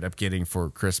what we ended up getting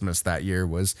for Christmas that year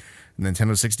was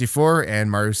Nintendo 64 and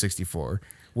Mario 64,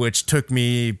 which took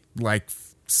me like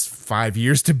 5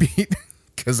 years to beat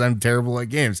because I'm terrible at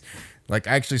games. Like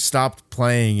I actually stopped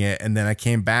playing it, and then I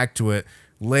came back to it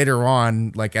later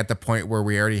on, like at the point where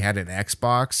we already had an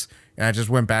Xbox, and I just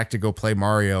went back to go play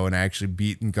Mario, and I actually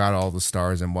beat and got all the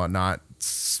stars and whatnot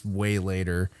way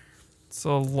later.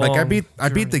 So long. Like I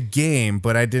beat the game,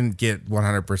 but I didn't get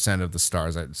 100% of the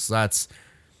stars.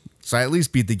 So I at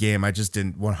least beat the game. I just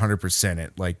didn't 100%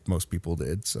 it like most people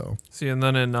did. So see, and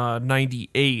then in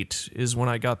 '98 is when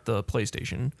I got the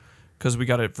PlayStation because we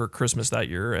got it for Christmas that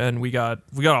year, and we got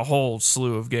a whole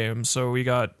slew of games. So we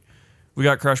got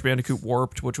Crash Bandicoot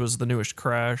Warped, which was the newest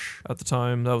Crash at the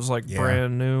time. That was like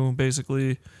brand new,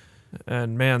 basically.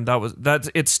 And man,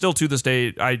 it's still to this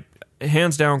day.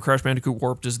 Hands down, Crash Bandicoot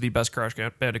Warped is the best Crash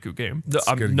Bandicoot game.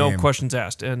 No game. questions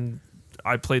asked. And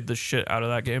I played the shit out of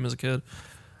that game as a kid.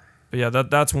 But yeah,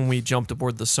 that's when we jumped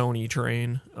aboard the Sony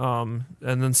train. And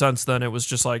then since then, it was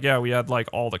just like, yeah, we had like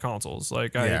all the consoles.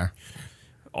 Like I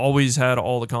always had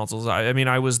all the consoles. I mean,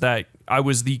 I was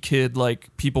the kid like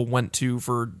people went to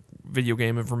for video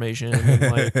game information.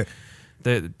 And like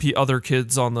the other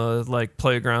kids on the like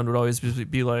playground would always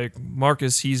be like,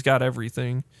 Marcus, he's got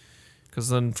everything. Because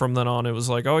then from then on, it was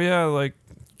like, oh yeah, like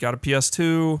got a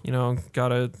PS2,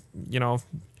 gotta,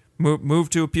 move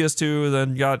to a PS2,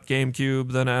 then got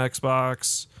GameCube, then an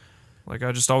Xbox. Like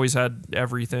I just always had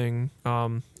everything.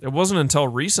 It wasn't until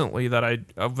recently that I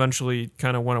eventually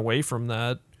kind of went away from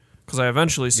that because I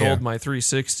eventually sold my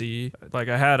 360. Like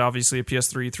I had obviously a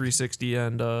PS3, 360,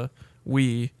 and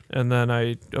Wii, and then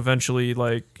I eventually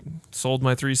like sold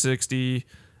my 360.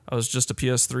 I was just a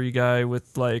PS3 guy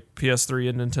with like PS3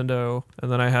 and Nintendo,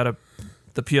 and then I had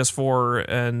the PS4,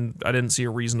 and I didn't see a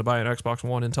reason to buy an Xbox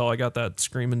One until I got that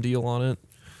screaming deal on it.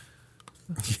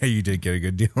 Yeah, you did get a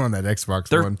good deal on that Xbox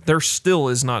One. There still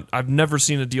is not. I've never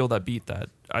seen a deal that beat that.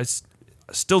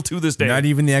 Still to this day. Not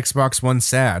even the Xbox One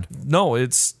sad. No,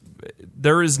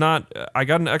 there is not. I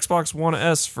got an Xbox One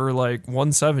S for like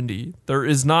 $170. There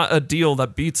is not a deal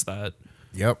that beats that.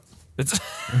 Yep. It's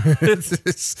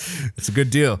a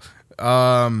good deal.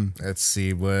 Let's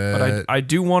see what. But I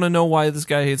do want to know why this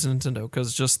guy hates Nintendo,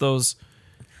 because just those.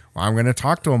 Well, I'm going to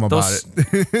talk to him about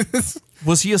it.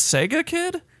 Was he a Sega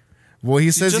kid? Well, he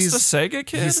says he's just a Sega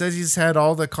kid. He says he's had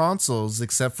all the consoles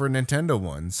except for Nintendo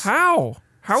ones. How?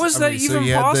 How is that even so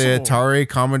you possible? had the Atari,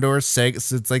 Commodore, Sega.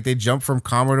 So it's like they jumped from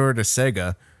Commodore to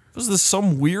Sega. Was this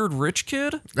some weird rich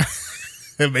kid?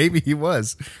 Maybe he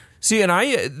was. See, and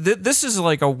this is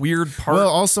like a weird part. Well,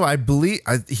 also I believe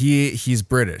he's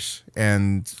British,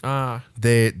 and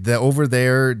the over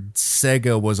there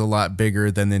Sega was a lot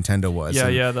bigger than Nintendo was. Yeah,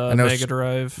 and yeah, the I know Mega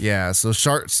Drive. Yeah, so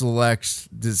Sharp Select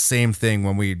did the same thing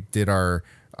when we did our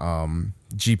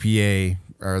GPA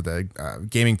or the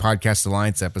Gaming Podcast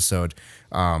Alliance episode.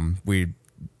 We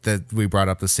brought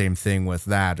up the same thing with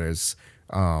that as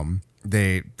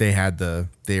they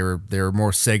were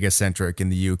more Sega centric in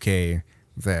the UK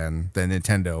than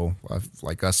Nintendo,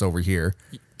 like us over here.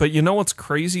 But you know what's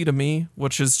crazy to me,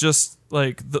 which is just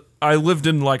like I lived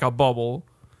in like a bubble,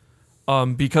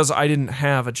 because I didn't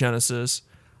have a Genesis.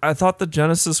 I thought the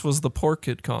Genesis was the poor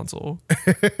kid console.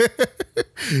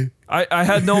 I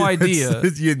had no idea.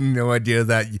 You had no idea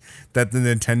that the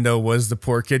Nintendo was the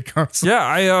poor kid console. Yeah,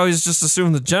 I always just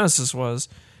assumed the Genesis was.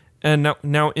 And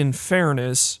now in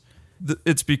fairness,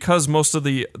 it's because most of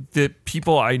the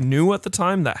people I knew at the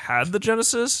time that had the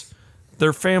Genesis,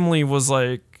 their family was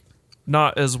like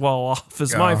not as well off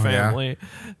as my family.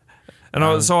 Yeah. And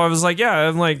I was like, yeah,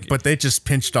 I'm like, but they just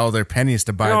pinched all their pennies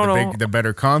to buy the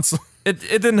better console. It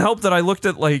didn't help that I looked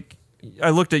at like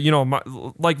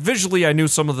visually I knew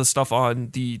some of the stuff on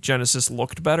the Genesis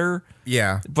looked better.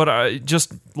 Yeah. But I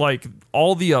just like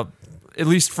all the at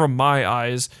least from my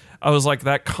eyes, I was like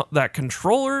that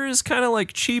controller is kind of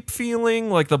like cheap feeling,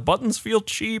 like the buttons feel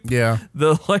cheap. Yeah.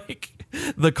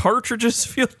 The cartridges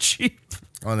feel cheap.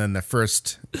 Oh, and then the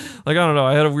first, like, I don't know,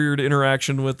 I had a weird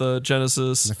interaction with the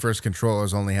Genesis. The first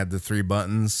controllers only had the 3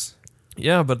 buttons.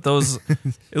 Yeah, but those,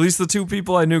 at least the 2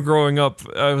 people I knew growing up,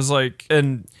 I was like,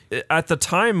 and at the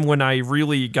time when I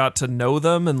really got to know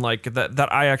them and like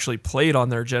that I actually played on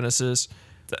their Genesis,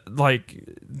 like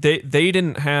they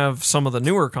didn't have some of the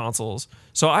newer consoles.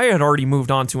 So I had already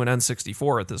moved on to an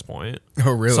N64 at this point.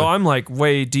 Oh, really? So I'm like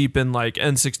way deep in like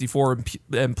N64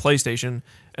 and PlayStation,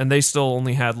 and they still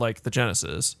only had like the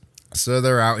Genesis. So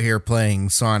they're out here playing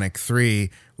Sonic 3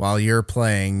 while you're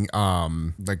playing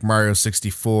like Mario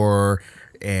 64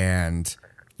 and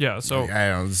yeah, so I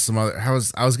don't know, some other I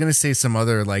was gonna say some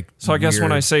other like so I guess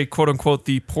when I say quote unquote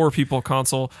the poor people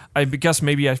console, I guess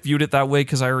maybe I viewed it that way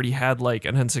because I already had like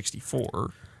an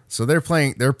N64. So they're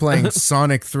playing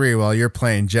Sonic 3 while you're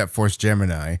playing Jet Force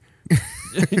Gemini.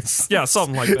 Yeah,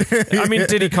 something like that. I mean,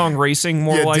 Diddy Kong Racing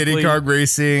more likely. Diddy Kong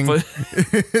Racing. But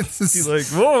be like,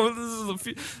 whoa, this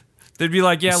is they'd be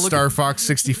like, yeah, look Star Fox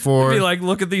 64. They'd be like,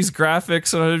 look at these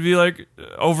graphics, and I'd be like,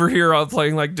 over here I'm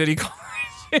playing like Diddy Kong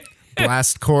Racing.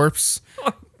 Blast Corps.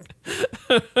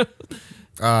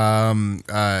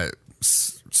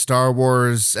 Star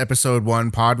Wars Episode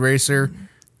 1 Pod Racer.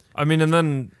 I mean, and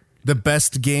then the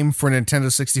best game for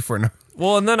Nintendo 64. No.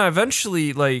 Well, and then I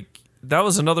eventually like that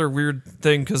was another weird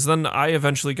thing because then I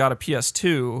eventually got a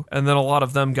PS2, and then a lot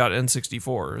of them got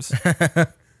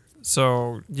N64s.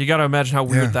 So you got to imagine how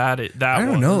weird that I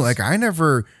don't know. Like I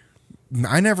never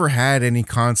had any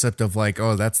concept of like,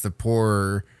 oh, that's the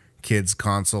poor kids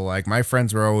console. Like my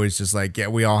friends were always just like, yeah,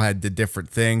 we all had the different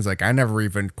things. Like I never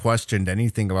even questioned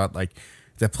anything about like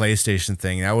the PlayStation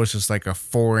thing. That was just like a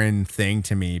foreign thing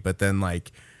to me. But then by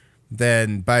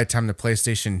the time the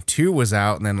PlayStation 2 was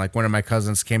out, and then like one of my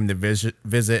cousins came to visit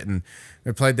and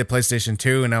they played the PlayStation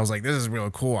 2, and I was like, this is really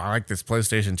cool. I like this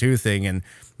PlayStation 2 thing. And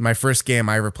my first game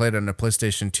I ever played on the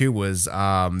PlayStation 2 was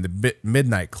the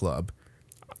Midnight Club.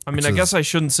 I mean, I guess I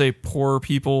shouldn't say poor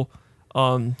people.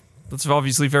 That's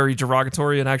obviously very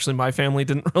derogatory, and actually my family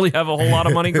didn't really have a whole lot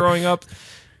of money growing up.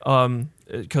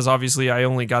 Because obviously I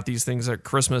only got these things at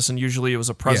Christmas, and usually it was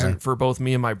a present for both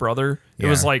me and my brother. It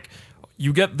was like,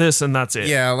 you get this and that's it.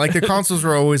 Yeah, like the consoles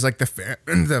were always like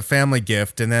the family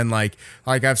gift, and then like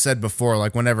I've said before,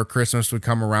 like whenever Christmas would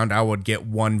come around, I would get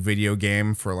one video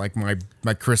game for like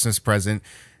my Christmas present,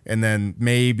 and then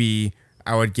maybe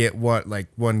I would get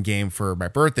one game for my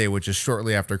birthday, which is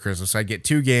shortly after Christmas. So I'd get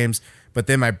 2 games, but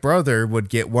then my brother would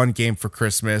get 1 game for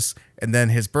Christmas, and then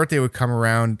his birthday would come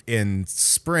around in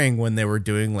spring when they were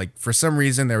doing like, for some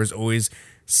reason there was always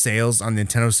sales on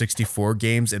Nintendo 64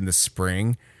 games in the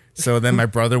spring. So then my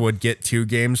brother would get 2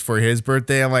 games for his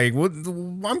birthday. I'm like, what?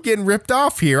 I'm getting ripped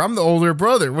off here. I'm the older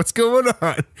brother. What's going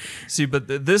on? See,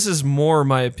 but this is more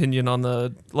my opinion on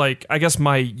the, like, I guess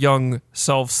my young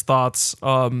self's thoughts.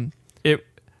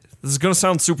 This is going to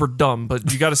sound super dumb,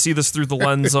 but you got to see this through the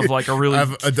lens of like a really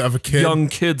of a kid. Young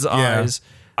kid's eyes.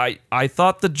 I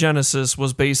thought the Genesis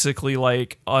was basically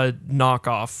like a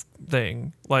knockoff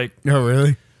thing. Like, oh,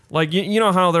 really? Like, you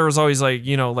know how there was always like,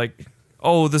 you know, like,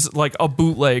 oh, this is like a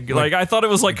bootleg. Like I thought it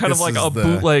was like kind of like a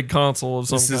bootleg console of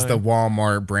some kind. This is the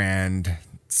Walmart brand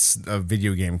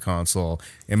video game console,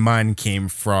 and mine came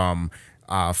from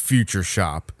Future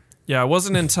Shop. Yeah, it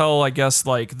wasn't until I guess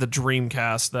like the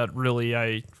Dreamcast that really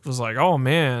I was like, oh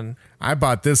man. I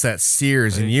bought this at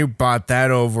Sears, and you bought that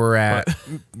over at.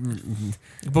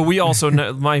 But we also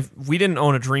we didn't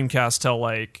own a Dreamcast till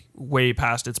like way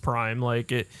past its prime.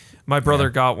 Like my brother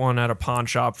got one at a pawn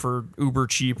shop for uber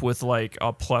cheap with like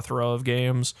a plethora of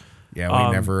games. Yeah,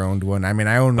 we never owned one. I mean,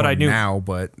 I own one now,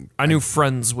 but I knew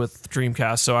friends with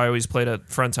Dreamcast, so I always played at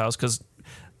friends' house because.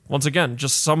 Once again,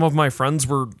 just some of my friends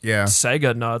were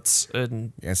Sega nuts,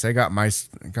 and yes, I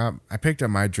picked up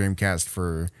my Dreamcast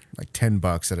for like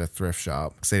 $10 at a thrift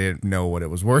shop because they didn't know what it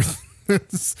was worth.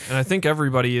 And I think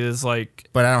everybody is like,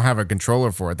 but I don't have a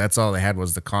controller for it. That's all they had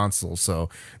was the console, so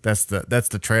that's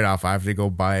the trade off. I have to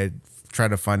go try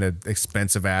to find an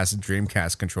expensive ass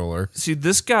Dreamcast controller. See,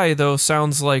 this guy though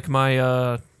sounds like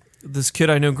my this kid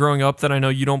I knew growing up that I know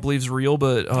you don't believe is real,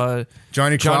 but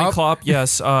Johnny Klopp,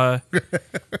 yes.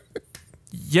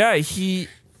 Yeah, he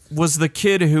was the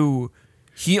kid who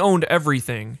he owned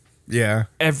everything. Yeah,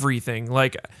 everything.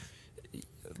 Like,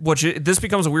 this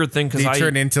becomes a weird thing because they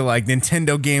turn into like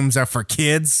Nintendo games are for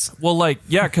kids. Well, like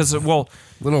because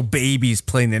little babies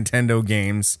play Nintendo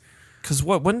games. Because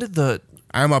when did the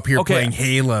I'm up here playing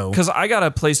Halo? Because I got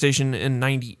a PlayStation in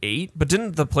 '98, but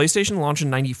didn't the PlayStation launch in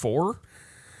 '94?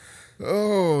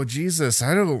 Oh Jesus,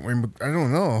 I don't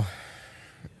know.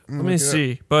 Let me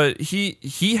see. But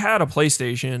he had a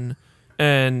PlayStation,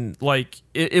 and like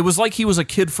it was like he was a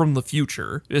kid from the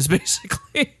future. Is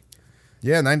basically.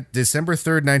 Yeah, December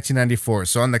 3rd, 1994.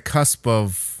 So on the cusp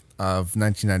of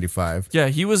 1995. Yeah,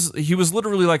 he was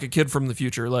literally like a kid from the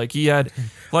future. Like he had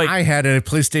like I had a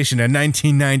PlayStation in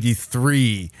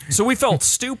 1993. So we felt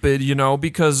stupid,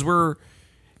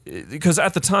 because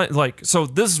at the time, like, so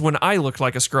this is when I looked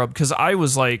like a scrub because I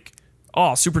was like,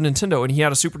 oh, Super Nintendo, and he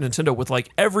had a Super Nintendo with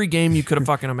like every game you could have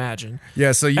fucking imagined.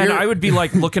 Yeah, so and I would be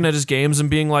like looking at his games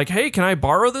and being like, hey, can I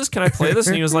borrow this? Can I play this?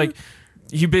 And he was like,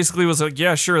 he basically was like,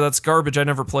 yeah, sure, that's garbage. I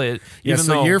never play it.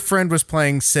 So your friend was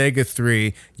playing Sega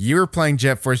 3, you were playing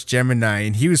Jet Force Gemini,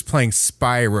 and he was playing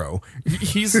Spyro.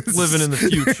 He's living in the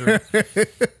future.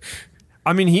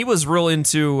 I mean, he was real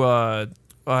into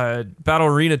Battle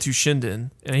Arena 2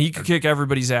 Shinden, and he could kick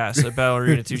everybody's ass at Battle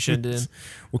Arena 2 Shinden.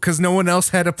 Well, because no one else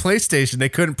had a PlayStation, they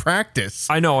couldn't practice.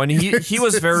 I know, and he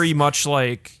was very much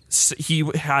like he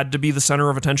had to be the center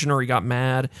of attention, or he got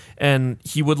mad, and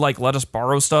he would like let us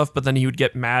borrow stuff, but then he would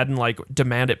get mad and like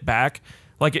demand it back.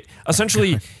 Like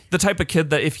essentially the type of kid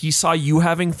that if he saw you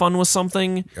having fun with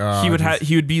something, he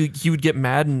would get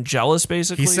mad and jealous.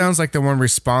 Basically, he sounds like the one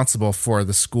responsible for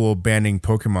the school banning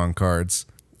Pokemon cards.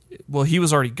 Well, he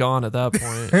was already gone at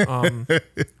that point.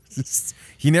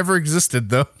 He never existed,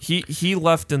 though. He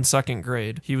left in second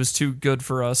grade. He was too good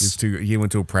for us. He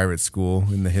went to a private school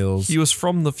in the hills. He was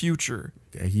from the future.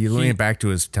 Yeah, he went back to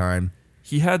his time.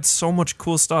 He had so much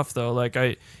cool stuff, though. Like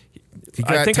I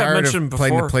think I mentioned before,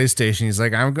 playing the PlayStation. He's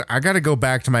like, I got to go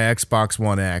back to my Xbox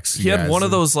One X. He had one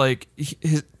of those like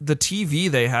the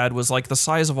TV they had was like the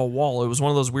size of a wall. It was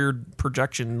one of those weird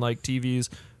projection like TVs.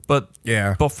 But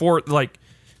yeah, before like.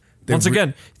 Once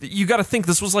again, you got to think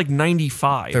this was like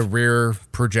 95. The rear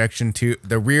projection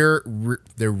the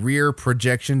rear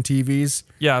projection TVs.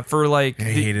 Yeah, for like I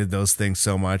hated those things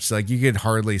so much. Like you could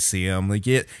hardly see them. Like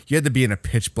you had to be in a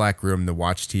pitch black room to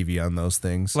watch TV on those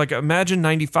things. Like imagine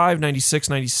 95, 96,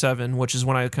 97, which is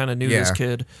when I kind of knew this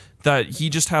kid, that he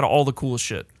just had all the cool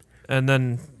shit. And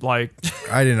then like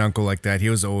I had an uncle like that. He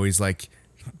was always like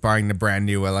buying the brand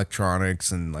new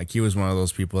electronics, and like he was one of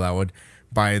those people that would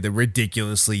buy the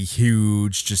ridiculously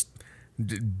huge, just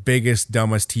biggest,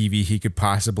 dumbest TV he could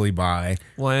possibly buy.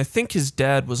 Well, I think his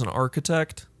dad was an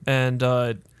architect, and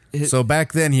so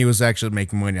back then he was actually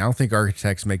making money. I don't think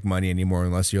architects make money anymore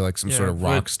unless you're like some sort of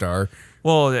rock star.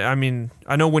 Well, I mean,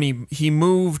 I know when he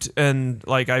moved, and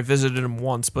like I visited him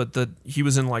once, but he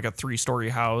was in like a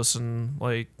 3-story house and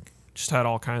like just had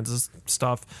all kinds of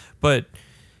stuff, but.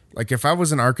 Like if I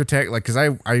was an architect, like because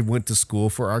I went to school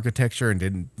for architecture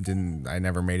and I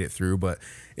never made it through. But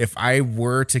if I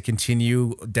were to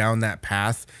continue down that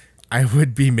path, I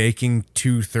would be making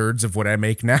 2/3 of what I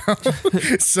make now.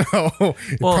 So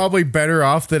probably better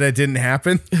off that it didn't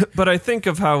happen. But I think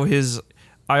of how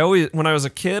when I was a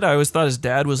kid, I always thought his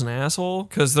dad was an asshole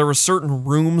because there were certain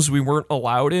rooms we weren't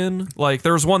allowed in. Like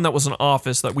there was one that was an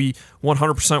office that we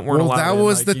 100% weren't allowed in. Well, that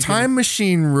was the time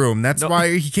machine room. That's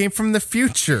why he came from the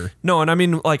future. No, and I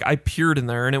mean, like I peered in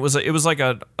there, and it was like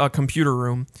a computer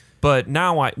room. But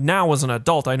now as an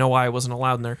adult, I know why I wasn't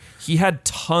allowed in there. He had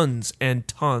tons and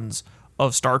tons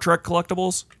of Star Trek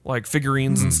collectibles, like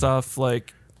figurines and stuff.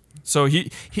 Like, so he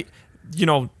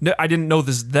I didn't know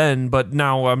this then, but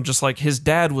now I'm just like, his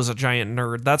dad was a giant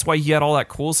nerd. That's why he had all that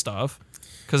cool stuff,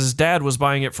 because his dad was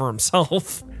buying it for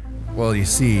himself. Well, you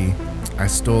see, I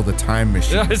stole the time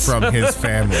machine from his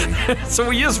family. So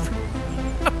he is.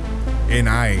 And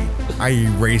I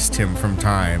erased him from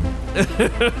time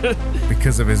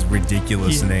because of his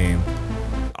ridiculous name.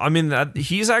 I mean,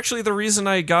 he's actually the reason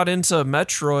I got into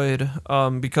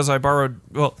Metroid, because I borrowed.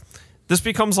 Well, this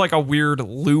becomes like a weird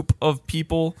loop of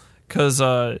people, because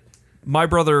my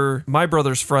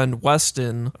brother's friend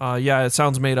Weston. Yeah, it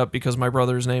sounds made up because my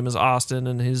brother's name is Austin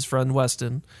and his friend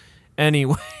Weston.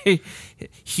 Anyway,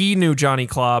 he knew Johnny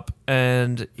Klopp,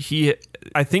 and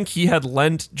I think he had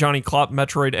lent Johnny Klopp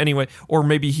Metroid anyway, or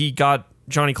maybe he got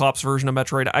Johnny Klopp's version of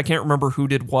Metroid. I can't remember who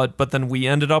did what, but then we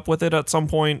ended up with it at some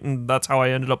point, and that's how I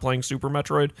ended up playing Super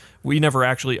Metroid. We never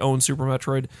actually owned Super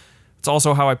Metroid. It's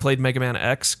also how I played Mega Man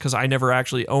X, because I never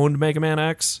actually owned Mega Man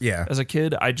X as a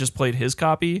kid. I just played his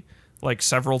copy like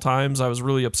several times. I was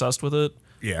really obsessed with it.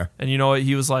 Yeah. And you know what?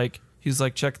 He was like,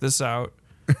 check this out.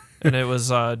 And it was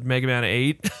Mega Man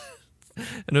 8.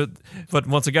 But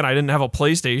once again, I didn't have a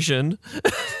PlayStation.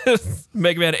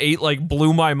 Mega Man 8 like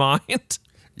blew my mind.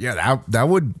 Yeah, that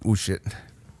would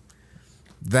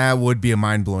that would be a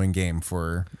mind-blowing game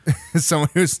for someone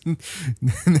who's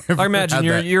never I imagine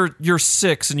had that. you're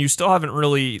 6 and you still haven't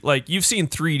really, like, you've seen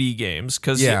 3D games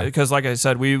because like I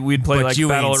said, we'd play but like you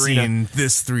Battle ain't Arena. seen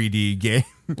this 3D game.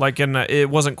 Like, and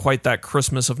it wasn't quite that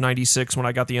Christmas of '96 when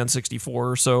I got the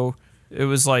N64, so it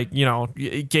was like,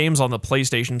 games on the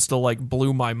PlayStation still like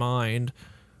blew my mind.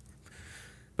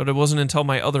 But it wasn't until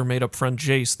my other made-up friend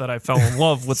Jace that I fell in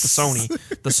love with the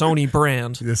Sony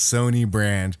brand. The Sony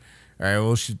brand. All right,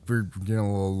 well, we're getting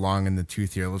a little long in the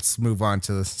tooth here. Let's move on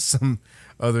to some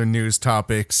other news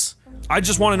topics. I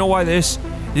just want to know why this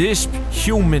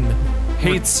human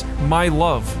hates my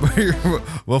love.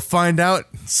 We'll find out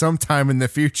sometime in the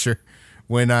future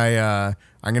when I'm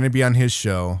gonna be on his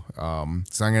show.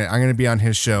 So I'm gonna be on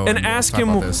his show and we'll ask talk him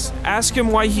about this. Ask him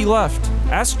why he left.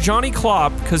 Ask Johnny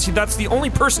Klopp, because that's the only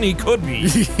person he could be.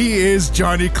 He is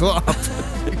Johnny Klopp.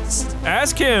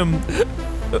 Ask him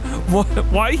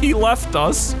why he left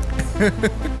us.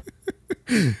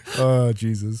 Oh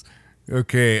Jesus.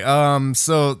 Okay.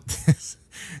 So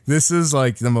this is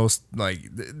like the most like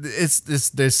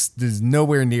there's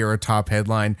nowhere near a top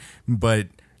headline, but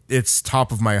it's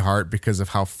top of my heart because of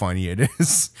how funny it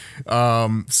is.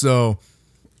 So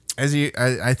as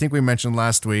I think we mentioned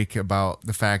last week about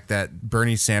the fact that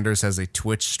Bernie Sanders has a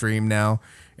Twitch stream now,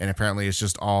 and apparently it's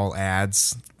just all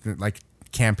ads, like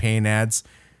campaign ads.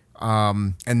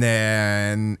 And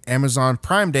then Amazon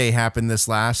Prime Day happened this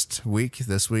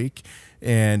week.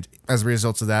 And as a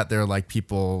result of that, there are like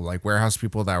people, like warehouse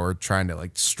people that were trying to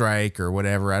like strike or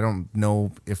whatever. I don't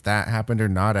know if that happened or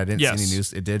not. I didn't see any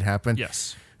news. It did happen.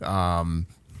 Yes. And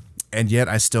yet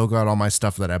I still got all my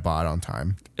stuff that I bought on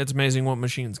time. It's amazing what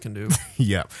machines can do.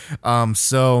 Yeah.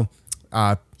 So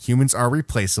humans are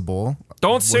replaceable.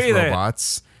 Don't say that.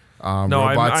 Robots. No,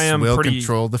 robots I am will pretty,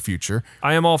 control the future.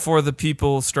 I am all for the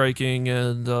people striking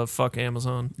and fuck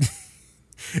Amazon.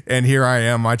 And here I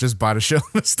am. I just bought a shell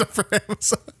of stuff for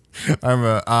Amazon. I'm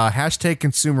a hashtag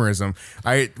consumerism.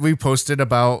 We posted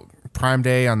about Prime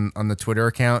Day on the Twitter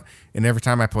account, and every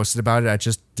time I posted about it, I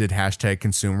just did hashtag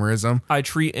consumerism. I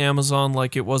treat Amazon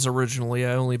like it was originally.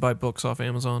 I only buy books off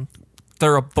Amazon.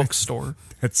 They're a bookstore.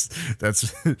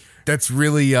 That's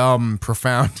really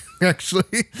profound.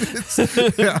 Actually,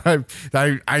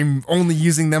 I'm only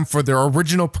using them for their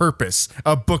original purpose,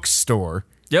 a bookstore.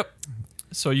 Yep.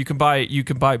 So you can buy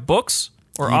books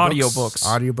or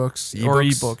audiobooks, e-books, or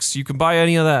ebooks. You can buy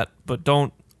any of that, but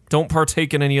don't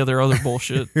partake in any of their other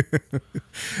bullshit.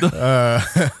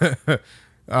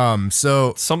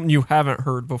 So something you haven't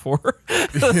heard before.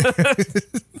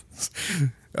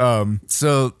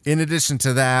 So in addition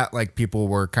to that, like people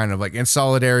were kind of like in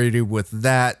solidarity with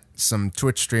that. Some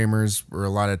Twitch streamers or a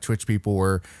lot of Twitch people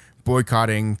were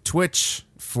boycotting Twitch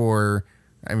for,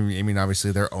 I mean,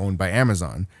 obviously they're owned by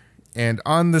Amazon. And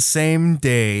on the same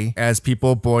day as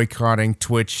people boycotting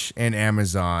Twitch and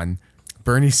Amazon,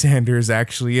 Bernie Sanders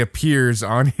actually appears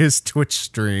on his Twitch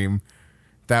stream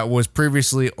that was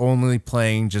previously only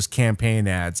playing just campaign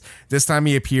ads. This time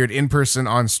he appeared in person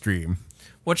on stream.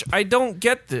 Which I don't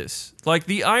get this. Like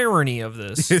the irony of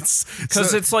this.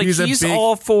 Because it's like he's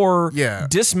all for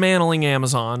dismantling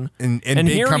Amazon and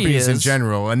big companies in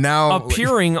general. And now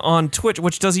appearing on Twitch,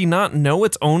 which does he not know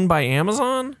it's owned by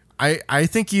Amazon? I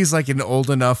think he's like an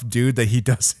old enough dude that he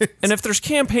doesn't. And if there's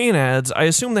campaign ads, I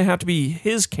assume they have to be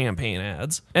his campaign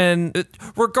ads. And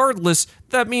regardless,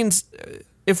 that means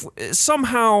if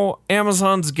somehow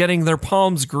Amazon's getting their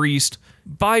palms greased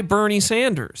by Bernie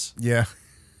Sanders. Yeah.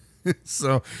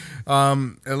 So,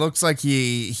 it looks like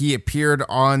he appeared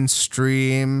on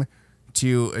stream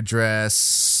to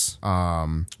address,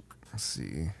 let's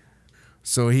see.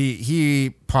 So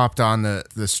he popped on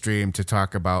the stream to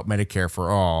talk about Medicare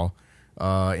for All,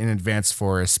 in advance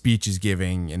for a speech he's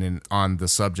giving on the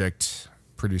subject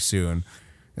pretty soon.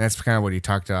 And that's kind of what he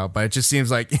talked about, but it just seems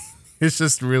like it's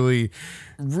just really,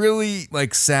 really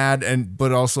like sad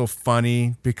but also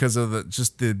funny because of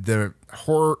the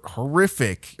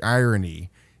horrific irony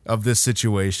of this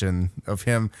situation of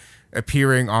him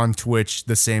appearing on Twitch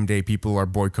the same day people are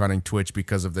boycotting Twitch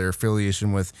because of their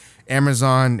affiliation with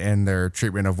Amazon and their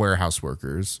treatment of warehouse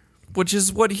workers. Which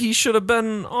is what he should have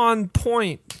been on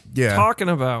point talking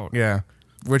about. Yeah.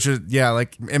 Which is,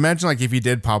 like, imagine like if he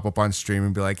did pop up on stream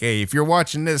and be like, hey, if you're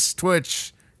watching this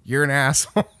Twitch, you're an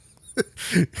asshole.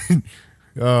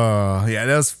 Oh, yeah,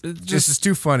 that's just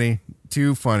too funny.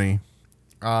 Too funny.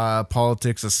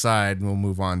 Politics aside, we'll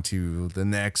move on to the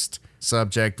next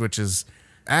subject, which is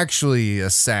actually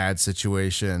a sad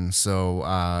situation. So,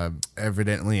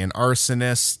 evidently an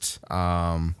arsonist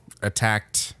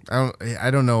attacked. I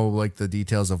don't know like the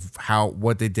details of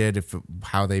what they did,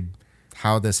 how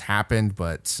this happened,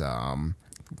 but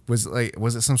was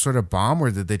it some sort of bomb or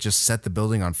did they just set the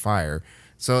building on fire?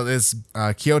 So this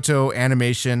Kyoto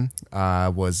Animation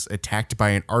was attacked by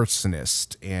an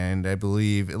arsonist, and I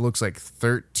believe it looks like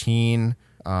 13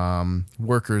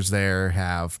 workers there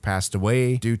have passed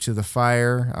away due to the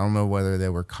fire. I don't know whether they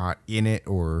were caught in it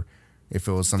or if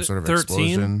it was some sort of 13?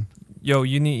 explosion. Yo,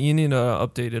 you need an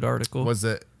updated article. Was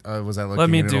I looking Let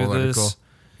me at an do old this. article?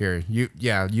 Here, you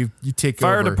take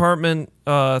Fire over. department,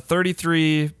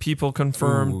 33 people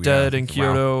confirmed Ooh, dead yeah. in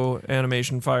Kyoto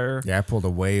animation fire. Yeah, I pulled a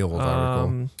way old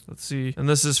article. Let's see. And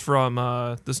this is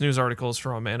from, this news article is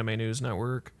from Anime News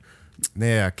Network.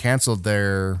 Yeah, canceled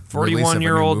their release of a new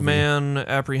 41-year-old movie. man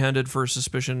apprehended for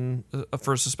suspicion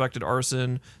for suspected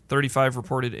arson. 35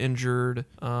 reported injured.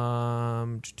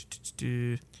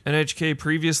 NHK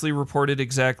previously reported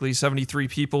exactly 73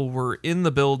 people were in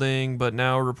the building, but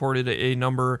now reported a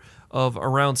number of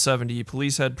around 70.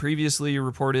 Police had previously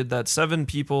reported that 7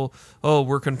 people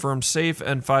were confirmed safe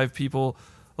and 5 people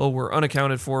were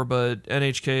unaccounted for, but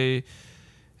NHK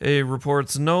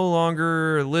reports no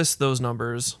longer list those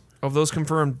numbers. Of those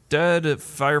confirmed dead,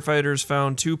 firefighters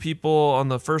found 2 people on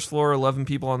the first floor, 11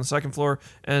 people on the second floor,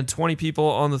 and 20 people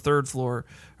on the third floor,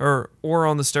 or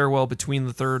on the stairwell between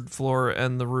the third floor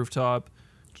and the rooftop.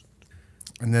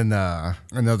 And then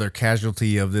another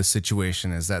casualty of this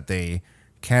situation is that they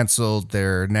canceled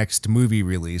their next movie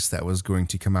release that was going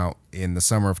to come out in the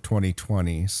summer of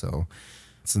 2020. So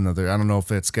it's another, I don't know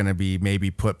if it's going to be maybe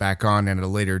put back on at a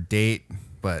later date,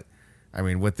 but I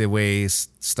mean, with the way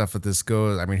stuff with this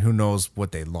goes, I mean, who knows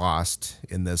what they lost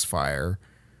in this fire.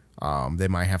 They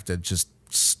might have to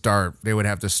they would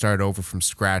have to start over from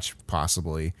scratch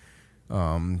possibly,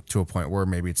 to a point where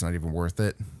maybe it's not even worth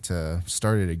it to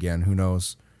start it again. Who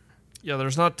knows? Yeah,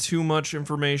 there's not too much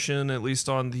information, at least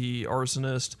on the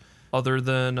arsonist, other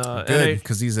than... Good,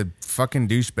 because he's a fucking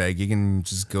douchebag. He can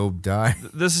just go die.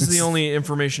 This is the only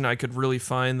information I could really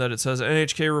find that it says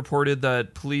NHK reported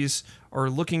that police are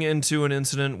looking into an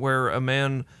incident where a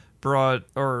man bought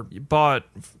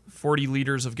 40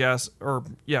 liters of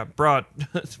brought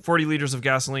 40 liters of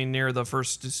gasoline near the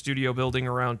first studio building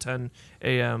around 10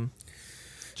 a.m.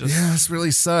 Yeah, this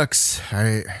really sucks.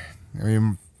 I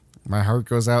mean, my heart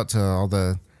goes out to all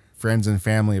the friends and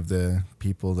family of the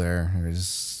people there.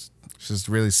 It's just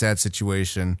a really sad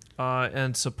situation.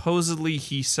 And supposedly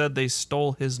he said they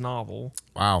stole his novel.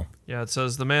 Wow. Yeah, it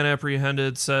says the man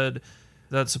apprehended said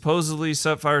that supposedly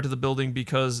set fire to the building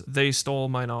because they stole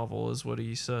my novel, is what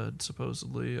he said,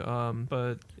 supposedly.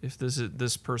 But if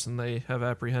this person they have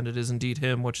apprehended is indeed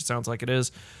him, which it sounds like it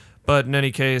is. But in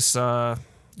any case,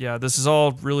 this is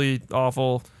all really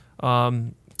awful.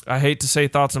 I hate to say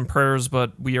thoughts and prayers,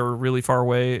 but we are really far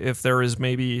away. If there is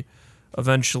maybe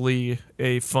eventually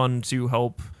a fund to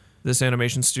help this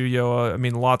animation studio, I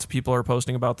mean, lots of people are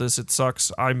posting about this. It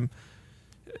sucks. I'm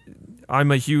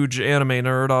a huge anime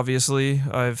nerd, obviously.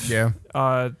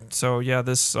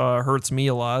 This hurts me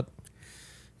a lot.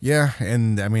 Yeah,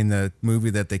 and I mean the movie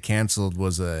that they canceled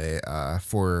was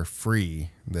for free,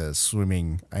 the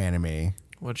swimming anime.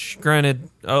 Which, granted,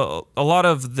 a lot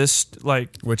of this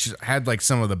which had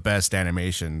some of the best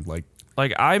animation.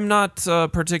 I'm not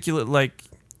particular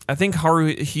I think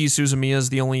Haruhi Suzumiya is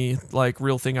the only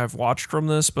real thing I've watched from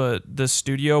this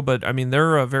studio. But I mean,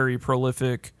 they're a very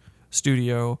prolific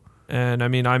studio. And I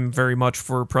mean, I'm very much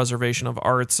for preservation of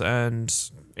arts and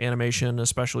animation,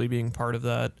 especially being part of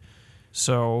that.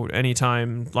 So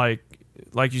anytime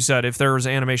like you said, if there was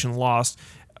animation lost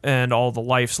and all the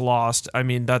life's lost, I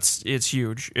mean, it's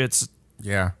huge. It's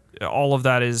all of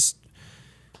that is,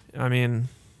 I mean,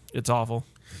 it's awful.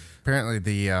 Apparently,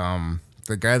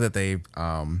 the guy that they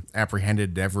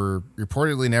apprehended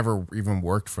reportedly never even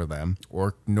worked for them,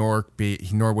 nor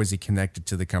was he connected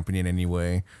to the company in any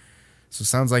way. So it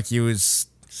sounds like he was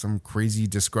some crazy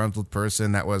disgruntled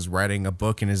person that was writing a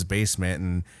book in his basement,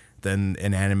 and then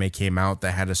an anime came out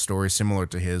that had a story similar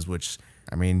to his, which,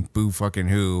 I mean, boo fucking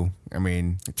who. I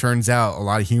mean, it turns out a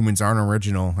lot of humans aren't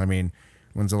original. I mean,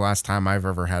 when's the last time I've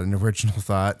ever had an original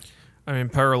thought? I mean,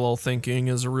 parallel thinking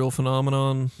is a real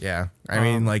phenomenon. Yeah. I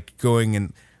mean, like going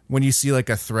and when you see like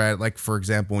a thread, like for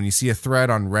example, when you see a thread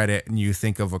on Reddit and you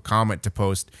think of a comment to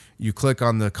post, you click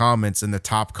on the comments and the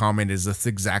top comment is the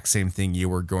exact same thing you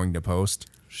were going to post.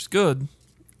 Which is good.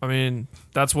 I mean,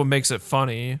 that's what makes it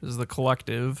funny, is the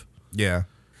collective. Yeah.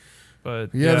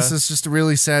 But yeah, this is just a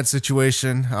really sad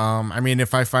situation. I mean,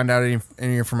 if I find out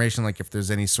any information, like if there's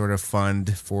any sort of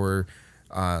fund for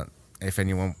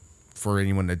anyone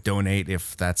to donate,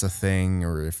 if that's a thing,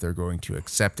 or if they're going to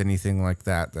accept anything like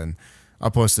that, then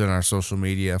I'll post it on our social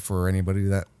media for anybody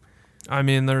that. I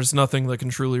mean, there's nothing that can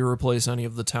truly replace any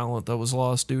of the talent that was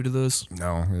lost due to this.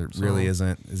 No, it really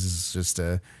isn't. This is just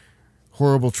a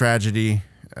horrible tragedy.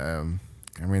 I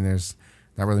mean, there's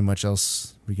not really much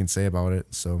else we can say about it.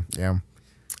 So, yeah.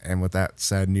 And with that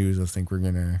sad news, I think we're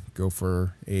going to go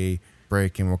for a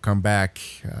break, and we'll come back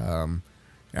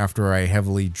after I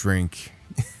heavily drink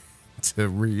to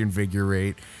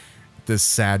reinvigorate this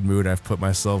sad mood I've put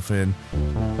myself in.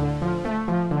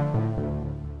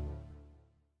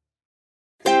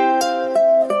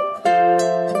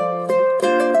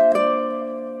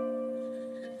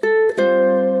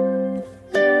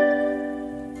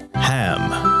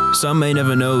 Some may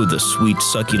never know the sweet,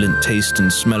 succulent taste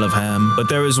and smell of ham, but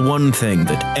there is one thing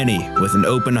that any with an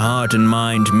open heart and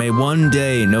mind may one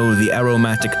day know the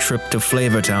aromatic trip to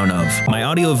Flavortown of. My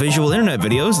audio-visual internet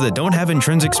videos that don't have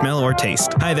intrinsic smell or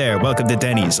taste. Hi there, welcome to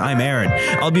Denny's. I'm Aaron.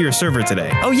 I'll be your server today.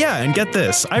 Oh yeah, and get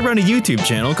this. I run a YouTube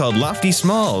channel called Lofty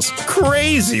Smalls.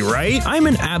 Crazy, right? I'm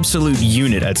an absolute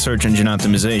unit at search engine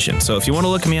optimization, so if you want to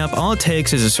look me up, all it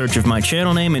takes is a search of my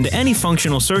channel name into any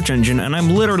functional search engine, and I'm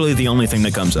literally the only thing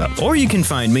that comes up. Or you can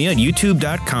find me at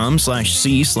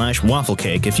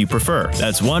youtube.com/c/wafflecake if you prefer.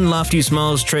 That's one Lofty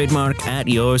Smalls trademark at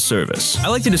your service. I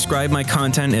like to describe my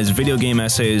content as video game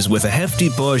essays with a hefty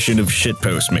portion of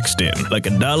shitpost mixed in, like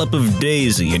a dollop of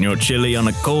daisy in your chili on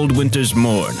a cold winter's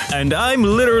morn. And I'm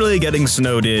literally getting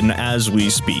snowed in as we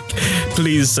speak.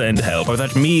 Please send help. Or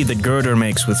that mead that Girder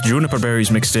makes with juniper berries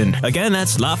mixed in. Again,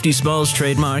 that's Lofty Smalls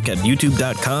trademark at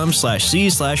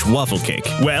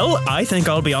youtube.com/c/wafflecake. Well, I think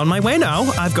I'll be on my way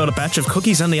now. I've got a batch of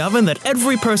cookies in the oven that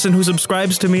every person who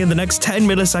subscribes to me in the next 10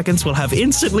 milliseconds will have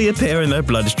instantly appear in their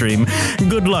bloodstream.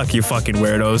 Good luck, you fucking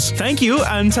weirdos. Thank you,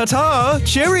 and ta-ta!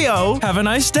 Cheerio! Have a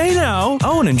nice day now!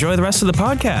 Oh, and enjoy the rest of the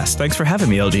podcast. Thanks for having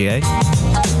me, LGA.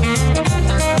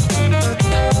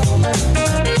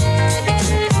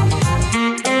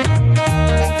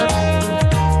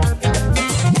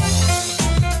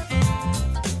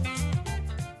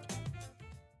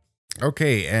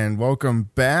 Okay, and welcome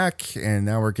back. And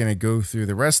now we're gonna go through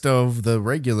the rest of the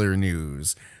regular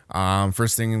news.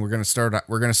 First thing we're gonna start out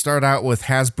with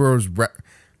Hasbro's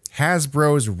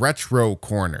Retro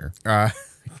Corner.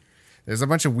 There's a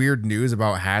bunch of weird news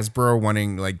about Hasbro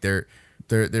wanting, like, they're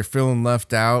feeling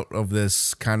left out of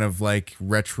this kind of like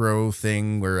retro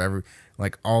thing where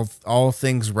all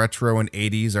things retro and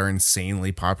 80s are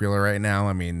insanely popular right now.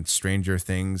 I mean, Stranger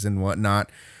Things and whatnot.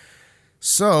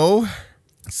 So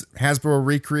Hasbro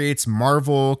recreates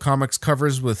Marvel Comics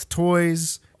covers with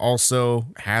toys. Also,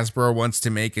 Hasbro wants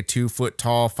to make a 2-foot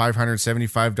tall,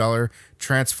 $575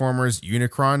 Transformers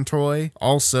Unicron toy.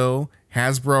 Also,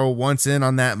 Hasbro wants in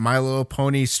on that My Little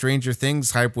Pony Stranger Things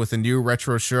hype with a new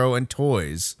retro show and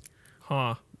toys.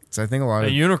 Huh. So I think a lot of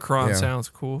Unicron sounds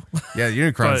cool. Yeah,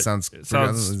 Unicron sounds. I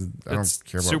don't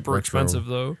care about super retro. expensive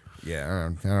though. Yeah,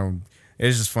 I don't.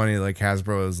 It's just funny, like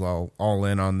Hasbro is all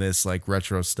in on this like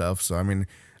retro stuff. So I mean,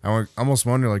 I almost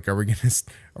wonder, like, are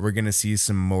we gonna see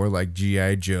some more like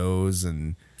GI Joes?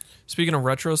 And speaking of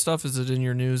retro stuff, is it in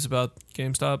your news about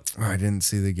GameStop? I didn't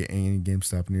see any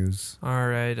GameStop news. All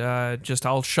right,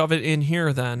 I'll shove it in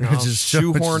here then. I'll just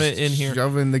shoehorn it in here.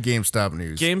 Shove in the GameStop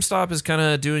news. GameStop is kind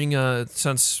of doing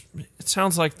since it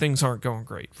sounds like things aren't going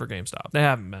great for GameStop. They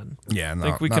haven't been. Yeah, I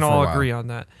think we can all agree on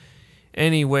that.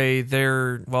 Anyway,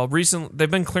 recently they've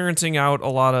been clearancing out a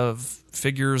lot of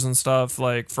figures and stuff,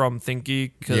 like from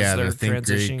ThinkGeek, because they're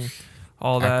transitioning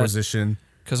all that acquisition.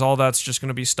 because all that's just going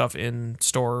to be stuff in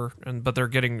store, but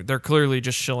they're clearly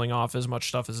just shilling off as much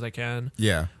stuff as they can.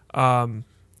 Yeah.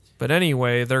 But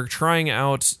anyway, they're going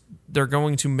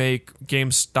to make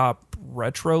GameStop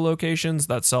retro locations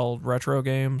that sell retro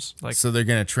games. Like, so they're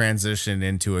going to transition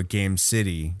into a game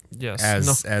city.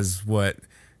 Yes. As what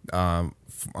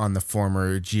on the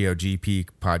former GOGP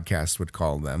podcast would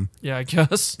call them. Yeah, I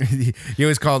guess. He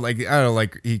always called, like, I don't know,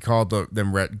 like he called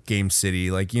them Game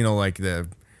City, like, you know, like the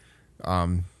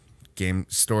game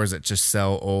stores that just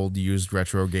sell old used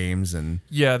retro games, and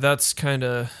yeah, that's kind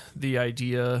of the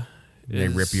idea. They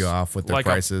rip you off with their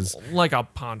prices, like a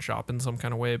pawn shop in some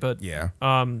kind of way. But yeah,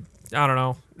 I don't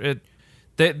know.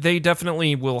 They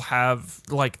definitely will have,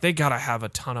 like, they gotta have a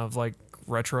ton of like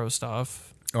retro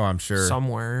stuff. Oh, I'm sure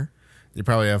somewhere. They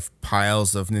probably have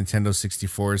piles of Nintendo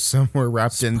 64s somewhere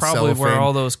wrapped in probably cellophane. Where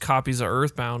all those copies of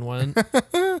Earthbound went.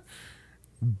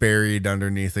 Buried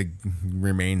underneath the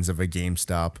remains of a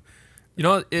GameStop. You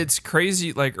know, it's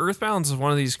crazy. Like, Earthbound's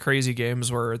one of these crazy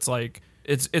games where it's like,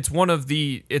 it's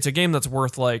a game that's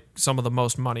worth like some of the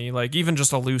most money. Like, even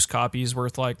just a loose copy is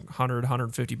worth like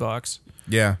 $150.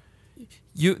 Yeah.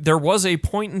 There was a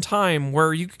point in time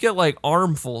where you could get like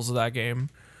armfuls of that game.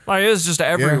 Like, it was just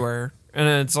everywhere. Yeah.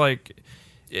 And it's like,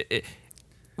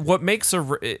 what makes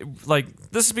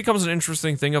this becomes an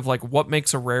interesting thing of like what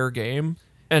makes a rare game.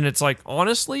 And it's like,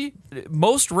 honestly,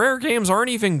 most rare games aren't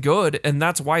even good, and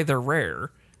that's why they're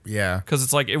rare. Yeah. Because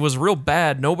it's like, it was real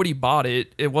bad. Nobody bought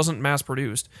it. It wasn't mass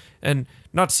produced. And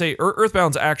not to say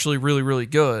Earthbound's actually really, really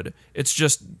good. It's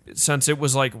just, since it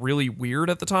was like really weird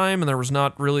at the time and there was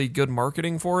not really good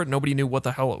marketing for it, nobody knew what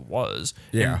the hell it was.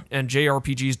 Yeah. And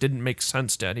JRPGs didn't make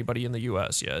sense to anybody in the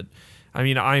US yet. I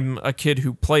mean, I'm a kid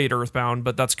who played Earthbound,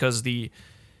 but that's because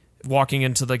walking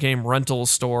into the game rental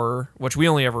store, which we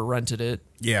only ever rented it.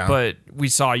 Yeah. But we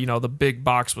saw, the big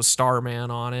box with Starman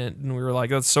on it, and we were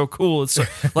like, that's so cool. It's so,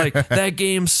 like, that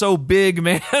game's so big,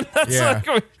 man. That's yeah.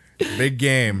 like, big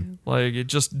game. Like,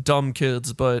 just dumb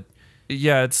kids. But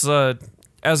yeah, it's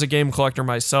as a game collector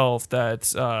myself,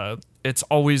 that it's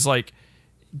always like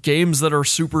games that are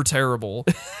super terrible.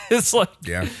 It's like,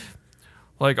 yeah.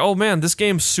 Like, oh man, this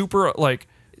game's super, like,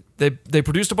 They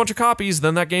produced a bunch of copies,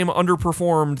 then that game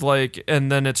underperformed, like,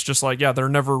 and then it's just like, yeah, they're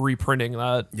never reprinting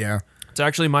that. Yeah. It's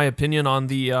actually my opinion on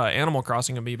the Animal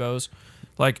Crossing amiibos.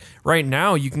 Like, right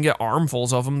now, you can get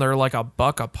armfuls of them. They're like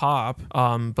 $1 a pop.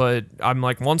 But I'm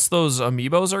like, once those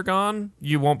amiibos are gone,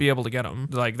 you won't be able to get them.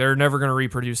 Like, they're never going to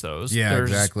reproduce those. Yeah,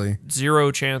 There's exactly. Zero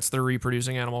chance they're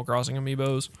reproducing Animal Crossing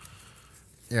amiibos.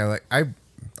 Yeah, like,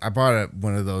 I bought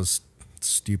one of those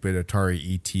stupid Atari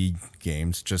ET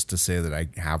games just to say that I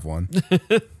have one.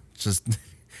 Just,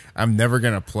 I'm never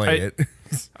gonna play it.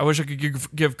 I wish I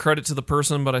could give credit to the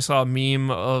person, but I saw a meme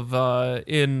of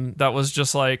that was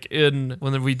just like,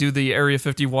 when we do the Area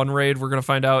 51 raid, we're gonna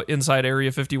find out inside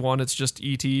Area 51 it's just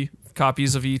ET,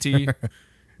 copies of ET.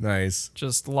 Nice.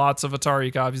 Just lots of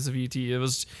Atari copies of ET. It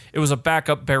was a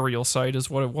backup burial site is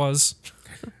what it was.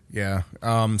 Yeah.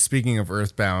 Speaking of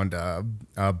Earthbound,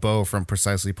 Bo from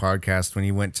Precisely Podcast, when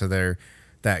he went to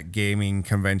that gaming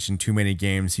convention, Too Many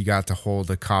Games, he got to hold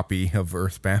a copy of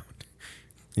Earthbound.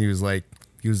 He was like,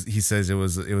 he says it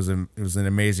was an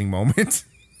amazing moment.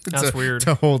 That's weird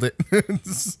to hold it.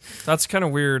 That's kind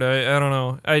of weird. I don't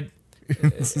know.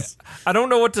 I don't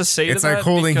know what to say to that. It's like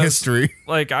holding history.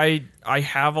 Like, I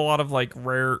have a lot of like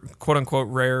rare, quote unquote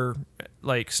rare,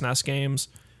 like SNES games.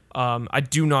 I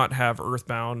do not have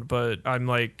Earthbound, but I'm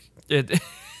like it.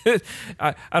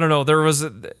 I don't know. There was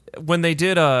when they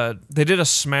did a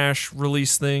Smash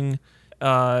release thing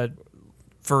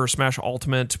for Smash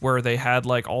Ultimate, where they had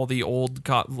like all the old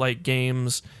like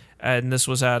games, and this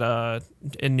was at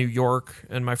in New York,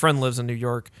 and my friend lives in New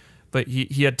York, but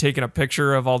he had taken a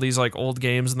picture of all these like old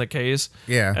games in the case,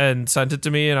 yeah, and sent it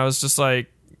to me, and I was like,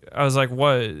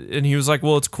 what? And he was like,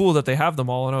 well, it's cool that they have them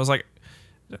all, and I was like,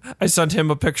 I sent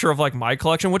him a picture of like my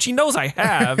collection, which he knows I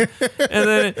have.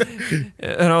 and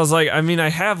I was like, I mean, I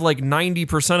have like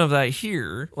 90% of that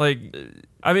here. Like,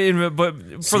 I mean,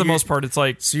 but for the most part, it's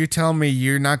like. So you're telling me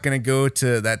you're not going to go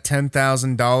to that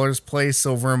 $10,000 place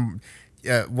over in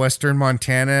Western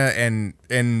Montana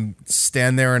and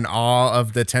stand there in awe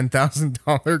of the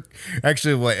 $10,000?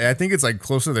 Actually, I think it's like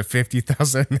closer to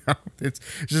 $50,000 now. It's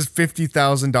just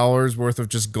 $50,000 worth of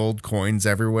just gold coins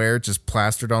everywhere, just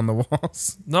plastered on the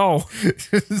walls. No.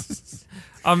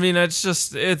 I mean,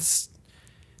 it's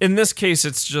in this case,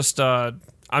 it's just, I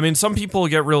mean, some people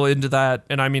get real into that.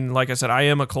 And I mean, like I said, I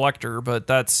am a collector, but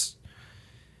that's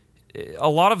a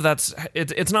lot of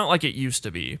it's not like it used to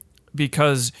be,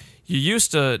 because you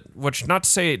used to, which not to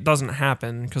say it doesn't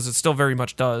happen, because it still very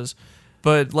much does,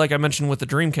 But like I mentioned with the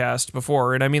Dreamcast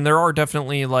before, and I mean, there are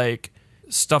definitely like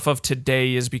stuff of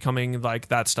today is becoming like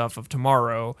that stuff of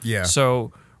tomorrow. Yeah.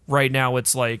 So right now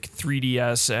it's like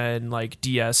 3DS and like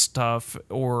DS stuff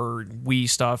or Wii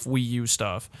stuff, Wii U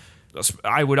stuff.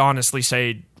 I would honestly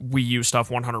say Wii U stuff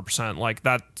 100%. Like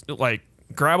that, like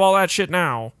grab all that shit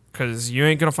now because you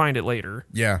ain't gonna find it later.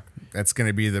 Yeah, that's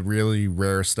gonna be the really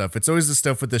rare stuff. It's always the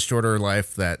stuff with the shorter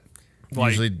life that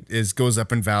Like- usually goes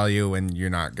up in value, and you're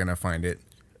not gonna find it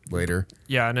later.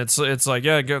 Yeah, and it's like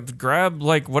grab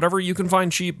like whatever you can find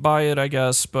cheap, buy it, I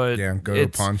guess. But Yeah, go to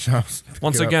it's- pawn shops. pick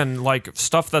Once it up. again, like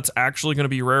stuff that's actually going to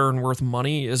be rare and worth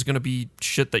money is going to be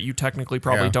shit that you technically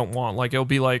probably Yeah. don't want. Like it'll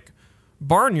be like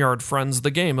Barnyard Friends,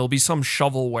 the game. It'll be some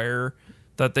shovelware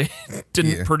that they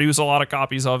didn't Yeah. produce a lot of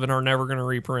copies of and are never going to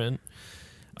reprint.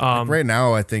 Right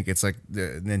now, I think it's like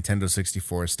the Nintendo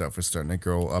 64 stuff is starting to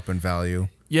grow up in value.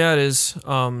 Yeah, it is.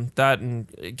 That and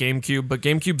GameCube, but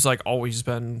GameCube's like always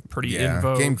been pretty in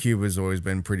vogue. GameCube has always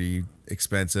been pretty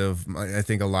expensive. I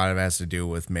think a lot of it has to do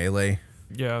with Melee.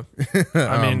 Yeah,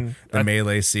 I mean, The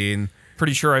Melee scene.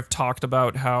 pretty sure I've talked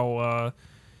about how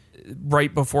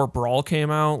right before Brawl came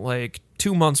out, like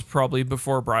 2 months probably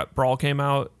before Brawl came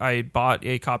out, I bought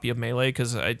a copy of Melee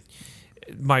because I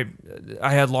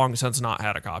had long since not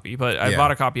had a copy, but I Yeah.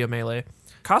 bought a copy of Melee.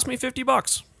 Cost me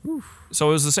 $50. So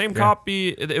it was the same copy.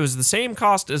 It was the same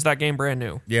cost as that game brand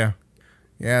new. Yeah.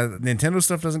 Yeah, Nintendo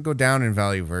stuff doesn't go down in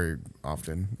value very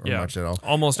often or much at all.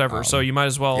 Almost ever. So you might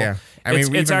as well. yeah. I mean, it's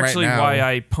even right actually now- why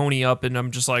I pony up and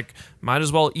I'm just like, might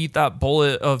as well eat that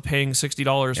bullet of paying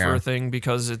 $60 for Yeah. a thing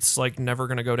because it's like never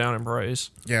going to go down in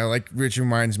price. Yeah, like Rich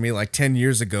reminds me, like 10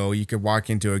 years ago, you could walk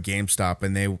into a GameStop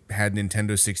and they had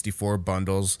Nintendo 64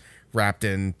 bundles wrapped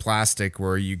in plastic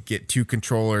where you get 2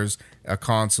 controllers, a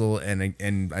console, and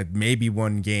maybe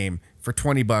 1 game for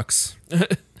 $20.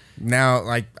 Now,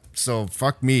 like, so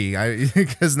fuck me,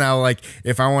 because now, like,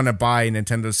 if I want to buy a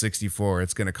Nintendo 64,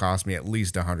 it's gonna cost me at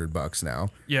least $100 now.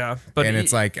 Yeah. But And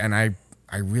it's like, and I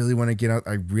really want to get out.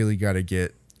 I really got to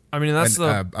get I mean, that's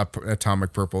the a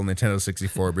Atomic Purple Nintendo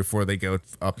 64 before they go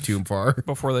up too far.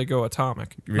 before they go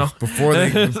atomic. No. Before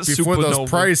those Supernova.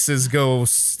 prices go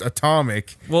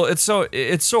atomic. Well, it's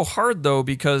so hard though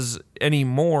because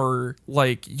anymore,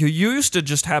 like you used to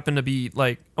just happen to be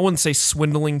like, I wouldn't say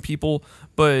swindling people,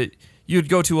 but you'd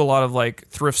go to a lot of like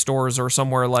thrift stores or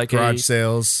somewhere like Garage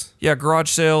sales. garage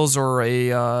sales or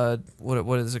a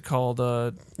what is it called,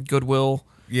 Goodwill.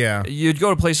 Yeah. You'd go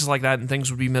to places like that and things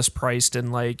would be mispriced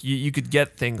and like you could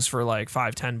get things for like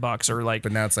 $5-10 or like.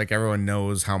 But now it's like everyone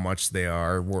knows how much they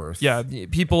are worth. Yeah,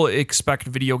 people expect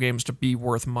video games to be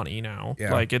worth money now.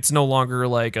 Yeah. Like it's no longer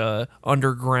like a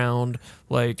underground.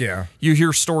 Like Yeah. you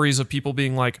hear stories of people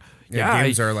being like, Yeah,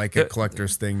 games are like a uh,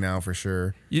 collector's thing now for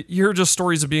sure. you hear just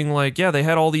stories of being like, yeah, they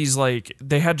had all these like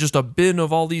they had just a bin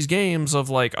of all these games of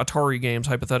like Atari games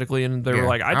hypothetically, and they were Yeah.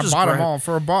 like, I just bought them grabbed- all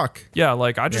for $1. Yeah,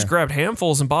 like I just Yeah. grabbed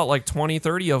handfuls and bought like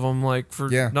 20-30 of them like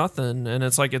for Yeah. nothing, and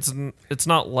it's like it's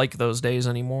not like those days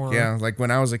anymore. Yeah, like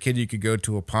when I was a kid, you could go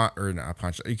to a pawn or not a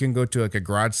pawn shop. You can go to like a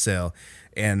garage sale,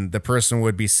 and the person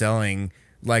would be selling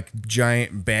like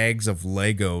giant bags of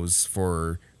Legos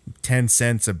for 10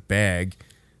 cents a bag.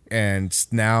 And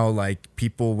now, like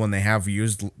people, when they have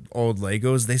used old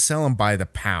Legos, they sell them by the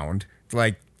pound.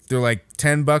 Like they're like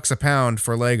 $10 a pound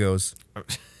for Legos.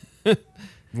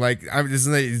 Like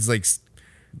isn't it? It's like,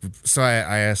 so I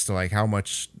asked like how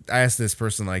much. I asked this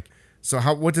person like, so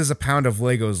what does a pound of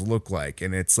Legos look like?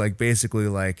 And it's like basically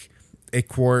like a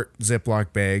quart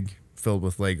Ziploc bag filled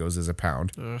with Legos is a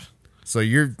pound. So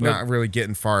you're not really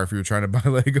getting far if you're trying to buy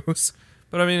Legos.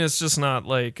 But I mean, it's just not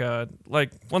like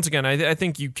once again, I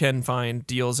think you can find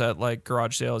deals at like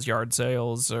garage sales, yard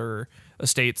sales, or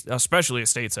estates, especially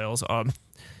estate sales.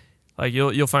 Like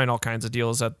you'll find all kinds of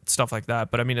deals at stuff like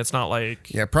that. But I mean, it's not like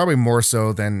Yeah, probably more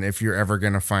so than if you're ever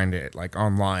gonna find it like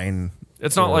online.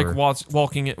 it's not or- like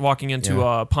walking into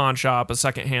Yeah. a pawn shop, a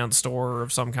secondhand store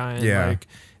of some kind, Yeah. like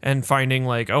and finding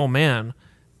like, oh man,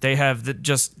 they have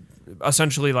just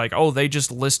essentially like, oh, they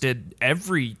just listed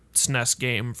every SNES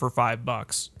game for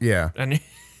 $5. Yeah, And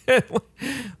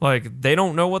like they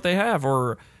don't know what they have.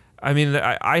 Or I mean,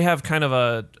 I have kind of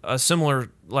a similar,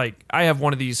 like I have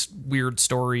one of these weird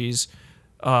stories,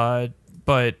 but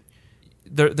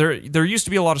there used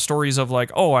to be a lot of stories of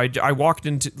like, oh, I walked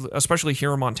into, especially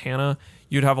here in Montana,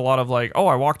 you'd have a lot of like, oh,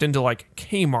 I walked into like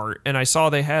Kmart and I saw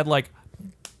they had like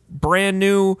brand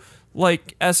new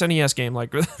like SNES game,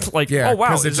 like yeah. oh wow,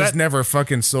 because it is just that, never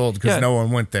fucking sold because Yeah. no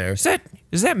one went there. is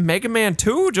that Mega Man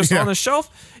 2 just Yeah. on the shelf?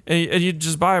 And you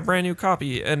just buy a brand new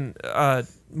copy. And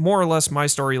more or less my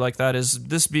story like that is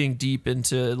this being deep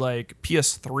into like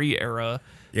PS3 era.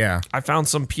 Yeah. I found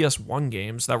some PS1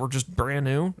 games that were just brand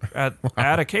new at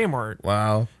a Kmart.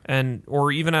 Wow.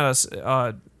 Or even at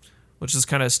a which is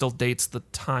kind of still dates the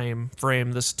time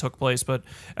frame this took place, but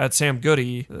at Sam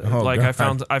Goody, God.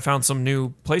 I found some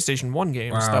new PlayStation 1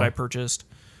 games Wow. that I purchased.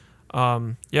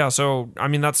 So I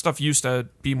mean that stuff used to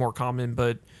be more common,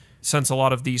 but since a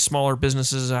lot of these smaller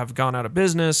businesses have gone out of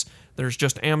business, there's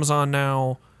just Amazon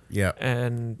now. Yeah.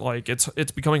 And like it's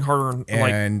becoming harder,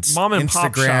 And like mom and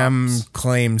pop Instagram shops,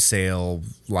 claim sale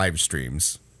live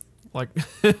streams. like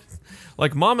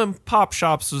like mom and pop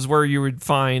shops is where you would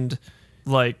find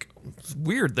like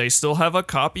weird, they still have a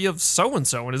copy of so and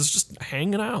so and it's just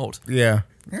hanging out. Yeah.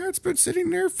 Yeah, it's been sitting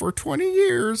there for 20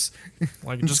 years.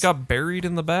 Like it just got buried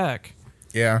in the back.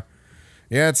 Yeah.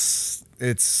 Yeah, it's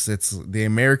the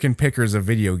American Pickers of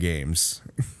video games.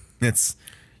 It's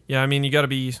Yeah, I mean you got to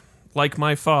be like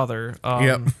my father,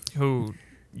 Yep. who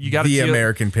you got to the deal,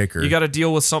 American Picker. You got to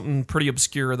deal with something pretty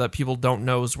obscure that people don't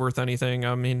know is worth anything.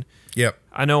 I mean, Yep.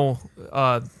 I know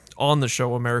on the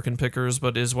show American Pickers,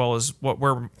 but as well as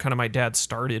where kind of my dad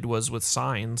started was with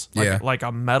signs. Yeah. Like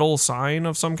a metal sign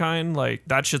of some kind. Like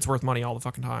that shit's worth money all the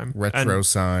fucking time. Retro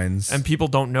signs. And people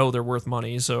don't know they're worth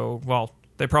money. So, well,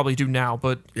 they probably do now,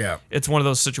 but Yeah. it's one of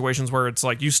those situations where it's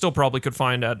like you still probably could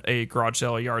find at a garage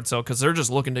sale, a yard sale, because they're just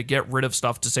looking to get rid of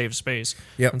stuff to save space.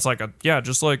 Yep. It's like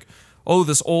just like, oh,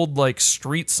 this old like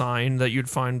street sign that you'd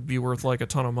find be worth like a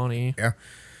ton of money. Yeah.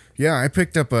 Yeah, I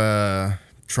picked up a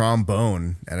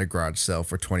trombone at a garage sale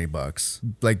for $20.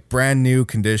 Like brand new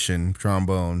condition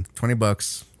trombone,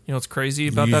 $20. You know what's crazy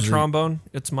about that trombone?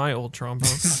 It's my old trombone.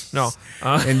 No.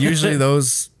 And usually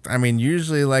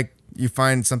usually like you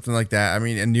find something like that. I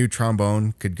mean, a new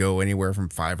trombone could go anywhere from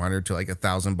 $500 to like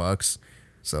 $1,000.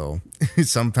 So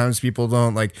sometimes people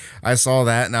don't like. I saw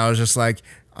that and I was just like,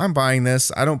 I'm buying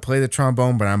this. I don't play the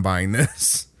trombone, but I'm buying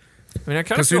this. I mean, I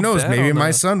kind of Because who knows? Maybe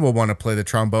my son will want to play the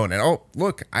trombone. And oh,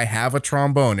 look, I have a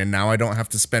trombone, and now I don't have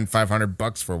to spend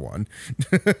 $500 for one.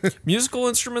 Musical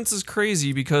instruments is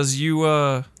crazy because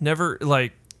you never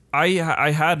like. I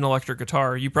had an electric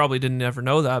guitar. You probably didn't ever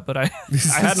know that, but I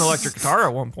had an electric guitar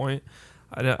at one point.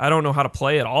 I don't know how to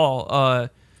play at all.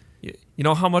 You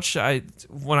know how much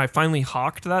when I finally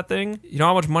hawked that thing, you know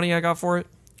how much money I got for it?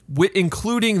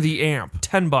 Including the amp,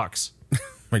 $10. Oh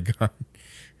my God.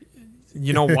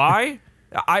 You know why?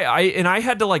 I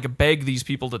had to like beg these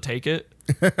people to take it.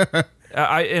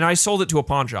 I sold it to a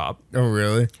pawn shop. Oh,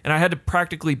 really? And I had to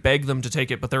practically beg them to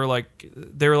take it, but they were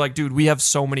like, dude, we have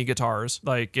so many guitars.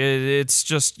 Like it's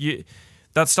just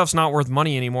that stuff's not worth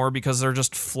money anymore because they're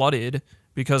just flooded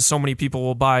because so many people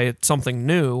will buy something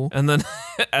new and then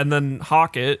and then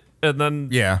hawk it and then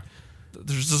Yeah.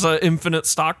 there's just an infinite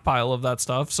stockpile of that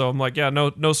stuff. So I'm like, yeah,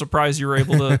 no surprise you were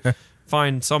able to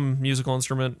find some musical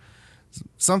instrument.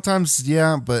 Sometimes,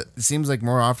 yeah, but it seems like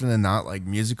more often than not, like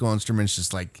musical instruments,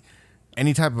 just like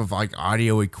any type of like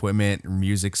audio equipment or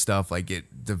music stuff, like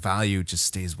the value just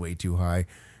stays way too high.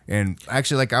 And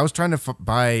actually, like I was trying to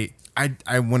buy,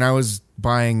 when I was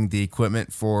buying the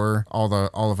equipment for all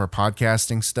of our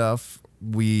podcasting stuff,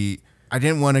 I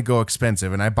didn't want to go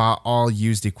expensive, and I bought all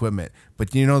used equipment.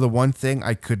 But you know, the one thing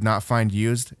I could not find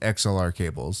used, XLR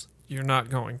cables. You're not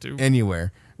going to.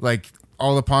 Anywhere. Like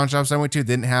all the pawn shops I went to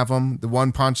didn't have them. The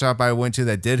one pawn shop I went to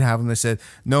that did have them, they said,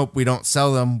 nope, we don't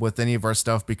sell them with any of our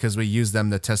stuff because we use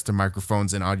them to test the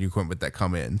microphones and audio equipment that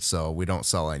come in. So we don't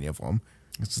sell any of them.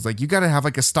 It's just like, you got to have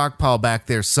like a stockpile back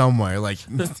there somewhere. Like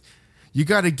you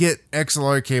got to get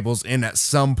XLR cables in at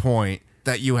some point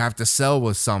that you have to sell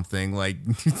with something. Like,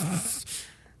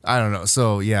 I don't know.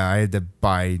 So yeah, I had to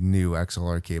buy new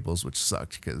XLR cables, which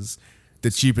sucked because the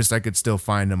cheapest I could still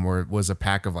find them was a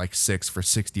pack of like 6 for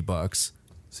 $60.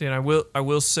 See, and I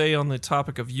will say on the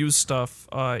topic of used stuff,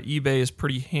 eBay is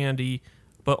pretty handy,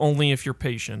 but only if you're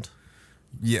patient.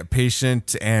 Yeah,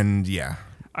 patient and yeah.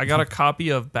 I got a copy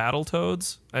of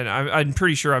Battletoads, and I'm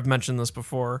pretty sure I've mentioned this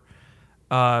before,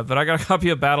 but I got a copy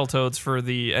of Battletoads for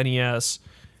the NES,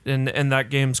 and that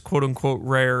game's quote unquote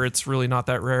rare. It's really not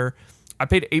that rare. I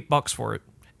paid $8 for it.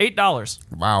 $8.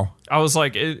 Wow. I was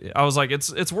like,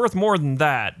 it's worth more than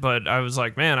that, but I was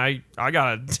like, man, I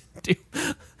gotta do,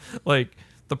 like,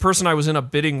 the person I was in a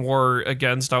bidding war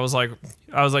against, I was like,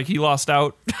 he lost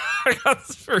out. I got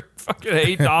this for fucking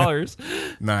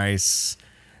 $8. Nice.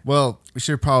 Well, we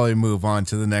should probably move on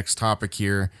to the next topic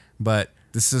here, but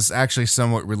this is actually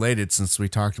somewhat related since we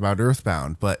talked about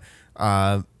Earthbound, but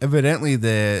evidently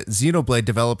the Xenoblade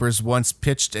developers once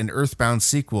pitched an Earthbound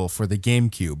sequel for the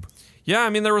GameCube. Yeah,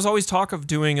 I mean, there was always talk of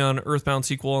doing an Earthbound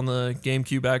sequel on the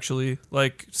GameCube, actually.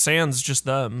 Like, sans just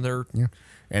them. Yeah.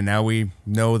 And now we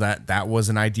know that was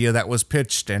an idea that was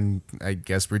pitched and I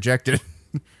guess rejected.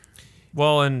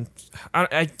 Well, and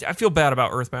I feel bad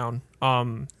about Earthbound,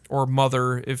 or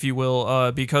Mother, if you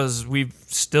will, because we've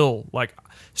still, like,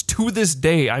 to this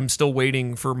day, I'm still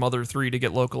waiting for Mother 3 to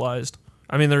get localized.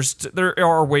 I mean, there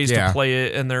are ways to play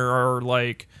it, and there are,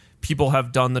 like, people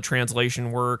have done the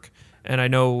translation work, and I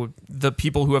know the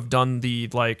people who have done the,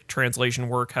 like, translation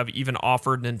work have even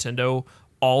offered Nintendo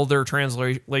all their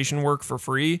translation work for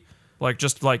free. Like,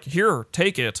 just like, here,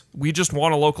 take it. We just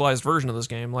want a localized version of this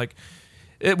game. Like,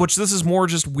 which this is more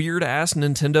just weird ass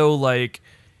Nintendo, like,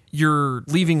 you're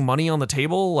leaving money on the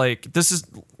table. Like, this is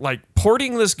like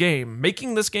porting this game,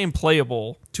 making this game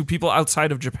playable to people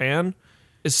outside of Japan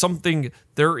is something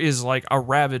there is like a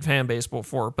rabid fan base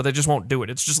for, but they just won't do it.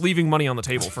 It's just leaving money on the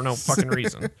table for no fucking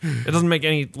reason. It doesn't make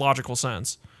any logical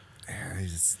sense.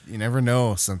 You never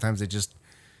know. Sometimes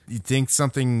you think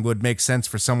something would make sense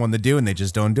for someone to do, and they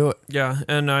just don't do it. Yeah,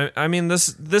 and I mean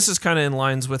this is kind of in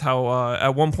lines with how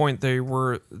at one point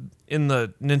Nintendo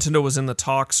was in the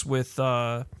talks with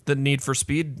the Need for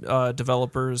Speed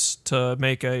developers to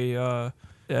make a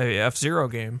F-Zero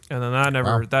game, and then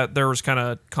that there was kind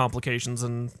of complications,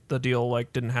 and the deal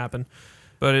like didn't happen.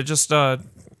 But it just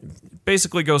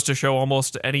basically goes to show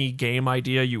almost any game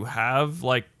idea you have,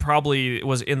 like, probably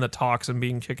was in the talks and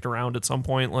being kicked around at some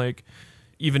point. Like,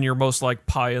 even your most like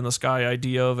pie in the sky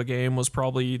idea of a game was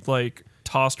probably like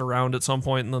tossed around at some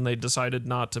point, and then they decided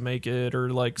not to make it, or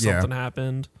like something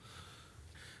happened.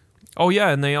 Oh yeah,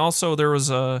 and there was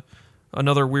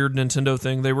another weird Nintendo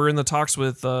thing. They were in the talks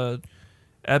with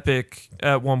Epic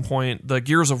at one point, the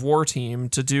Gears of War team,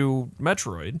 to do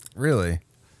Metroid. Really?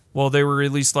 Well, they were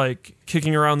at least like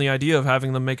kicking around the idea of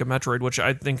having them make a Metroid, which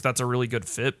I think that's a really good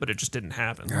fit, but it just didn't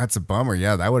happen. That's a bummer.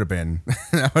 Yeah, that would have been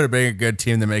a good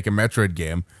team to make a Metroid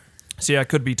game. See, I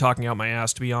could be talking out my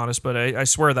ass, to be honest, but I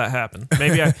swear that happened.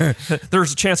 Maybe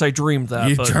there's a chance I dreamed that.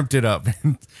 You dreamt it up.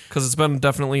 Because it's been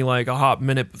definitely like a hot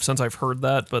minute since I've heard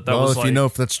that. But that was if you know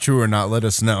if that's true or not, let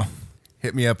us know.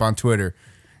 Hit me up on Twitter.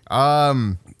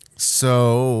 So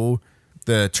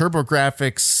the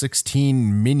TurboGrafx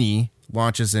 16 Mini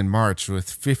launches in March with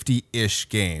 50-ish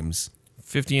games.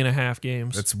 50 and a half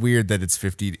games. That's weird that it's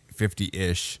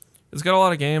 50-ish. It's got a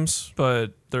lot of games,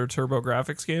 but they're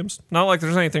TurboGrafx games. Not like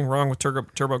there's anything wrong with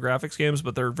TurboGrafx games,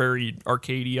 but they're very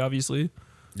arcadey, obviously.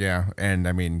 Yeah, and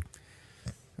I mean,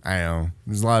 I don't know.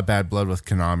 There's a lot of bad blood with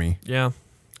Konami. Yeah,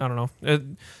 I don't know.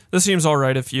 This seems all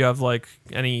right if you have like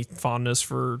any fondness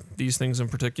for these things in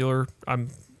particular.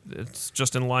 It's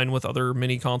just in line with other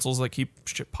mini consoles that keep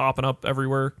popping up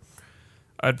everywhere.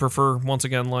 I'd prefer, once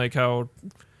again, like how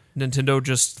Nintendo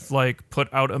just like put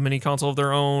out a mini console of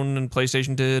their own, and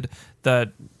PlayStation did,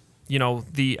 that, you know,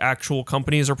 the actual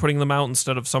companies are putting them out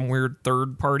instead of some weird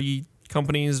third-party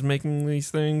companies making these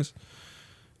things,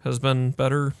 has been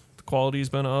better. The quality's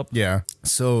been up. Yeah.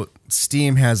 So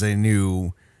Steam has a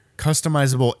new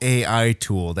customizable AI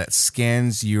tool that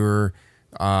scans your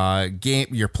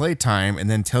your playtime and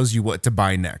then tells you what to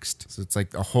buy next. So it's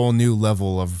like a whole new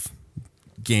level of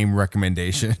game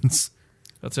recommendations.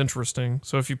 That's interesting.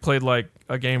 So if you played like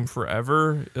a game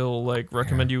forever, it'll like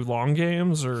recommend you long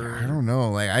games, or I don't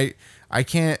know. Like I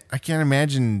can't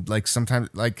imagine, like, sometimes,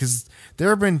 like, because there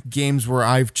have been games where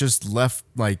I've just left,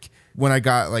 like when I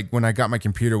got my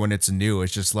computer when it's new,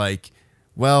 it's just like,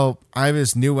 well, I have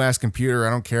this new ass computer.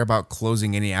 I don't care about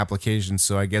closing any applications,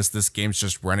 so I guess this game's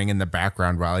just running in the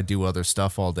background while I do other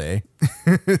stuff all day.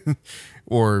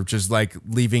 Or just like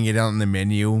leaving it out in the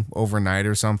menu overnight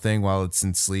or something while it's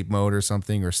in sleep mode or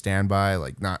something, or standby,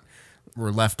 like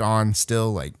we're left on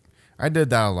still. Like, I did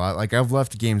that a lot. Like, I've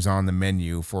left games on the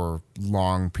menu for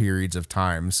long periods of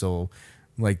time. So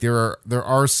like there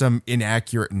are some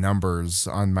inaccurate numbers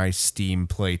on my Steam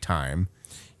playtime.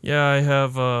 Yeah, I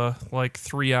have like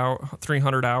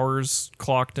 300 hours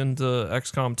clocked into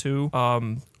XCOM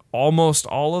 2. Almost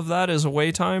all of that is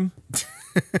away time.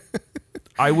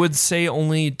 I would say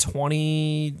only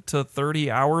 20 to 30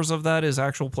 hours of that is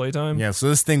actual playtime. Yeah, so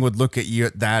this thing would look at you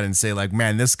at that and say, like,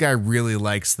 man, this guy really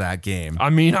likes that game. I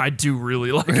mean, I do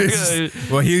really like it.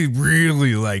 Well, he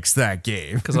really likes that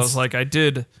game. Because I was like,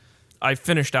 I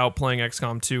finished out playing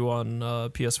XCOM 2 on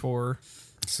PS4.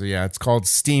 So yeah, it's called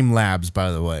Steam Labs,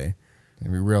 by the way.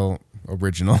 Maybe real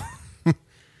original.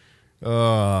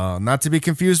 Not to be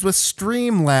confused with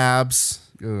Streamlabs.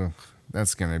 Ugh,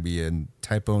 that's going to be a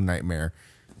typo nightmare.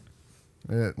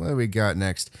 What do we got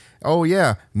next? Oh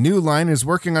yeah, New Line is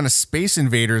working on a Space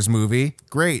Invaders movie.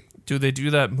 Great. Do they do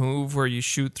that move where you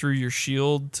shoot through your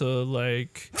shield to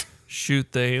like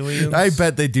shoot the aliens? I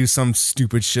bet they do some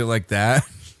stupid shit like that.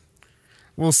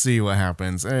 We'll see what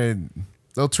happens.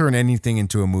 They'll turn anything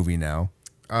into a movie now.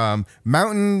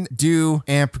 Mountain Dew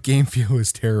amp game feel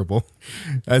is terrible.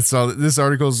 I saw this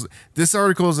article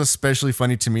is especially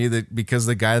funny to me that because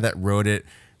the guy that wrote it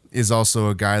is also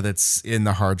a guy that's in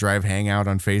the hard drive hangout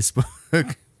on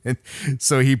Facebook. And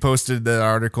so he posted the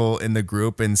article in the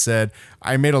group and said,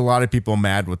 I made a lot of people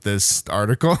mad with this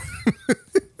article.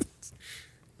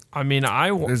 I mean,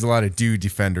 there's a lot of Dew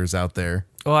defenders out there.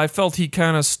 Well, I felt he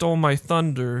kind of stole my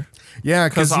thunder. Yeah,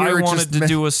 because I wanted to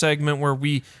do a segment where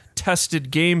we tested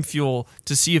Game Fuel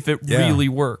to see if it really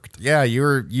worked. Yeah,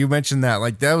 you mentioned that.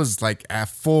 Like that was like a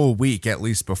full week at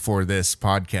least before this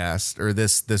podcast or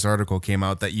this article came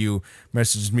out that you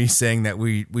messaged me saying that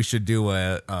we should do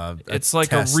a it's like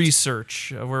test. A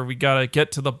research where we gotta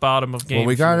get to the bottom of Game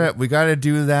Fuel. Fuel. We gotta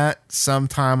do that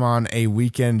sometime on a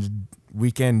weekend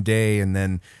day, and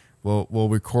then we'll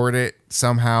record it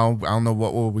somehow. I don't know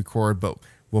what we'll record, but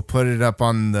we'll put it up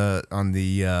on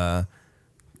the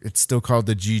it's still called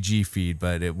the GG feed,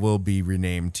 but it will be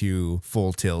renamed to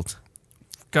Full Tilt.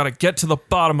 Gotta get to the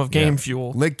bottom of Game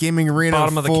Fuel. Lit Gaming Arena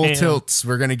Bottom of the Full can. Tilts.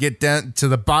 We're gonna get down to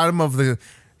the bottom of the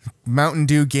Mountain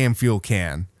Dew Game Fuel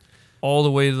can. All the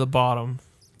way to the bottom.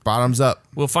 Bottoms up.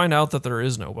 We'll find out that there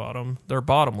is no bottom. They're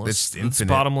bottomless. It's infinite.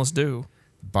 bottomless Dew.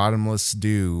 Bottomless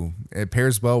Dew. It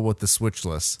pairs well with the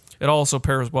Switchless. It also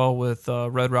pairs well with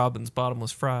Red Robin's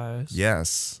bottomless fries.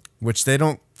 Yes, which they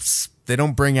don't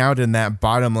bring out in that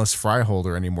bottomless fry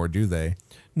holder anymore, do they?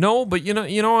 No, but you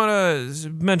know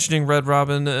what? Mentioning Red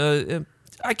Robin,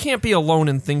 I can't be alone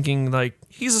in thinking like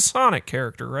he's a Sonic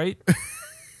character, right?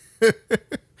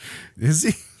 Is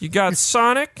he? You got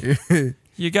Sonic,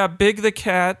 you got Big the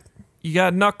Cat, you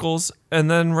got Knuckles,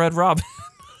 and then Red Robin.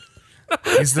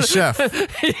 He's the chef.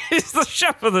 He's the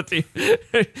chef of the team.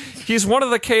 He's one of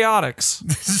the chaotics.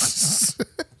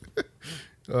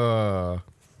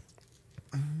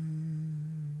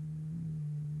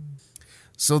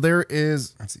 So there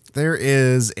is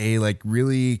a like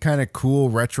really kind of cool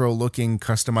retro looking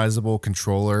customizable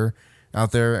controller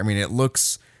out there. I mean, it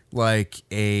looks like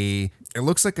a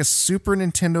Super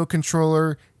Nintendo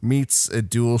controller meets a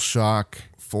DualShock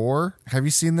 4. Have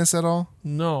you seen this at all?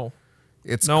 No.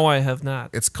 No, I have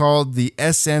not. It's called the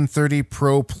SN30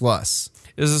 Pro Plus.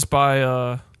 Is this by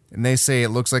And they say it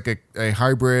looks like a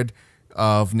hybrid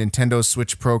of Nintendo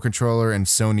Switch Pro controller and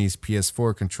Sony's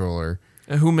PS4 controller.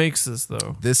 And who makes this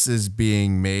though? This is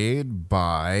being made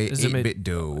by Is it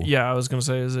 8BitDo. Yeah, I was gonna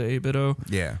say, is it 8BitDo?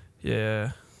 Yeah.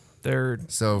 Yeah. They're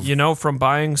So from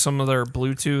buying some of their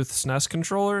Bluetooth SNES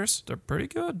controllers, they're pretty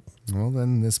good. well,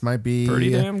 then this might be Pretty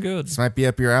damn good. This might be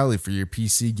up your alley for your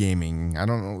PC gaming. I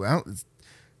don't know.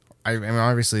 I mean,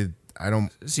 obviously, I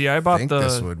don't See, I bought think the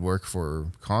this would work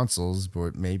for consoles,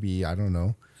 but maybe I don't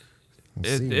know.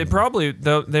 We'll see. it probably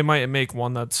they might make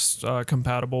one that's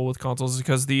compatible with consoles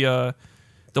because the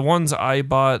ones I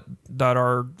bought that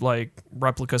are like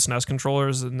replica SNES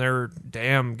controllers and they're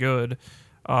damn good.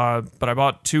 But I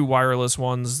bought two wireless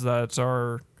ones that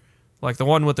are like the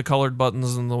one with the colored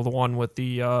buttons and the one with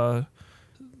the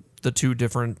two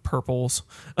different purples.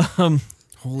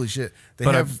 Holy shit!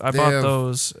 I bought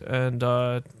those and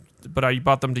but I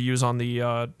bought them to use on the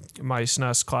my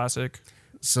SNES Classic.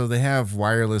 So they have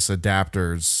wireless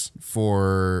adapters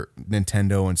for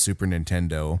Nintendo and Super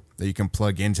Nintendo that you can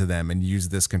plug into them and use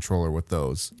this controller with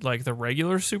those. Like the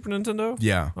regular Super Nintendo?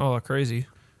 Yeah. Oh, crazy.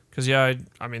 Because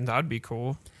I mean that'd be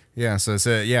cool. Yeah, so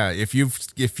if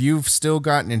you've still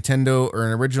got Nintendo or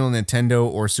an original Nintendo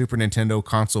or Super Nintendo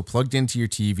console plugged into your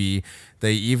TV,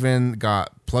 they even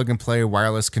got plug and play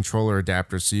wireless controller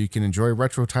adapters so you can enjoy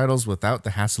retro titles without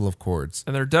the hassle of cords.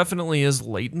 And there definitely is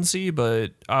latency,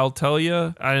 but I'll tell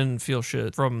you, I didn't feel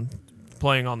shit from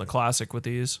playing on the Classic with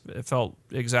these. It felt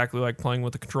exactly like playing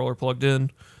with the controller plugged in.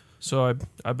 So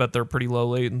I bet they're pretty low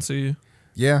latency.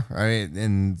 Yeah,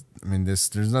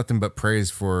 there's nothing but praise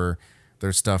for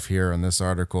their stuff here in this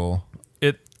article.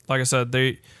 It, like I said,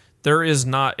 there is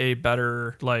not a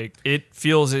better, like, it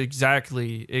feels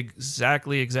exactly like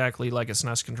a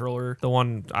SNES controller. The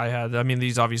one I had, I mean,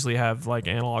 these obviously have like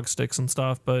analog sticks and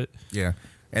stuff, but yeah,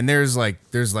 and there's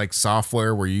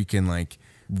software where you can like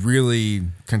really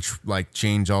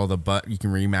change all the you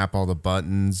can remap all the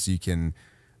buttons. You can.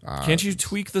 Can't you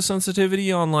tweak the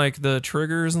sensitivity on like the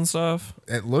triggers and stuff?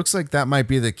 It looks like that might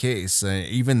be the case.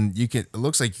 It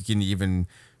looks like you can even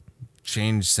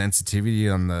change sensitivity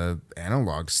on the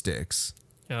analog sticks.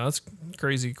 Yeah, that's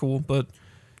crazy cool. But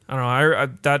I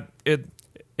don't know.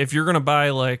 If you're gonna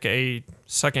buy like a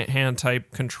secondhand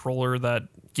type controller that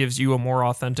gives you a more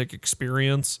authentic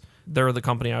experience, they're the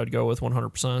company I would go with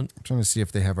 100%. I'm trying to see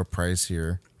if they have a price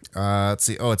here. Let's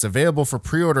see. Oh, it's available for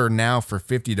pre-order now for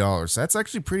 $50. That's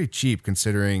actually pretty cheap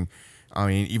considering, I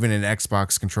mean, even an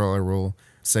Xbox controller will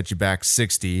set you back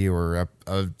 60, or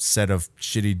a set of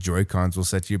shitty Joy-Cons will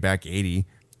set you back 80.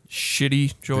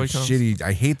 Shitty Joy-Cons. Shitty.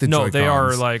 I hate the No, Joy-Cons. they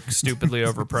are like stupidly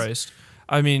overpriced.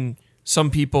 I mean,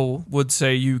 some people would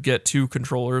say you get 2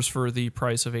 controllers for the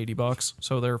price of $80,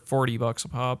 so they're $40 a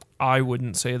pop. I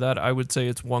wouldn't say that. I would say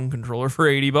it's 1 controller for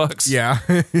 $80. Yeah.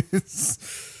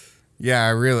 Yeah,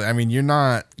 really. I mean, you're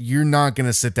not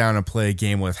gonna sit down and play a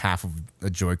game with half of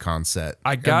a Joy-Con set.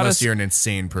 Unless you're an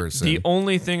insane person. The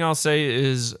only thing I'll say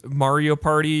is Mario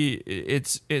Party.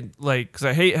 It's because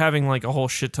I hate having like a whole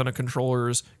shit ton of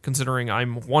controllers. Considering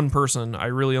I'm one person, I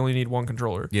really only need 1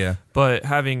 controller. Yeah. But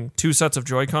having 2 sets of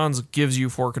Joy-Cons gives you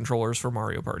 4 controllers for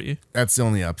Mario Party. That's the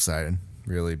only upside,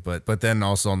 really. But then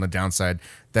also on the downside,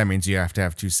 that means you have to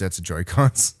have 2 sets of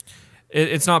Joy-Cons.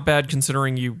 It's not bad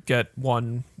considering you get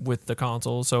 1 with the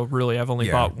console. So really, I've only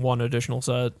bought 1 additional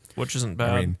set, which isn't bad.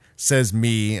 I mean, says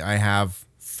me, I have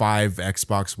 5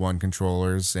 Xbox One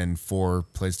controllers and 4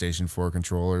 PlayStation 4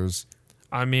 controllers.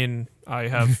 I mean, I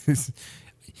have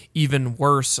even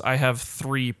worse. I have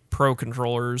 3 Pro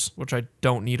controllers, which I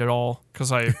don't need at all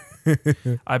because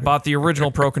I bought the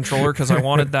original Pro controller because I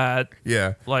wanted that.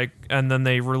 Yeah. And then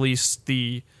they released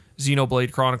the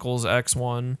Xenoblade Chronicles X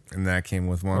one, and that came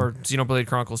with 1, or Xenoblade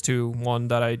Chronicles 2 one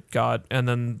that I got, and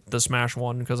then the Smash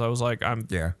one because I was like, I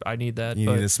need that. You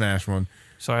need a Smash one.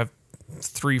 So I have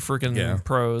 3 freaking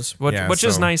Pros, which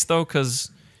is so nice though,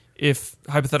 because if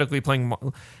hypothetically playing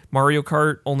Mario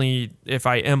Kart, only if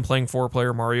I am playing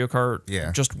 4-player Mario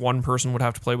Kart, just 1 person would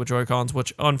have to play with Joy-Cons,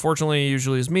 which unfortunately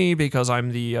usually is me because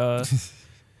I'm the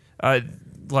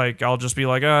I'll just be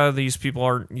like, these people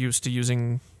aren't used to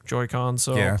using Joy-Cons,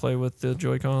 so I'll play with the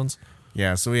Joy-Cons.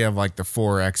 Yeah, so we have like the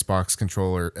 4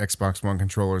 Xbox One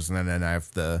controllers, and then I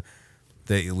have the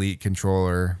Elite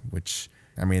controller, which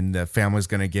I mean the family's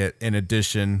gonna get in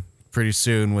addition pretty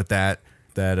soon with that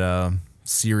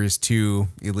Series 2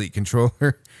 Elite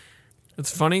controller.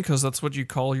 It's funny because that's what you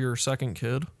call your second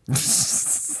kid.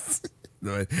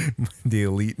 The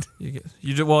Elite.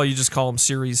 You just call them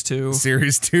Series 2.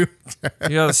 Series 2. You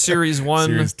got Series 1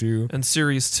 Series 2. and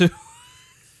Series 2.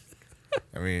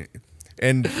 I mean,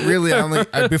 and really,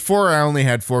 before I only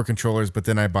had 4 controllers, but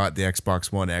then I bought the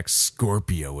Xbox One X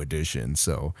Scorpio edition,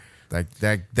 so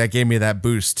that gave me that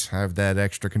boost. I have that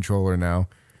extra controller now.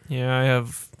 Yeah, I have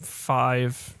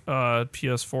 5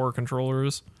 PS4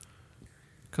 controllers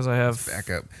because I have back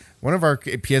up. One of our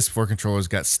PS4 controllers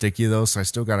got sticky though, so I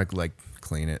still gotta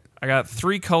clean it. I got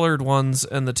 3 colored ones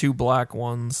and the 2 black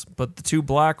ones, but the 2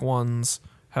 black ones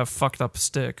have fucked up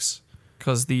sticks.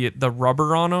 Because the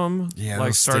rubber on them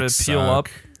started to peel up.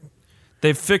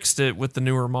 They've fixed it with the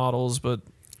newer models, but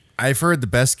I've heard the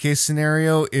best case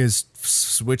scenario is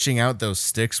switching out those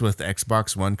sticks with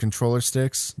Xbox One controller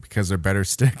sticks because they're better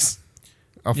sticks.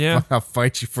 I'll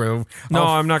fight you for them. No,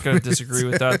 I'm not going to disagree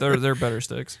with that. They're better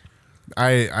sticks.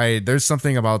 There's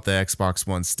something about the Xbox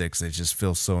One sticks that just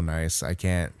feel so nice. I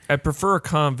prefer a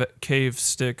concave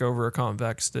stick over a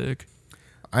convex stick.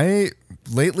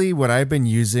 Lately what I've been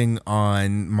using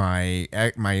on my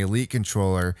Elite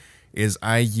controller is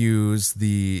I use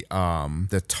the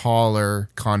taller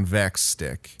convex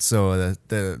stick. So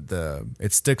the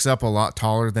it sticks up a lot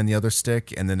taller than the other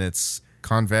stick, and then it's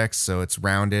convex, so it's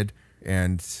rounded,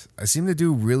 and I seem to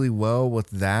do really well with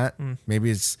that.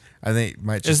 Maybe I think it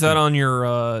might just Is that on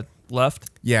your left?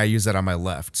 Yeah, I use that on my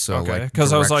left. So okay,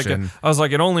 because I was like,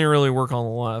 it only really work on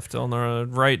the left. On the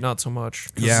right, not so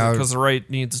much. Because the right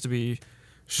needs to be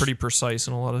pretty precise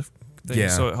in a lot of things. Yeah.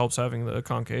 So it helps having the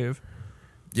concave.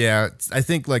 Yeah, I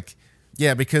think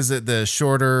because the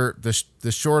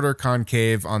shorter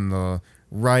concave on the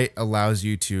right allows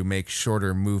you to make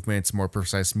shorter movements, more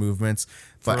precise movements.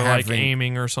 But like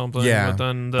aiming or something. Yeah, but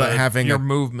then having your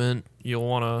movement, you'll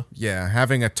want to. Yeah,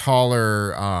 having a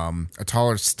taller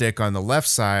stick on the left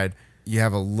side, you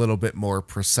have a little bit more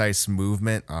precise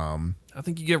movement. I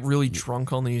think you get really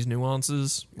drunk on these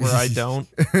nuances where I don't.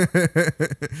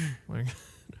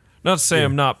 Not to say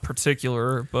I'm not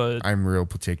particular, but I'm real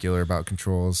particular about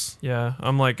controls. Yeah,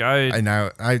 I'm like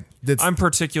I'm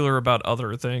particular about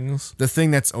other things. The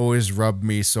thing that's always rubbed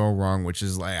me so wrong, which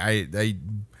is like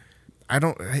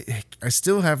I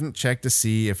still haven't checked to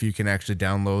see if you can actually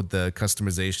download the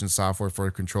customization software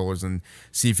for controllers and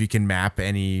see if you can map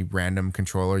any random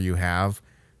controller you have,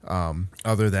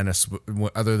 other than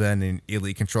an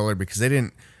Elite controller, because they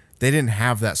didn't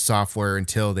have that software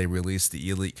until they released the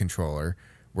Elite controller,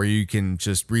 where you can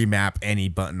just remap any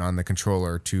button on the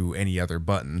controller to any other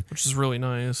button, which is really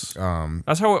nice.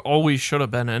 That's how it always should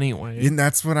have been anyway. And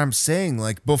that's what I'm saying.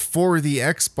 Like before the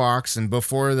Xbox and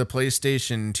before the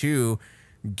PlayStation 2,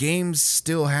 games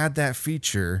still had that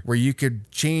feature where you could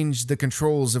change the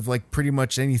controls of like pretty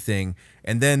much anything.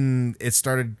 And then it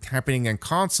started happening on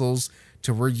consoles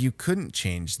to where you couldn't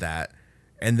change that.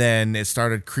 And then it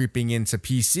started creeping into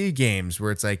PC games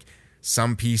where it's like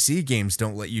some PC games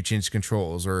don't let you change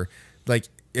controls, or like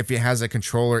if it has a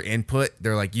controller input,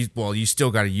 they're like, you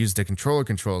still got to use the controller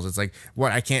controls. It's like,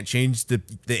 what? I can't change the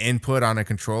input on a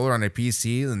controller on a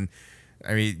PC? And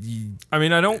I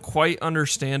mean, I don't quite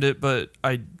understand it, but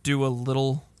I do a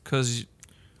little, because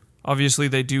obviously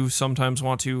they do sometimes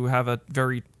want to have a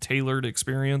very tailored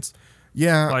experience.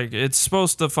 Yeah. Like, it's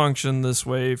supposed to function this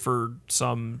way for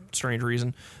some strange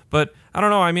reason. But I don't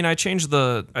know. I mean, I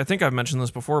think I've mentioned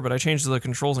this before, but I changed the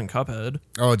controls in Cuphead.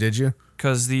 Oh, did you?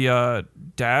 Because the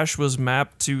dash was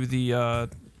mapped to the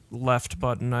left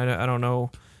button. I don't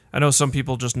know. I know some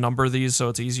people just number these so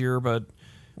it's easier, but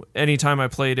anytime I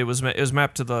played, it was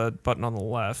mapped to the button on the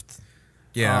left.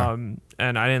 Yeah.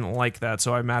 And I didn't like that,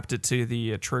 so I mapped it to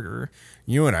the trigger.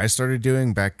 You know what I started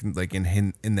doing back like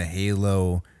in the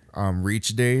Halo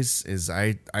Reach days is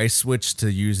I switched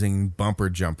to using bumper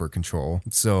jumper control.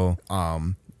 So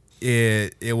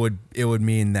it would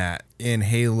mean that in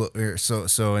Halo,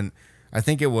 and I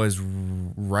think it was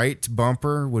right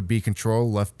bumper would be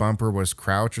control, left bumper was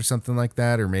crouch or something like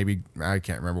that, or maybe I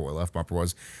can't remember what left bumper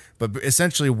was, but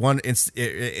essentially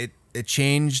it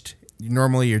changed.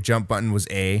 Normally your jump button was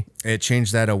A. It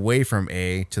changed that away from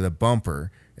A to the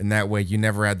bumper, and that way you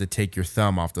never had to take your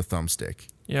thumb off the thumbstick.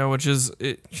 Yeah, which is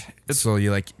so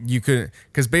you could,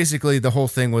 because basically the whole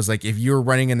thing was like if you were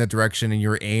running in the direction and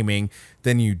you're aiming,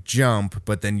 then you jump,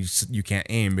 but then you can't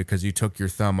aim because you took your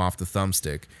thumb off the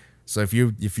thumbstick. So if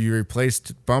you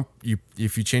replaced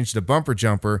if you changed the bumper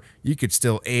jumper, you could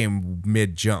still aim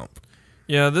mid jump.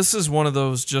 Yeah, this is one of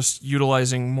those just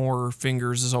utilizing more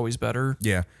fingers is always better.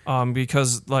 Yeah.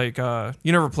 Because like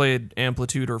you never played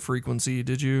Amplitude or Frequency,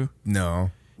 did you?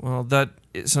 No. Well,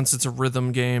 since it's a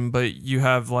rhythm game, but you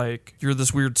have like you're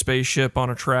this weird spaceship on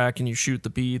a track and you shoot the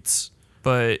beats,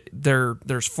 but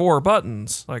there's 4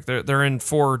 buttons. Like they're in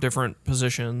 4 different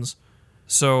positions.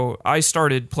 So I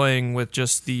started playing with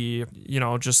just the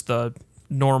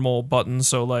normal buttons,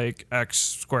 so like X,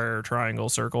 square, triangle,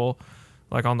 circle,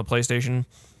 like on the PlayStation.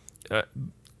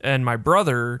 And my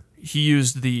brother, he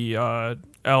used the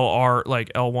LR,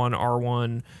 like L1,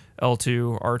 R1,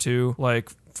 L2, R2, like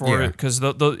for it, because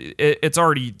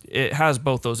it has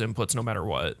both those inputs no matter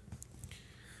what.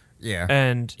 Yeah.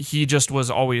 And he just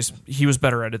was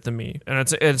better at it than me.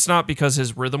 And it's not because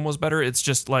his rhythm was better. It's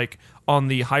just like on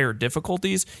the higher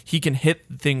difficulties, he can hit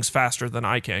things faster than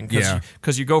I can.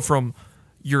 Because you go from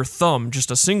your thumb, just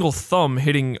a single thumb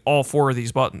hitting all 4 of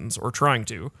these buttons or trying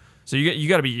to. So you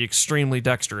got to be extremely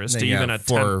dexterous to even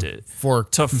attempt it. 4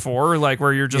 to 4, like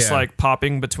where you're just like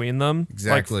popping between them.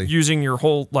 Exactly. Like using your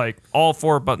whole, like all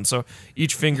 4 buttons. So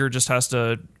each finger just has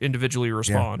to individually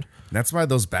respond. Yeah. That's why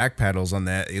those back paddles on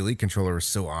that Elite controller are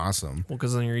so awesome. Well,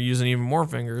 because then you're using even more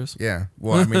fingers. Yeah.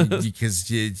 Well, I mean,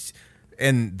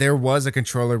 and there was a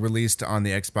controller released on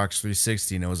the Xbox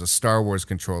 360, and it was a Star Wars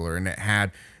controller, and it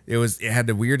had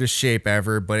the weirdest shape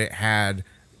ever, but it had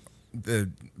they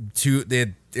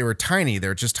were tiny. They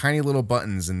were just tiny little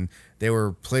buttons, and they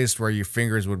were placed where your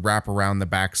fingers would wrap around the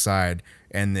back side,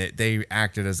 and they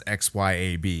acted as X, Y,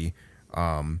 A, B.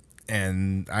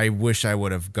 And I wish I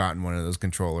would have gotten one of those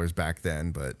controllers back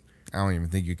then, but I don't even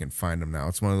think you can find them now.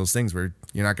 It's one of those things where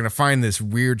you're not going to find this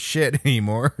weird shit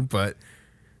anymore. But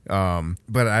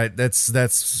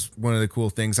that's one of the cool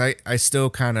things. I still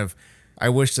kind of, I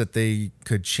wish that they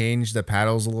could change the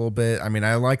paddles a little bit. I mean,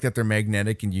 I like that they're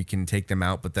magnetic and you can take them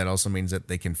out, but that also means that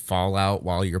they can fall out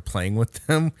while you're playing with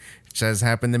them, which has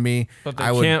happened to me. But they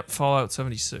can't Fallout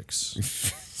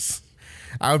 76.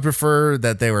 I would prefer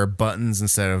that they were buttons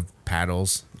instead of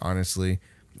paddles, honestly.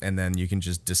 And then you can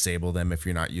just disable them if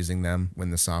you're not using them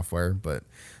in the software. But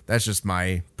that's just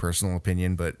my personal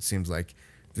opinion. But it seems like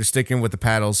they're sticking with the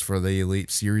paddles for the Elite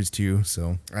Series 2.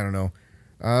 So I don't know.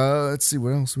 Let's see what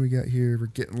else we got here. We're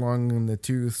getting long in the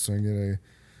tooth, so I'm going to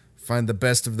find the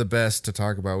best of the best to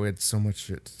talk about. We had so much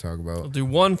shit to talk about. We'll do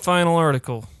one final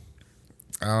article.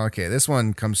 Okay, this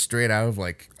one comes straight out of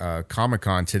like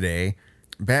Comic-Con today.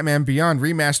 Batman Beyond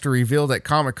remaster revealed at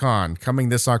Comic-Con coming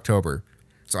this October.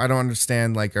 So I don't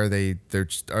understand, like, are they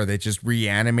just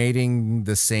reanimating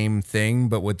the same thing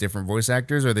but with different voice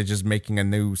actors, or are they just making a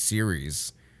new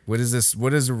series? What is this?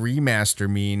 What does a remaster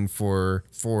mean for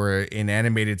an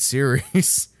animated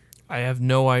series? I have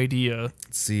no idea.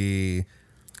 Let's see.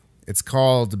 It's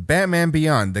called Batman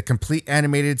Beyond, the complete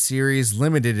animated series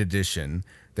limited edition.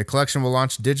 The collection will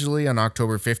launch digitally on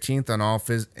October 15th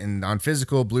on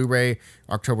physical Blu-ray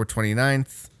October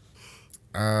 29th.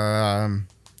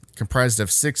 comprised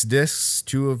of 6 discs,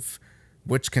 2 of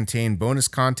which contain bonus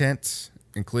content,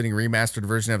 including a remastered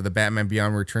version of the Batman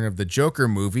Beyond Return of the Joker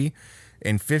movie,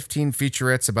 and 15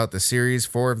 featurettes about the series.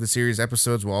 4 of the series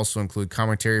episodes will also include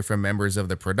commentary from members of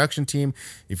the production team.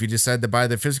 If you decide to buy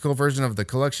the physical version of the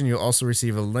collection, you'll also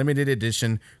receive a limited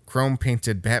edition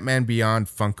chrome-painted Batman Beyond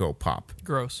Funko Pop.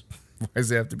 Gross. Why does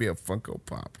it have to be a Funko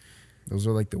Pop? Those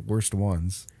are like the worst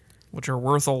ones. Which are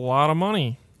worth a lot of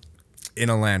money. In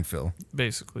a landfill.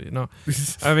 Basically, no.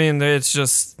 I mean, it's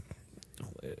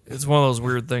one of those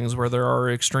weird things where there are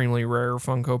extremely rare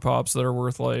Funko Pops that are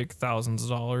worth like thousands of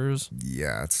dollars.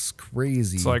 Yeah, it's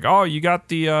crazy. It's like, oh, you got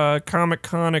the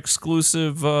Comic-Con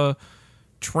exclusive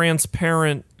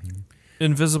transparent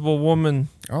Invisible Woman.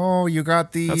 Oh, you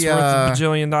got the... That's worth a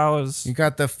bajillion dollars. You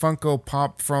got the Funko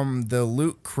Pop from the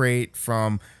Loot Crate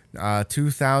from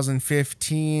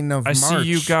 2015 of March. I see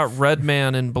you got Red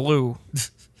Man in blue.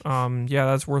 Yeah,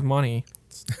 that's worth money.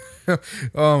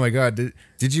 Oh my god.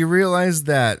 Did you realize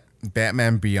that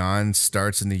Batman Beyond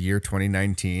starts in the year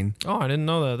 2019? Oh, I didn't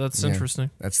know that. That's interesting.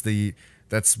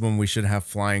 That's when we should have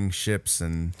flying ships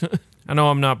and I know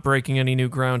I'm not breaking any new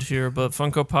ground here, but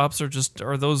Funko Pops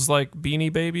are those like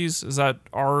Beanie Babies? Is that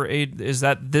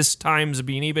this time's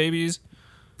Beanie Babies?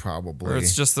 probably. Or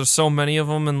it's just there's so many of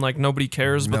them and like nobody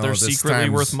cares, but they're secretly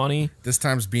worth money. This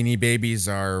time's Beanie Babies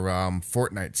are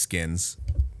Fortnite skins.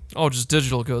 Oh, just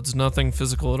digital goods, nothing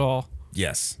physical at all.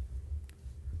 Yes.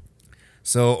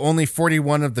 So only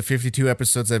 41 of the 52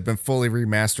 episodes have been fully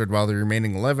remastered, while the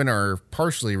remaining 11 are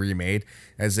partially remade,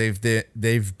 as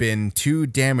they've been too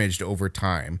damaged over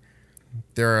time.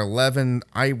 There are 11.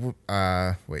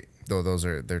 They're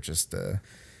just.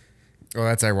 Oh,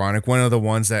 that's ironic. One of the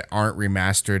ones that aren't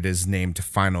remastered is named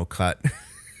Final Cut.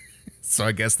 So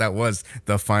I guess that was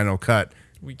the final cut.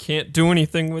 We can't do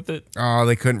anything with it. Oh,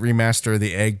 they couldn't remaster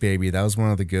the Egg Baby. That was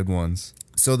one of the good ones.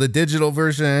 So the digital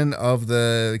version of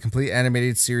the complete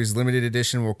animated series limited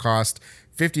edition will cost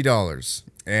 $50,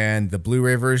 and the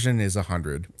Blu-ray version is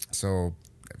 $100. So,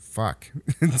 fuck.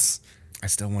 I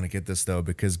still want to get this though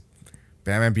because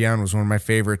Batman Beyond was one of my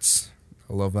favorites.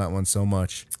 I love that one so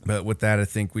much. But with that, I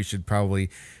think we should probably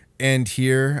end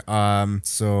here.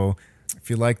 So if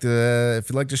you like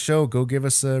the show, go give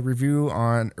us a review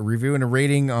and a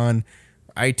rating on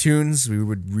iTunes. We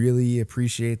would really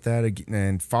appreciate that.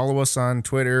 And follow us on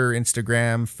Twitter,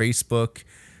 Instagram, Facebook.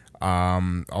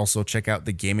 Also check out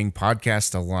the Gaming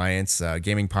Podcast Alliance,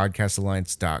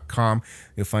 gamingpodcastalliance.com.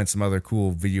 You'll find some other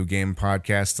cool video game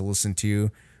podcasts to listen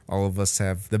to. All of us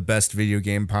have the best video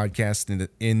game podcast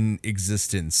in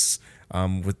existence,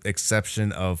 with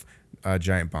exception of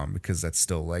Giant Bomb, because that's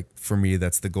still, like, for me,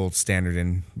 that's the gold standard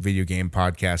in video game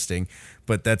podcasting.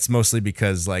 But that's mostly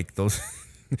because, like, those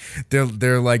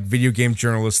they're like video game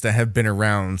journalists that have been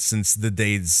around since the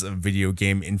days of video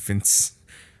game infants.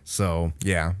 So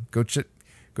yeah, go check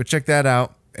that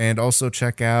out, and also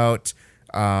check out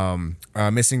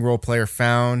Missing Role Player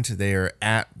Found. They are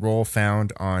at Role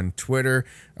Found on Twitter.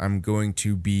 I'm going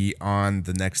to be on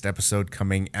the next episode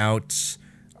coming out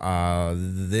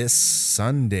this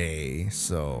Sunday,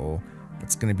 so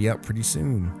it's gonna be out pretty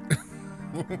soon.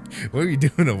 What are you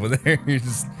doing over there? You're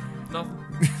just Nothing.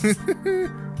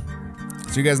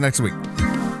 See you guys next week.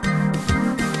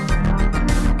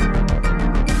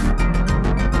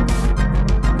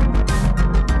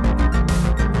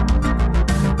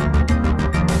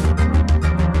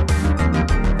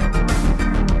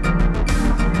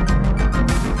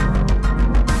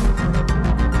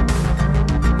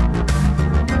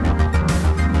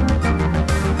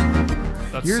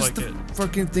 Here's the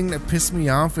fucking thing that pissed me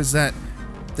off is that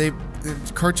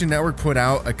Cartoon Network put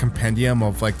out a compendium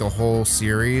of like the whole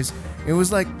series. It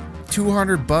was like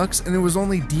 $200 and it was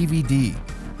only DVD.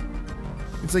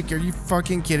 It's like, are you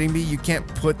fucking kidding me? You can't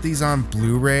put these on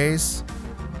Blu-rays,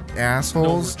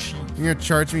 assholes. No, you're gonna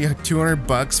charge me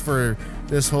 $200 for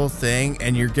this whole thing,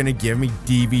 and you're gonna give me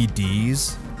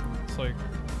DVDs? It's like,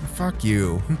 fuck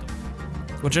you.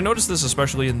 Which I noticed this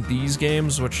especially in these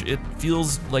games, which it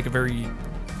feels like a very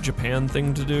Japan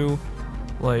thing to do.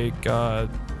 Like,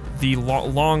 the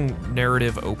long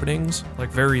narrative openings, like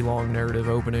very long narrative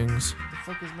openings. What the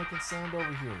fuck is making sound over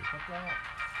here? Fuck out.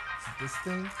 Is it this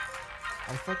thing?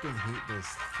 I fucking hate this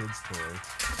kid's toy.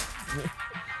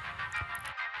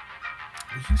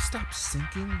 Will you stop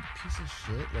syncing, piece of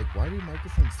shit? Like, why do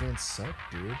microphone stands suck,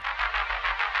 dude?